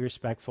want to be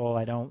respectful.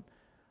 I don't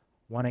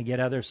want to get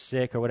others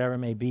sick or whatever it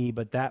may be,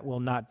 but that will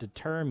not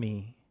deter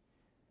me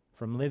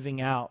from living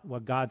out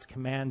what God's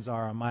commands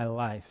are on my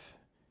life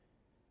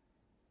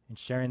and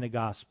sharing the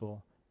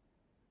gospel,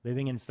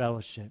 living in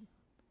fellowship,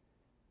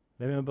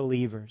 living with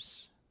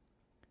believers,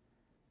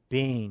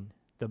 being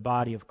the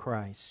body of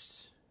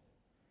Christ.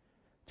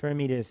 Turn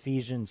me to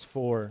Ephesians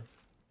 4.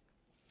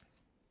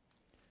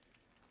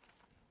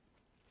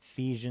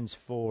 Ephesians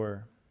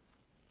 4.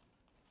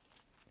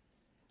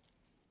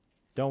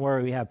 Don't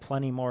worry, we have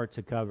plenty more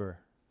to cover.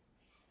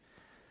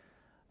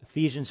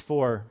 Ephesians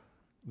 4,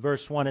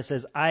 verse 1, it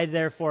says, I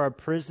therefore, a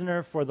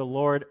prisoner for the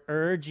Lord,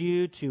 urge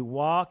you to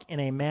walk in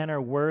a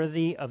manner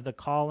worthy of the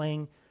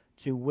calling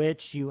to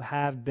which you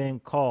have been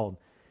called.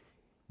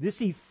 This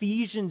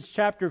Ephesians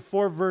chapter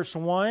 4, verse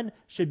 1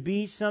 should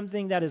be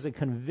something that is a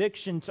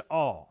conviction to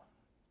all,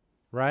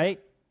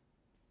 right?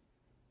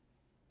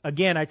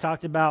 Again, I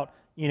talked about,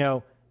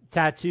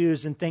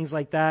 tattoos and things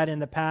like that in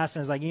the past, and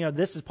I was like,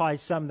 this is probably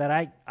something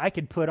that I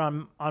could put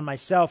on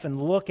myself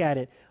and look at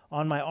it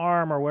on my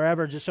arm or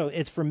wherever, just so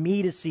it's for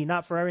me to see,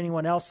 not for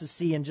anyone else to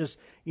see, and just,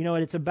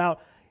 it's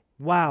about,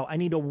 wow, I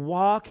need to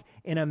walk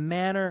in a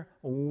manner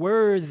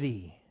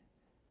worthy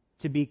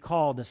to be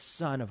called a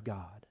son of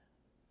God.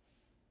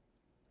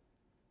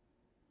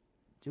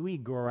 Do we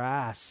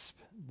grasp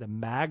the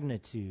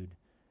magnitude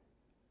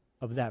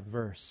of that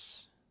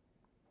verse?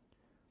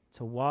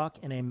 To walk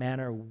in a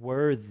manner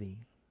worthy.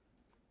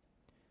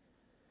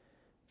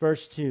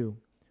 Verse 2,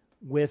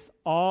 with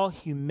all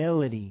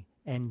humility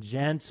and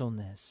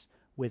gentleness,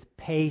 with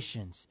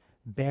patience,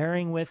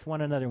 bearing with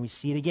one another. And we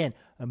see it again.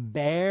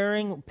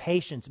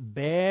 Patience,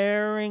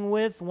 bearing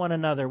with one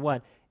another.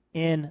 What?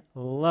 In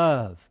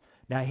love.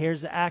 Now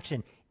here's the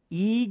action.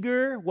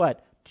 Eager,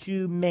 what?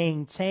 To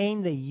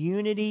maintain the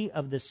unity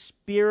of the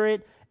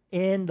Spirit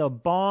in the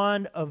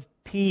bond of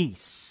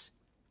peace.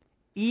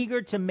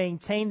 Eager to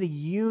maintain the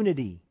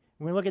unity.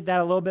 We're going to look at that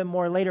a little bit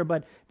more later,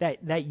 but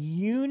that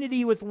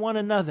unity with one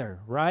another,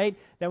 right?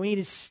 That we need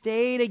to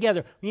stay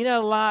together. We need to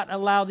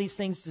allow these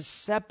things to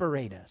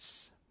separate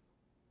us.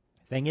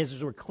 The thing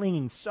is we're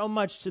clinging so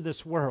much to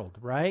this world,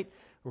 right?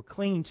 We're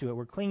clinging to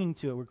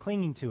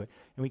it.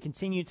 And we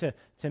continue to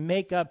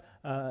make up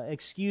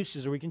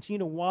excuses, or we continue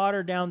to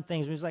water down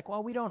things. We're like,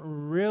 well, we don't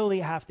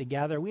really have to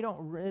gather.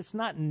 It's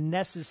not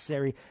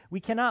necessary. We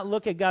cannot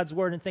look at God's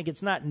word and think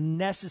it's not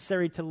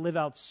necessary to live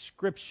out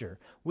Scripture.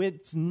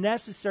 It's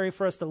necessary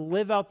for us to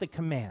live out the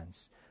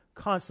commands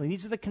constantly.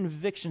 These are the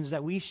convictions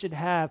that we should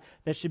have,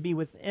 that should be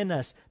within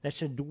us, that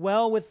should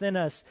dwell within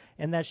us,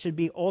 and that should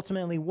be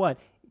ultimately what?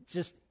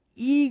 Just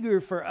eager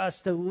for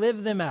us to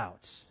live them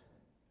out.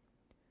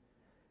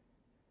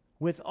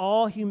 With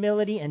all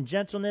humility and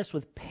gentleness,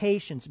 with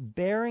patience,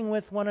 bearing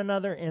with one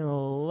another in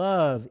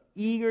love,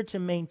 eager to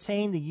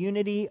maintain the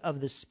unity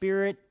of the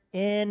Spirit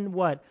in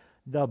what?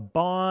 The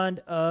bond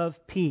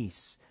of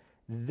peace.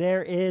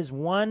 There is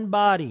one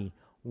body,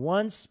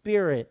 one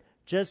Spirit,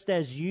 just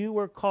as you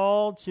were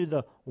called to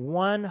the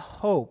one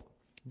hope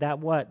that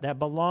what? That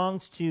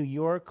belongs to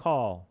your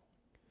call.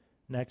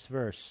 Next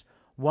verse.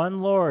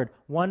 one Lord,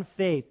 one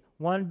faith,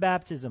 one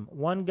baptism,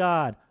 one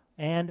God,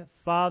 and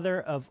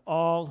Father of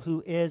all,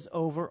 who is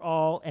over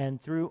all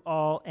and through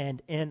all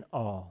and in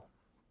all.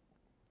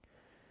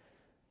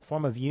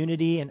 Form of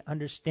unity and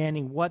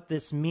understanding what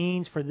this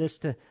means for this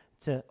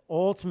to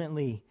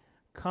ultimately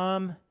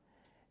come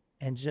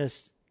and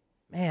just,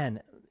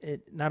 man,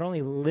 it not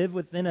only live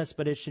within us,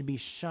 but it should be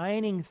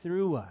shining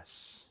through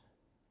us.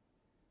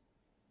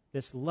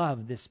 This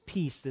love, this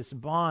peace, this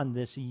bond,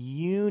 this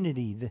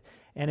unity.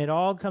 And it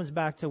all comes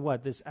back to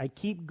what? I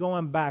keep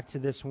going back to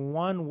this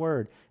one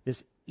word,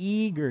 this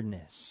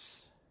eagerness.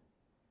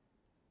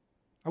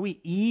 Are we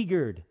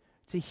eager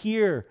to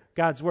hear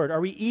God's word? Are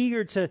we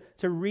eager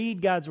to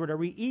read God's word? Are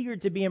we eager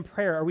to be in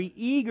prayer? Are we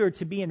eager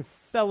to be in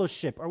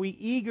fellowship? Are we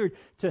eager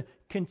to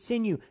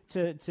continue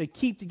to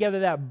keep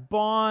together that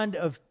bond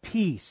of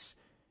peace?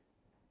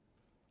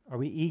 Are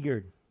we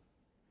eager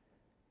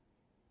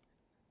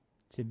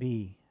to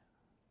be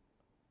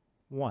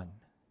one?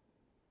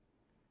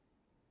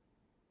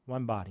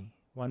 One body,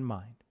 one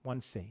mind,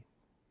 one faith,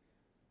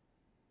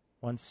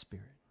 one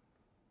spirit.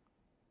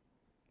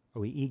 Are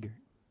we eager?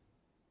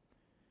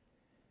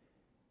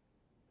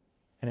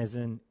 And as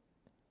in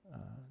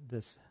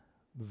this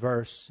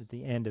verse at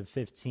the end of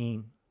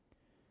 15,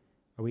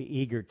 are we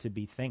eager to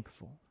be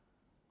thankful?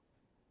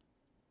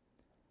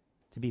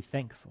 To be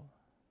thankful.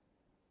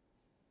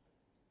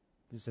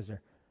 It says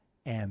there,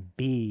 and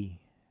be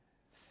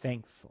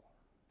thankful.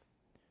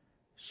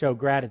 Show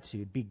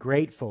gratitude, be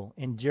grateful,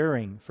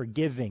 enduring,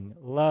 forgiving,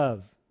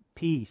 love,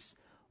 peace,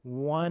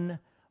 one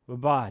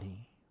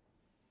body.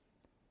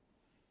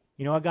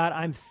 You know what, God?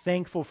 I'm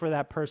thankful for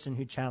that person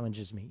who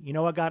challenges me. You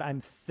know what, God?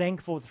 I'm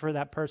thankful for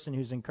that person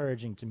who's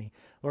encouraging to me.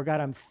 Lord God,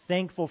 I'm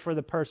thankful for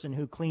the person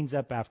who cleans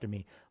up after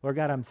me. Lord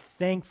God, I'm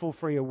thankful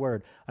for your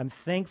word. I'm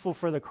thankful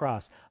for the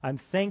cross. I'm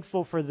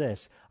thankful for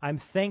this. I'm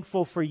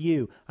thankful for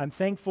you. I'm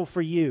thankful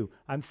for you.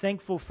 I'm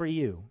thankful for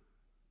you.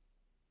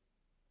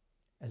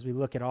 As we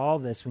look at all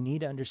this, we need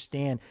to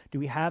understand, do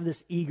we have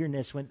this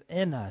eagerness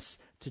within us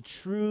to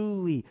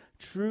truly,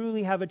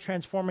 truly have a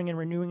transforming and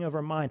renewing of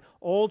our mind,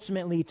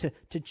 ultimately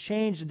to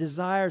change the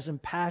desires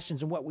and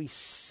passions and what we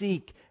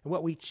seek and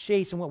what we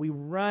chase and what we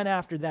run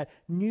after, that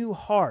new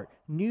heart,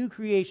 new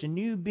creation,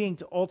 new being,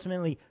 to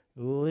ultimately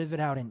live it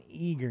out in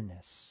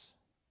eagerness,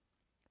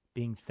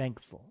 being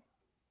thankful.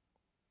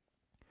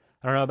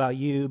 I don't know about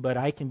you, but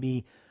I can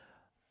do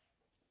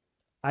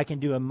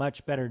a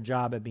much better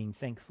job at being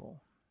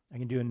thankful.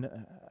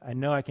 I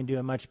know I can do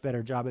a much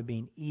better job at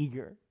being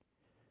eager.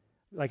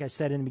 Like I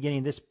said in the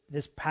beginning, this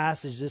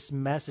passage, this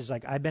message,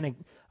 like I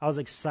was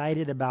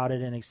excited about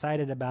it,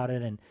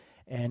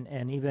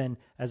 and even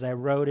as I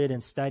wrote it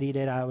and studied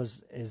it, I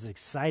was as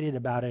excited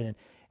about it,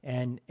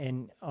 and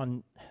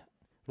on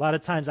a lot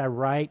of times I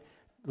write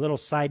little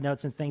side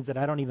notes and things that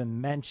I don't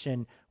even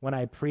mention when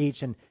I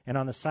preach, and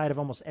on the side of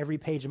almost every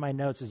page of my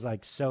notes is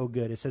like, so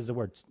good. It says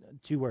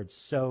two words,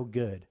 so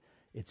good.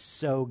 It's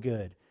so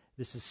good.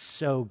 This is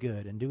so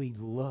good. And do we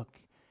look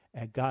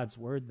at God's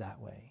word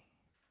that way?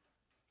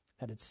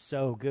 That it's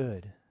so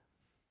good.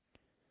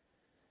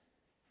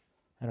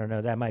 I don't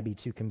know, that might be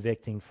too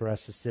convicting for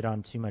us to sit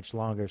on too much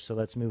longer, so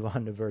let's move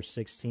on to verse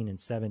 16 and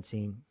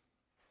 17.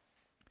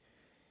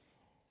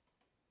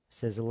 It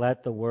says,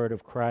 let the word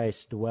of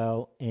Christ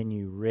dwell in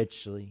you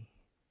richly,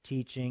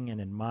 teaching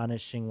and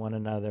admonishing one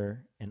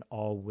another in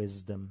all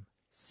wisdom,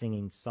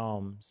 singing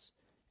psalms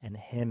and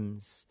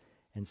hymns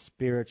and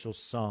spiritual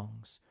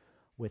songs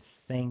with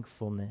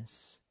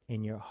thankfulness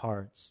in your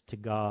hearts to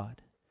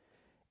God.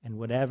 And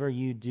whatever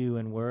you do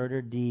in word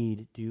or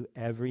deed, do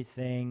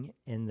everything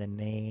in the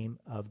name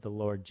of the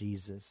Lord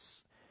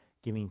Jesus,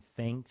 giving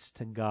thanks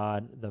to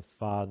God the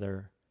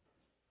Father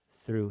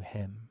through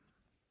him.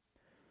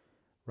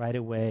 Right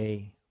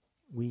away,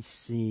 we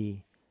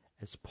see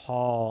as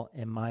Paul,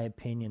 in my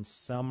opinion,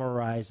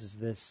 summarizes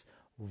this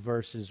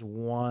verses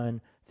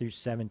 1 through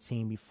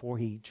 17 before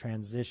he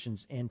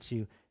transitions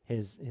into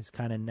his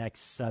kind of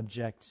next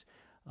subject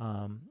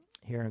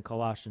here in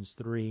Colossians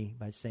 3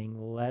 by saying,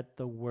 let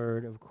the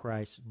word of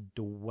Christ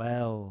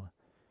dwell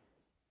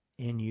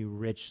in you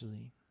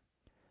richly.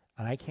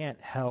 And I can't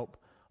help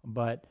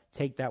but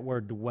take that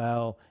word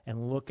dwell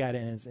and look at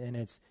it,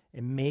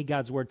 and may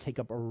God's word take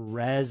up a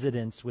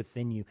residence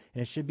within you.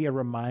 And it should be a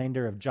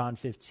reminder of John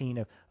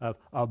 15 of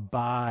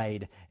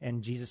abide,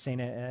 and Jesus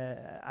saying,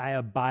 I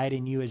abide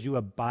in you as you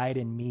abide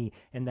in me.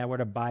 And that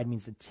word abide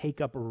means to take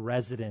up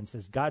residence.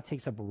 As God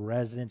takes up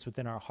residence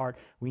within our heart,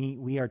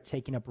 we are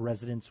taking up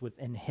residence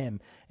within him.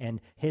 And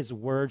his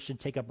word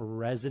should take up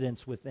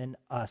residence within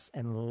us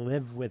and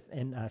live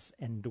within us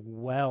and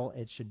dwell.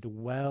 It should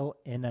dwell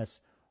in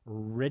us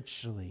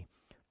richly,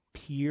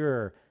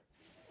 pure,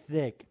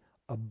 thick,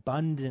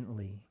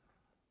 abundantly.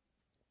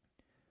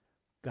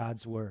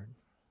 God's word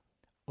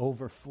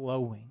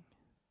overflowing.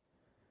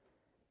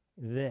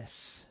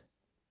 This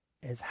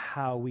is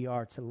how we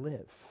are to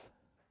live.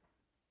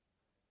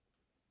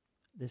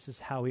 This is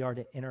how we are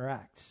to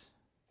interact.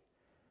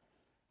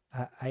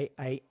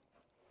 I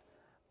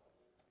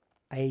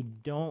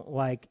don't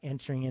like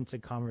entering into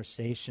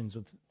conversations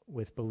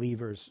with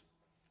believers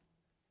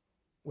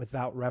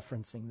without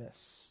referencing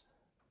this.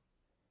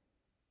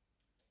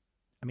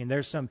 I mean,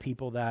 there's some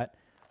people that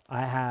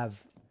I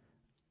have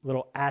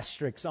little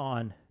asterisks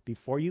on.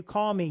 Before you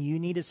call me, you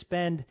need to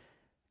spend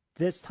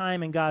this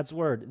time in God's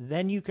Word.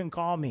 Then you can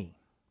call me.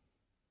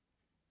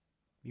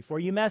 Before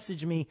you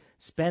message me,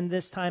 spend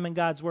this time in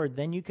God's Word.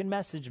 Then you can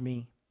message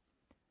me.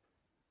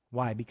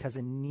 Why? Because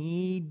I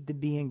need to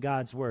be in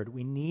God's Word.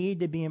 We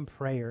need to be in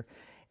prayer.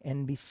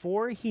 And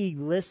before he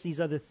lists these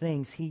other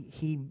things,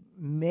 he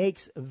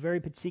makes a very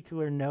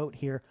particular note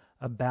here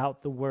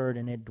about the Word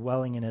and it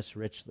dwelling in us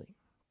richly.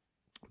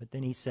 But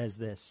then he says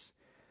this,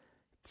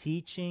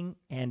 teaching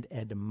and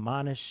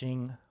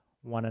admonishing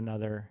one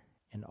another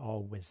in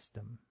all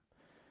wisdom.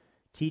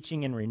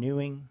 Teaching and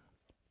renewing,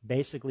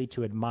 basically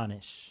to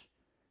admonish.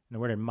 And the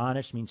word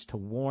admonish means to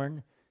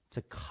warn,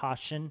 to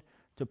caution,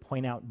 to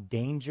point out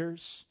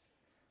dangers.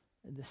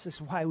 This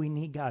is why we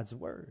need God's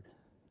Word.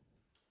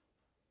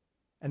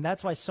 And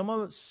that's why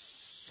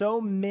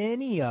so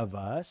many of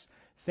us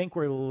think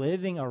we're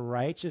living a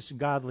righteous,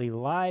 godly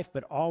life,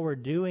 but all we're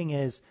doing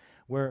is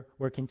we're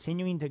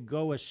continuing to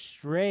go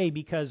astray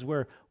because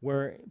we're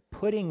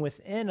putting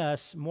within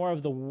us more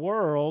of the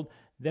world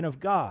than of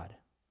God.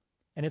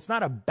 And it's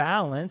not a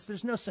balance.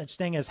 There's no such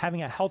thing as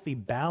having a healthy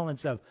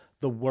balance of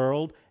the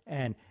world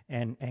and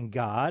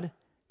God.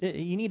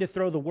 You need to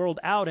throw the world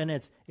out, and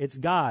it's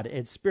God,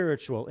 it's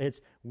spiritual,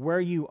 it's where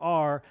you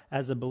are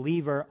as a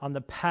believer on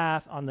the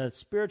path, on the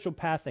spiritual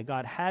path that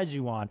God has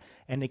you on,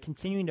 and to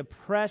continuing to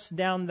press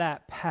down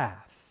that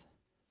path.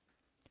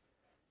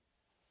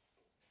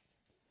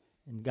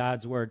 And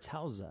God's Word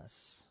tells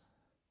us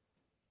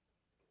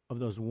of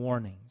those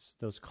warnings,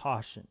 those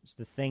cautions,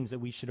 the things that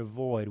we should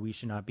avoid, we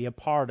should not be a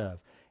part of.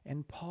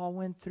 And Paul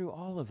went through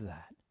all of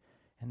that.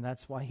 And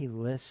that's why he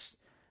lists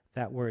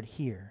that word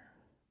here.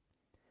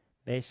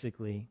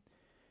 Basically,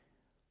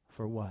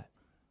 for what?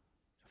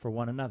 For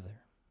one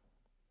another.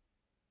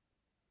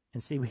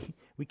 And see,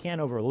 we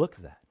can't overlook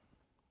that.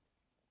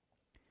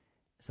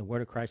 It's the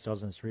word of Christ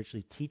tells us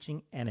richly,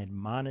 teaching and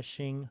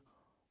admonishing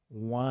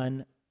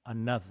one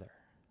another.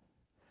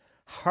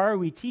 How are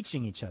we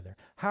teaching each other?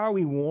 How are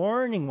we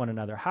warning one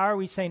another? How are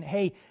we saying,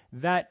 hey,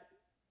 that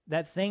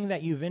thing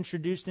that you've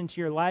introduced into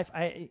your life,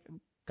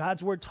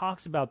 God's Word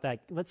talks about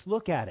that. Let's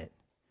look at it.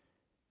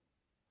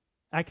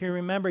 I can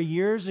remember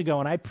years ago,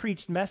 and I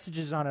preached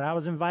messages on it. I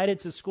was invited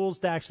to schools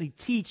to actually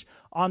teach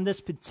on this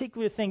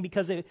particular thing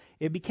because it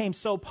became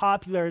so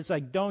popular. It's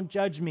like, don't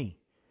judge me.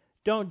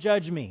 Don't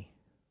judge me.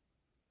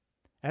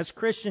 As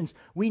Christians,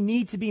 we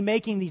need to be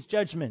making these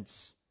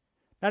judgments.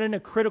 Not in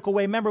a critical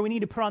way. Remember, we need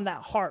to put on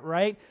that heart,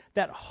 right?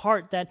 That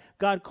heart that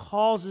God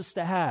calls us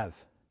to have.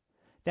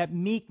 That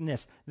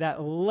meekness,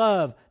 that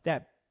love,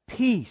 that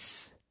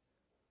peace.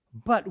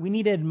 But we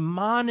need to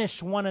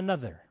admonish one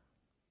another.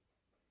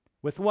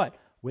 With what?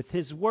 With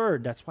His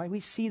Word. That's why we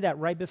see that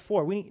right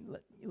before.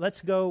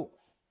 Let's go.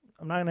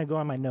 I'm not going to go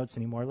on my notes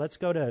anymore. Let's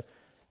go to,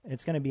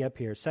 it's going to be up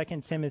here,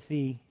 2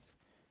 Timothy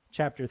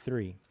chapter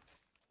 3.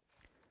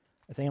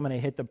 I think I'm going to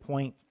hit the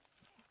point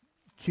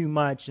too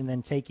much and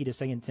then take you to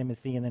 2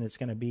 Timothy, and then it's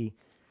going to be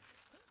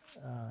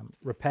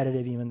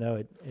repetitive, even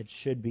though it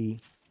should be.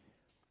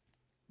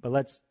 But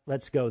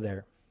let's go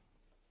there.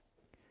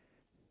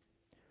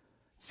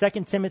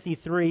 2 Timothy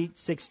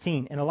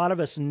 3:16. And a lot of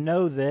us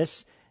know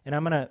this, and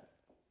I'm going to,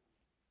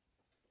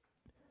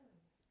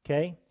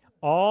 okay?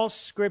 All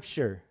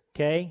Scripture,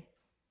 okay?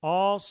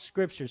 All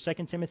Scripture,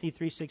 2 Timothy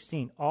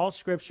 3:16. All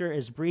Scripture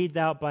is breathed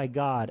out by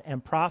God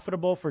and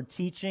profitable for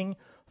teaching,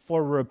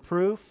 for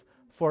reproof,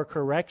 for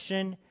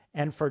correction,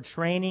 and for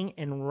training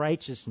in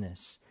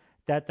righteousness,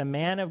 that the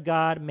man of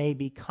God may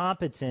be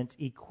competent,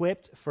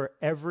 equipped for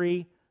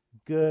every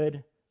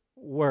good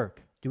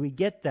work. Do we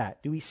get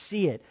that? Do we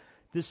see it?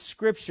 The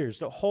Scriptures,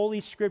 the Holy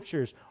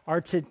Scriptures,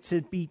 are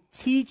to be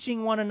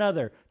teaching one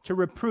another, to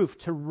reproof,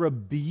 to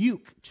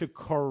rebuke, to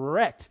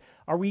correct.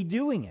 Are we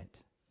doing it?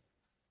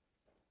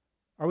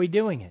 Are we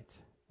doing it?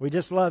 We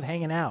just love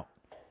hanging out.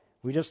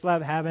 We just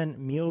love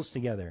having meals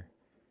together.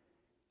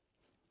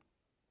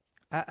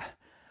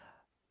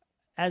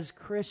 As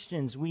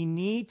Christians, we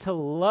need to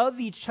love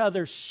each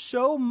other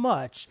so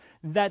much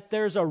that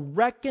there's a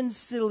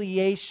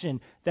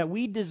reconciliation that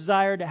we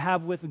desire to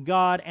have with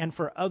God and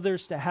for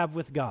others to have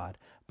with God,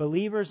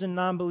 believers and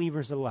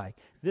non-believers alike.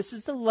 This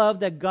is the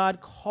love that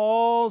God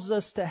calls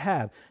us to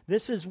have.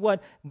 This is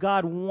what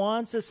God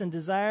wants us and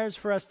desires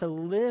for us to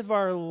live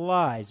our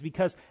lives,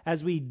 because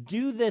as we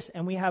do this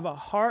and we have a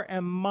heart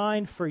and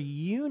mind for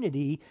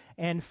unity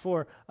and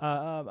for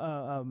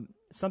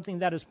something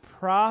that is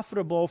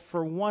profitable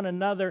for one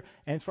another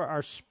and for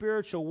our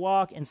spiritual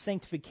walk and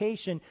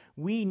sanctification,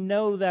 we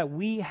know that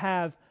we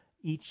have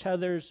each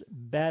other's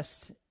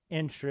best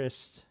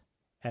interest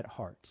at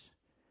heart.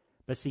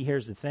 But see,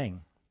 here's the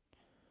thing.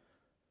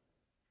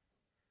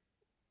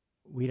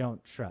 We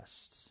don't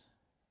trust.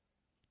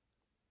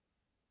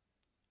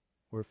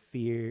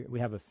 We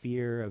have a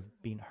fear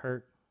of being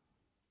hurt,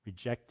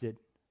 rejected.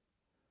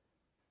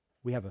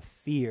 We have a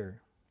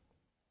fear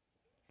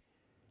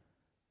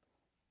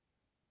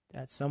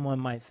that someone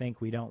might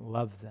think we don't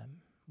love them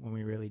when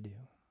we really do.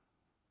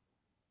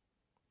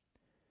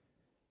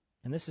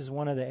 And this is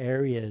one of the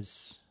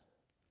areas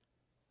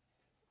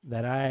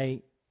that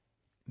I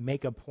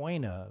make a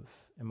point of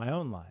in my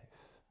own life.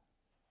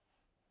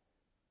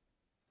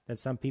 That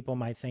some people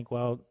might think,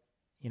 well,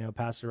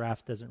 Pastor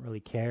Raff doesn't really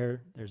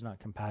care. There's not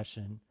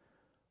compassion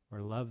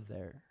or love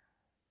there.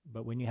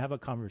 But when you have a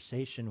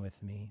conversation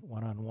with me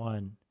one-on-one,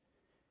 and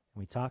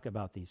we talk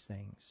about these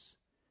things,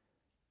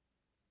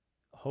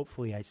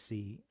 hopefully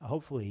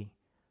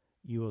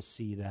you will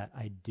see that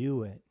I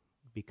do it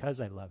because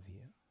I love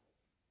you.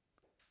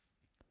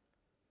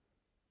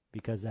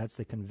 Because that's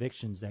the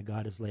convictions that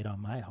God has laid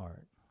on my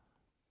heart.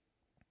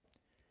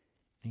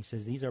 And he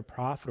says these are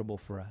profitable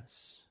for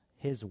us.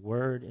 His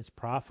word is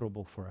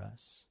profitable for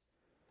us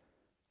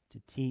to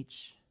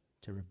teach,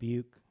 to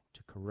rebuke,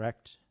 to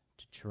correct,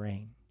 to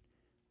train.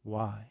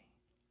 Why?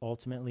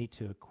 Ultimately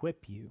to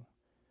equip you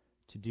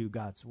to do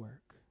God's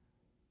work.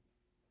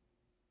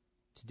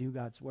 To do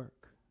God's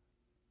work.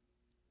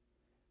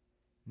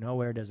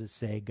 Nowhere does it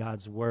say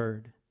God's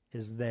word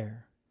is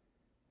there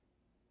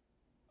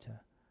to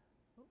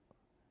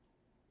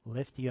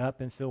lift you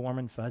up and feel warm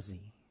and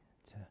fuzzy,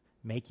 to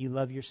make you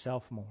love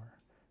yourself more,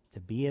 to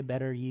be a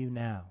better you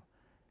now.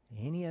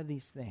 Any of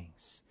these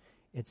things,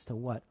 it's to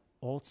what?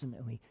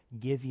 Ultimately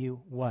give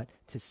you what?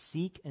 To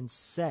seek and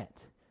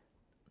set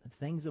the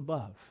things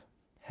above,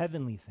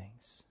 heavenly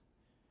things,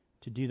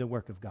 to do the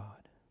work of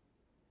God.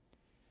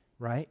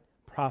 Right?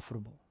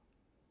 Profitable.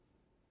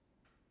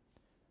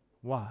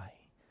 Why?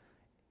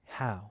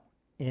 How?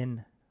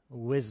 In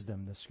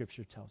wisdom, the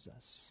scripture tells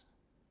us.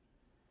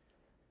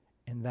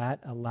 And that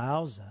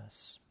allows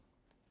us,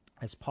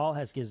 as Paul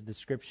has gives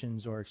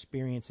descriptions or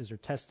experiences or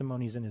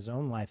testimonies in his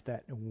own life,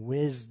 that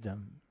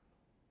wisdom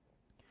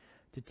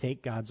to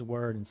take God's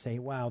word and say,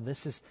 wow,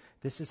 this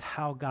is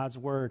how God's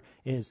word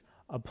is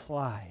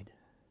applied.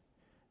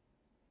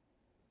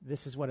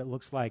 This is what it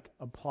looks like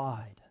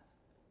applied.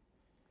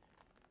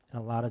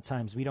 And a lot of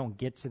times we don't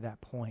get to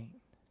that point.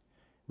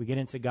 We get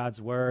into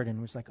God's word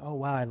and it's like, oh,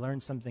 wow, I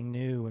learned something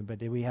new. But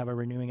did we have a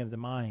renewing of the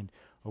mind?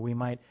 Or we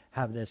might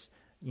have this,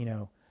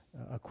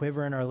 a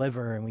quiver in our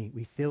liver and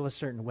we feel a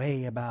certain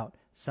way about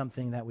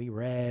something that we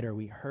read or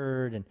we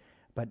heard,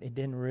 but it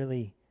didn't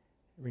really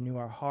renew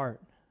our heart.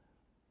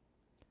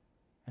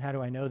 And how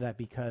do I know that?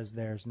 Because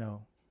there's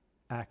no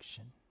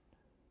action.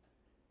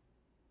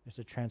 There's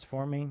a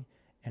transforming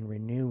and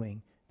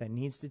renewing that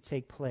needs to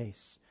take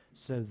place.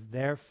 So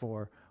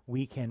therefore,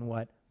 we can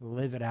what?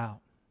 Live it out.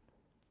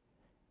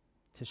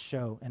 To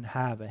show and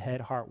have a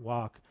head, heart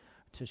walk.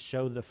 To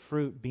show the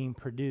fruit being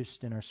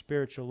produced in our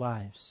spiritual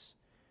lives.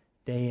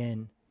 Day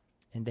in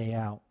and day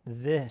out.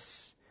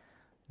 This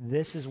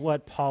is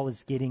what Paul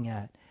is getting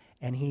at.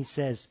 And he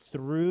says,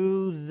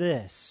 through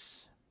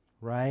this,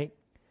 right?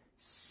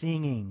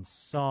 Singing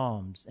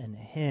psalms and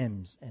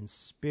hymns and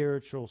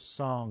spiritual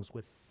songs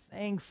with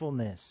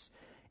thankfulness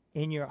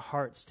in your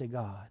hearts to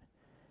God.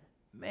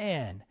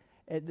 Man,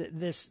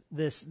 this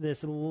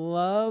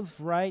love,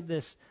 right?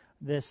 This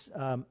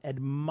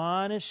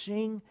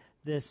admonishing,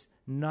 this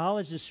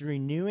knowledge, this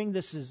renewing,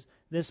 this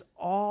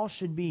all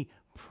should be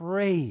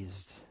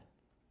praised.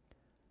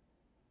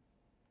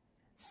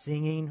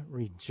 Singing,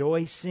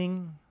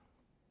 rejoicing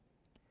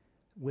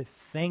with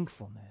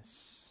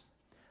thankfulness.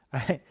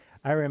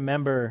 I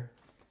remember,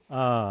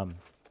 and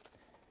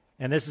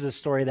this is a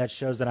story that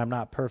shows that I'm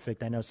not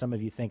perfect. I know some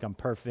of you think I'm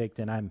perfect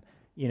and I'm,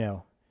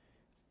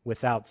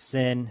 without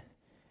sin.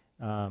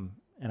 And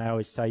I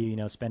always tell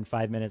you, spend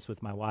 5 minutes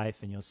with my wife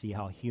and you'll see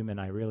how human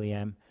I really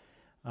am.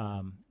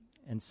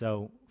 And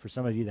so for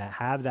some of you that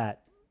have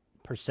that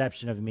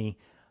perception of me,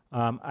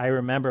 I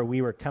remember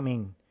we were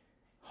coming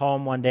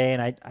home one day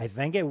and I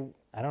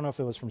don't know if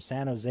it was from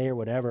San Jose or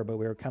whatever, but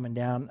we were coming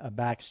down a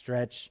back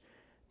stretch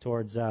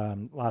towards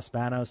Los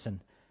Banos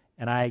and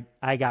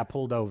I got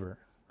pulled over.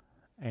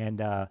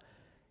 And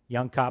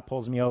young cop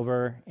pulls me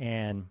over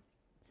and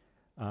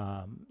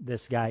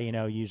this guy,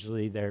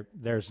 usually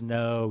there's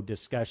no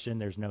discussion,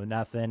 there's no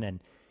nothing,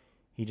 and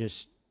he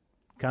just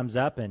comes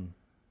up and,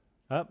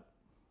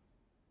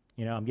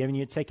 I'm giving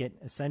you a ticket,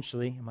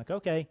 essentially. I'm like,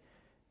 okay,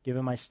 give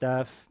him my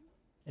stuff.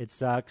 It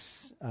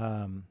sucks.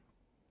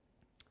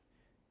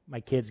 My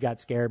kids got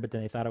scared, but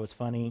then they thought it was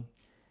funny.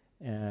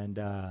 And,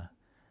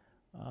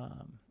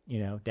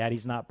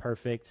 Daddy's not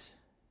perfect,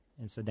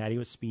 and so Daddy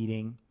was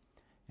speeding,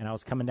 and I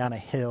was coming down a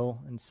hill,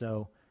 and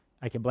so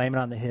I can blame it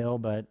on the hill,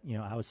 but,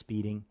 I was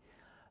speeding.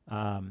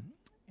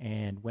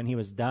 And when he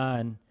was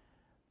done,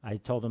 I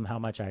told him how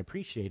much I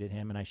appreciated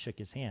him, and I shook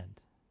his hand.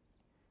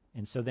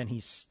 And so then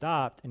he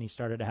stopped, and he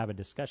started to have a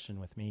discussion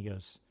with me. He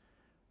goes,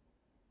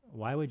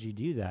 why would you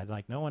do that?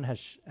 Like, no one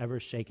has ever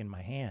shaken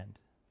my hand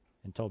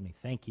and told me,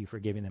 thank you for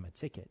giving them a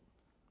ticket.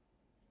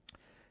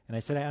 And I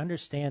said, I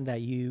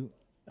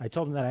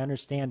told him that I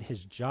understand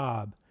his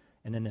job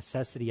and the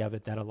necessity of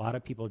it, that a lot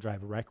of people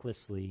drive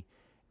recklessly.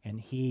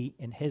 And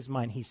in his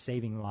mind, he's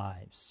saving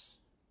lives.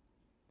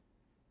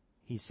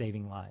 He's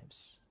saving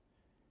lives.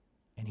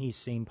 And he's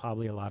seen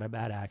probably a lot of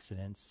bad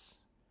accidents,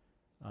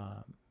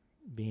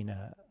 being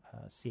a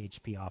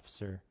CHP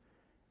officer.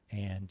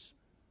 And,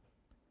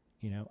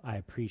 I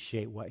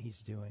appreciate what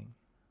he's doing.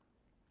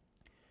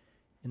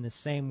 In the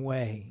same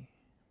way,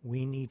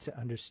 we need to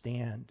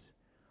understand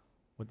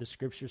what the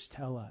Scriptures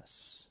tell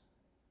us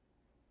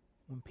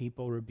when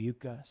people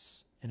rebuke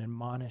us and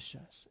admonish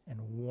us and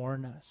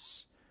warn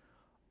us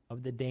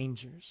of the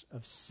dangers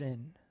of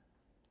sin.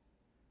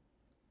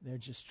 They're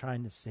just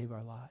trying to save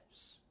our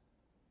lives.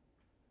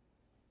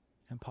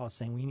 And Paul's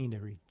saying we need to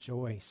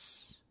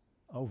rejoice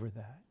over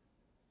that.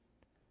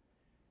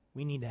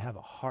 We need to have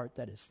a heart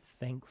that is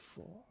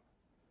thankful,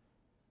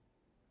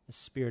 a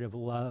spirit of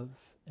love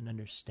and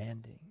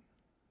understanding.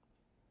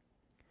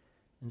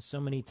 And so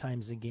many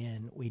times,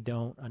 again, we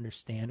don't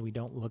understand, we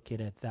don't look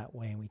at it that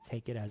way, and we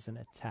take it as an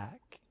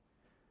attack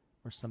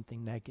or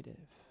something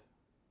negative.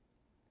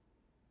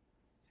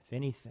 If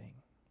anything,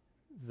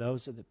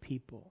 those are the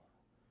people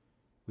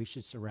we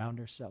should surround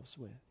ourselves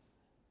with,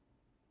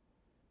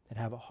 that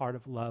have a heart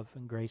of love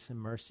and grace and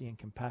mercy and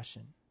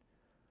compassion,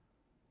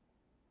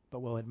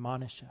 but will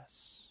admonish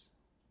us,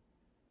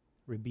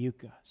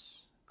 rebuke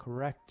us,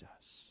 correct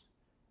us,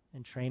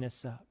 and train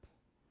us up.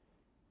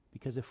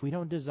 Because if we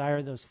don't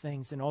desire those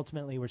things, then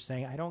ultimately we're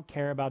saying, I don't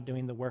care about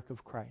doing the work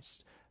of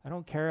Christ. I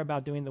don't care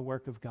about doing the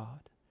work of God.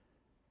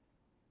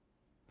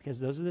 Because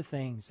those are the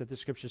things that the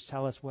Scriptures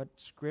tell us what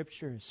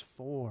Scripture is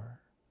for,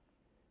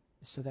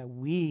 so that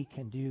we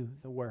can do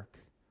the work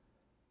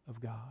of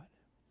God.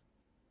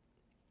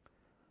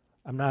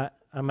 I'm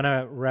going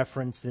to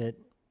reference it.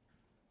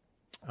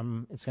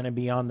 It's going to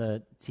be on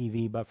the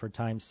TV, but for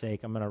time's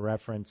sake, I'm going to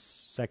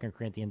reference 2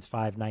 Corinthians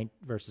 5,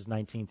 verses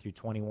 19 through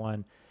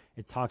 21.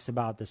 It talks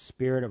about the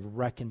spirit of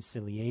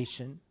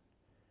reconciliation.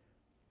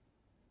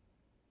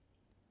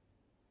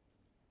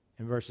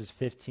 In verses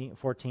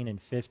 14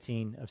 and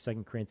 15 of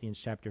 2 Corinthians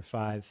chapter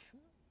 5,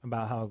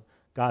 about how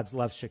God's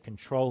love should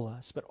control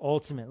us. But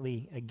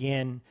ultimately,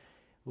 again,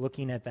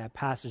 looking at that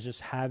passage, just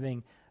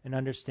having an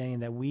understanding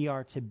that we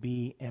are to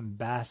be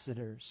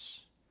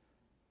ambassadors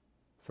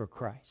for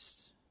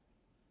Christ.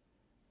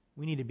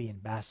 We need to be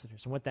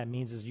ambassadors. And what that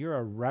means is you're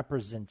a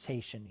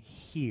representation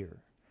here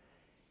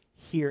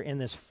in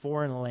this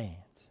foreign land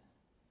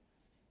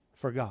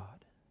for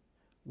God.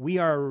 We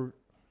are,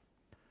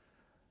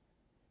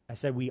 I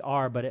said we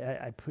are, but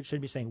I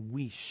should be saying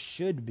we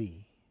should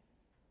be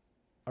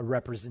a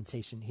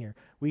representation here.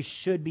 We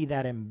should be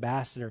that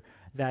ambassador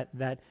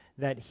that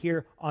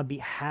here on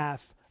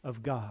behalf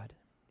of God.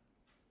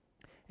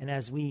 And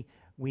as we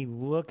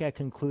look at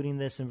concluding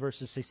this in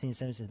verses 16 and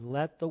 17, it says,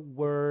 let the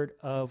word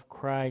of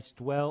Christ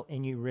dwell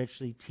in you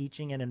richly,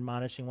 teaching and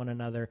admonishing one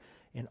another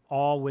in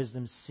all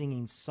wisdom,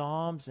 singing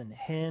psalms and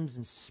hymns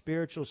and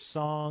spiritual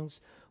songs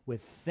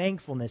with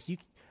thankfulness.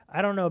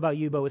 I don't know about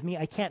you, but with me,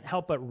 I can't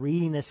help but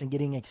reading this and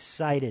getting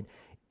excited.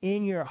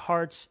 In your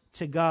hearts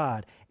to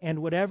God.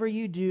 And whatever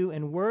you do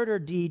in word or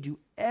deed, do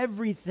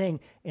everything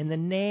in the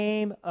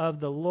name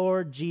of the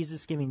Lord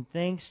Jesus, giving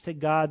thanks to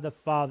God the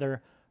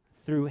Father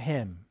through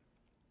him.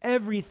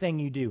 Everything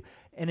you do.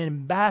 An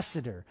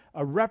ambassador,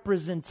 a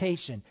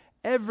representation,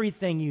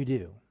 everything you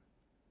do.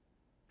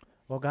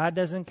 Well, God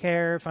doesn't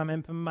care if I'm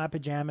in my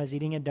pajamas,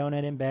 eating a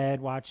donut in bed,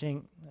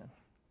 watching.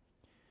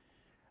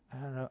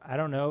 I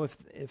don't know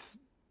if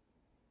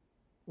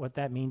what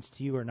that means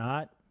to you or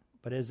not,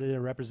 but is it a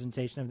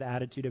representation of the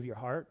attitude of your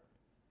heart?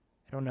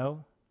 I don't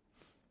know.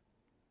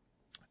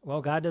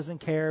 Well, God doesn't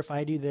care if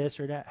I do this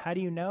or that. How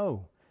do you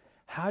know?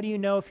 How do you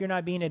know if you're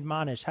not being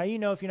admonished? How do you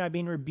know if you're not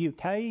being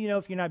rebuked? How do you know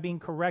if you're not being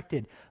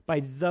corrected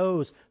by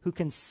those who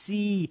can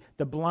see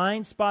the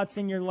blind spots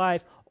in your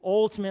life?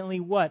 Ultimately,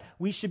 what?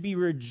 We should be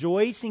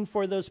rejoicing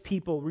for those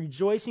people,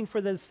 rejoicing for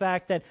the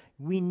fact that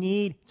we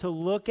need to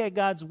look at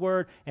God's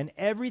word, and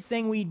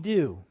everything we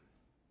do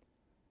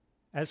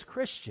as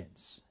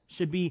Christians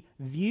should be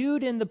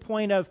viewed in the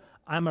point of,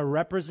 I'm a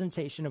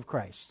representation of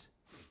Christ.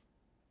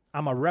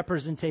 I'm a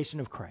representation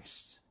of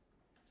Christ.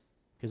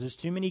 Because there's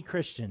too many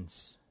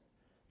Christians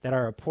that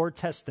are a poor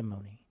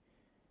testimony.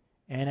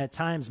 And at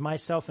times,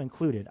 myself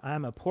included,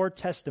 I'm a poor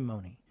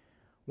testimony.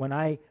 When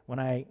I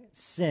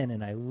sin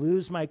and I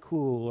lose my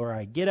cool, or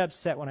I get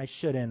upset when I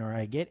shouldn't, or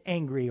I get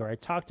angry, or I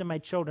talk to my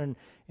children,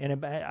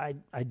 and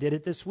I did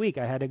it this week.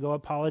 I had to go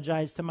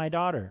apologize to my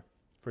daughter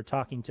for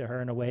talking to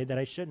her in a way that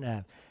I shouldn't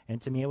have.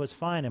 And to me, it was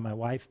fine, and my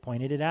wife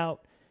pointed it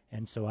out.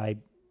 And so I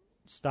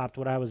stopped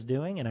what I was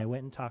doing, and I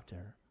went and talked to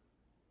her.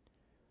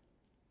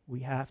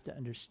 We have to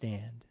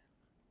understand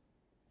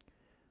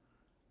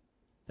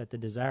that the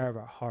desire of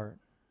our heart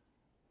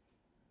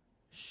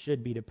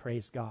should be to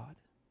praise God.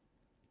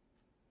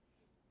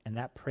 And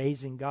that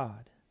praising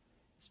God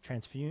is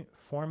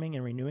transforming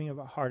and renewing of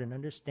our heart, and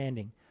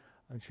understanding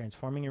of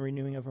transforming and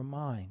renewing of our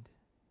mind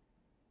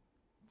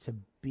to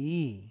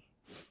be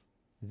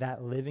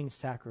that living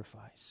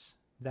sacrifice,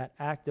 that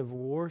act of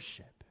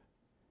worship,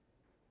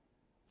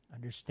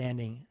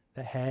 understanding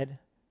the head,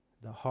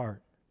 the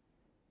heart,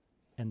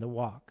 and the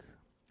walk.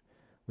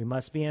 We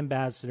must be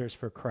ambassadors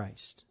for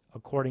Christ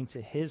according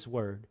to his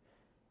word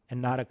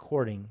and not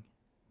according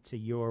to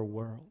your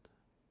world.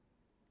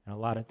 And a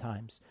lot of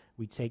times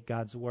we take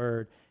God's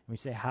word and we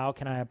say, how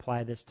can I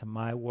apply this to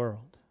my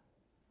world?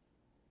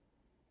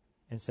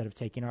 Instead of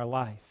taking our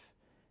life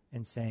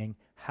and saying,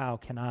 how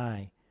can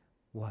I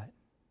what?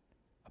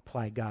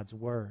 Apply God's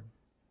word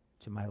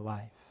to my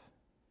life,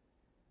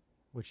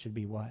 which should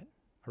be what?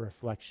 A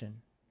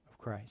reflection of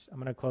Christ. I'm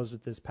going to close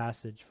with this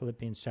passage,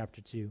 Philippians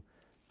chapter 2.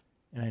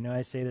 And I know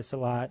I say this a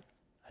lot.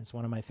 It's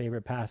one of my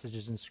favorite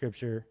passages in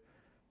Scripture.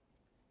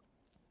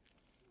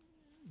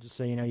 Just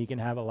so you know, you can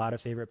have a lot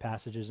of favorite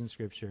passages in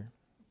Scripture.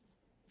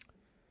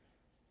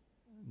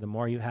 The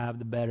more you have,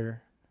 the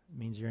better. It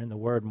means you're in the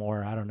Word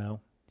more. I don't know.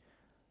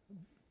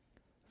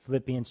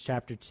 Philippians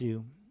chapter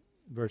 2,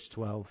 verse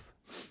 12.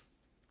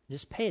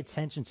 Just pay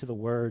attention to the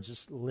words.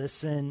 Just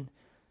listen.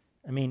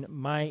 I mean,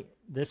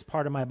 this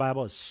part of my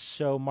Bible is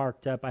so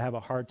marked up. I have a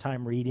hard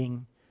time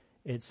reading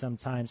it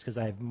sometimes because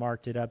I've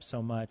marked it up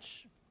so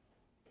much.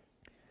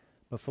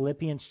 But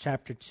Philippians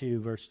chapter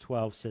 2, verse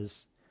 12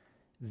 says,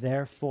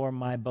 "Therefore,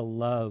 my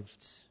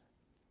beloved,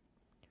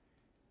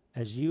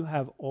 as you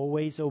have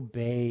always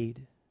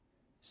obeyed,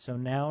 so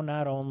now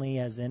not only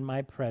as in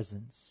my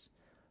presence,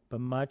 but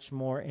much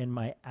more in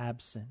my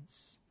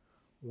absence,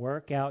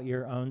 work out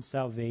your own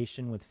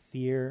salvation with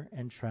fear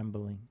and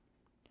trembling.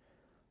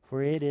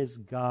 For it is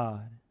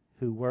God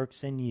who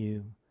works in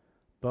you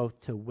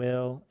both to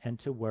will and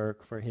to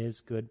work for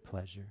his good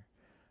pleasure.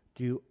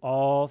 Do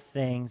all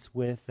things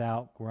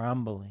without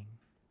grumbling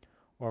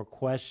or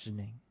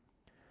questioning,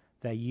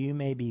 that you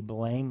may be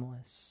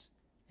blameless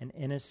and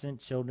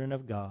innocent children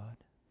of God,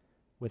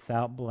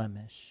 without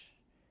blemish,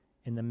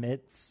 in the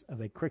midst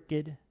of a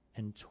crooked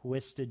and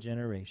twisted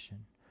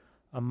generation,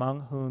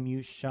 among whom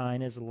you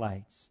shine as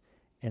lights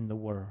in the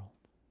world,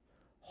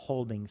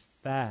 holding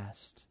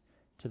fast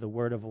to the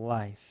word of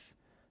life,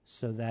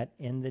 so that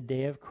in the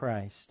day of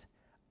Christ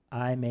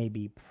I may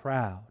be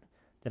proud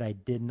that I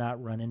did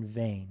not run in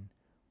vain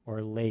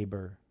or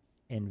labor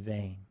in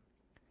vain.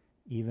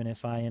 Even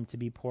if I am to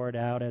be poured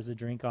out as a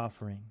drink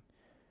offering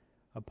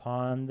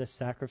upon the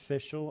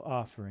sacrificial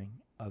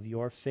offering of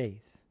your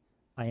faith,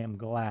 I am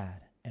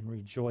glad and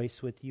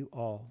rejoice with you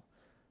all.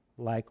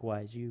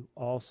 Likewise, you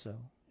also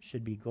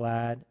should be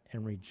glad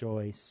and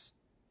rejoice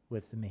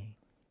with me."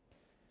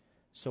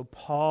 So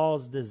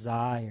Paul's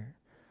desire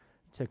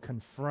to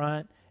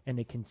confront and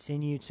to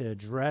continue to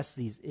address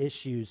these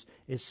issues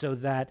is so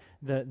that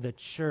the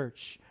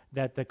church,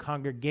 that the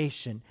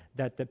congregation,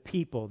 that the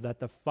people, that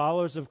the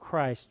followers of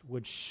Christ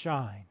would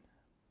shine.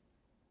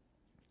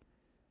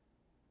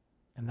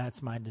 And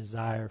that's my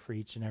desire for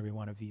each and every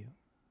one of you,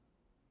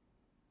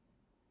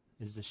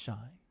 is to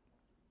shine.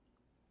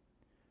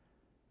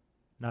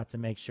 Not to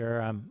make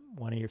sure I'm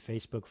one of your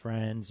Facebook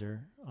friends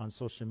or on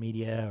social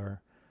media,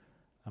 or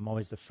I'm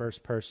always the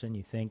first person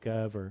you think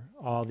of, or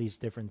all these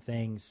different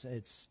things.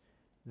 It's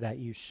that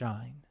you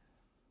shine.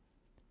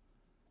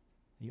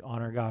 You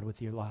honor God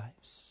with your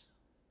lives.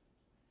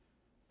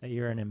 That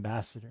you're an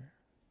ambassador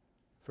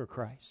for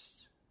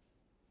Christ.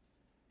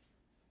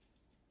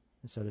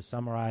 And so to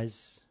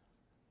summarize,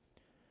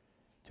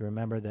 to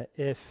remember that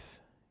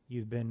if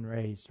you've been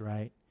raised,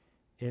 right,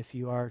 if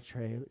you are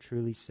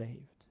truly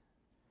saved,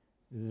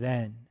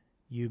 then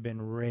you've been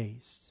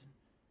raised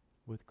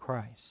with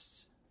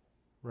Christ,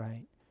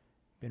 right?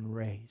 Been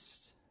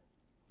raised.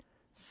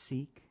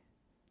 Seek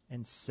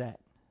and set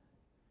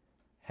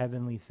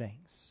heavenly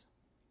things.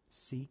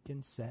 Seek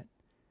and set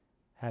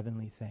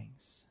heavenly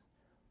things.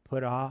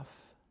 Put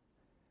off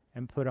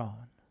and put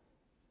on.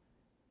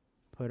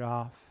 Put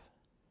off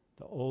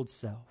the old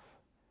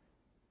self.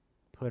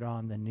 Put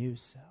on the new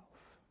self.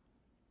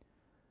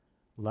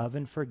 Love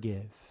and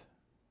forgive.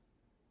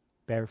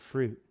 Bear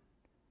fruit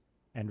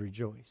and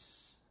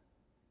rejoice.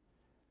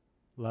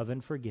 Love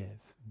and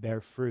forgive.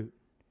 Bear fruit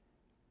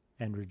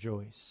and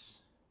rejoice.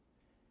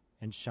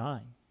 And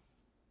shine.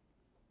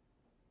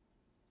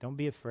 Don't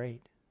be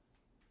afraid.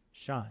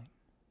 Shine.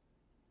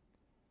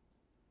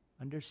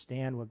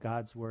 Understand what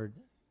God's word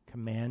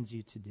commands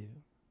you to do.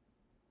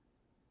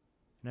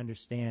 And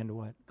understand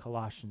what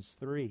Colossians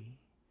 3,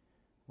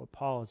 what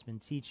Paul has been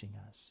teaching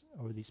us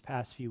over these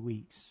past few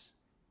weeks.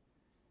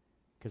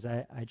 Because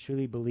I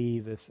truly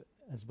believe, if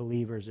as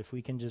believers, if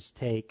we can just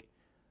take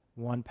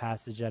one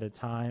passage at a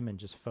time and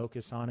just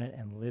focus on it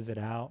and live it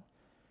out,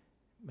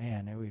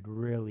 man, it would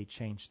really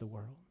change the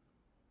world.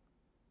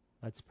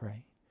 Let's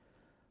pray.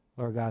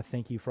 Lord God,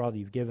 thank you for all that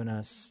you've given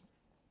us.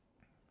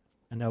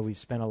 I know we've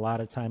spent a lot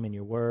of time in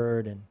your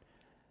word, and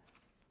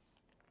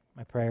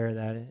my prayer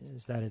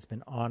is that it's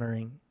been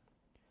honoring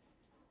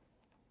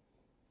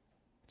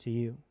to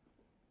you.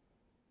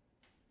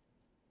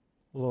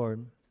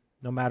 Lord,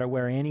 no matter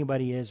where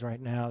anybody is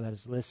right now that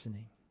is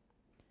listening,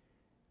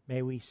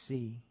 may we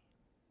see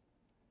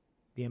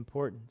the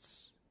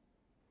importance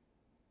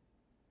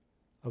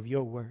of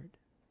your word.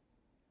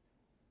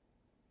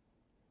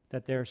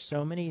 That there are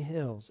so many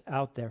hills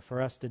out there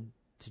for us to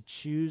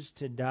choose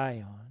to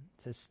die on,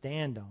 to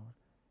stand on.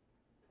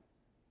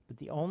 But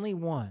the only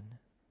one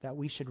that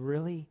we should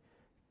really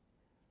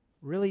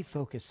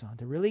focus on,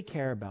 to really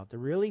care about, to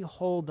really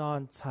hold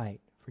on tight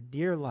for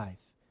dear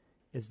life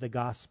is the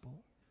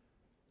gospel.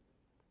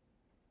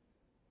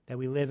 That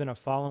we live in a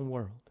fallen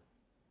world.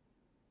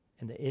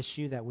 And the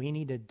issue that we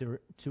need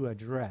to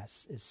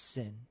address is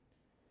sin.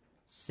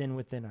 Sin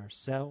within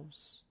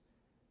ourselves,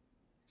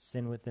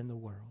 sin within the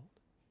world.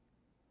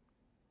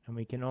 And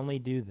we can only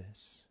do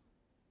this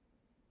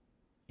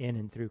in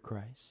and through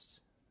Christ.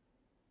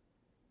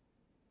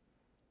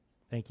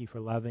 Thank you for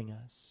loving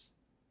us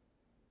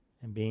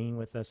and being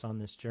with us on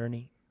this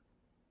journey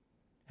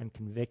and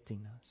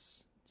convicting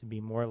us to be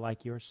more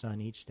like your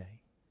Son each day.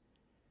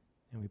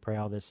 And we pray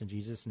all this in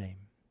Jesus' name.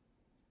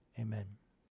 Amen.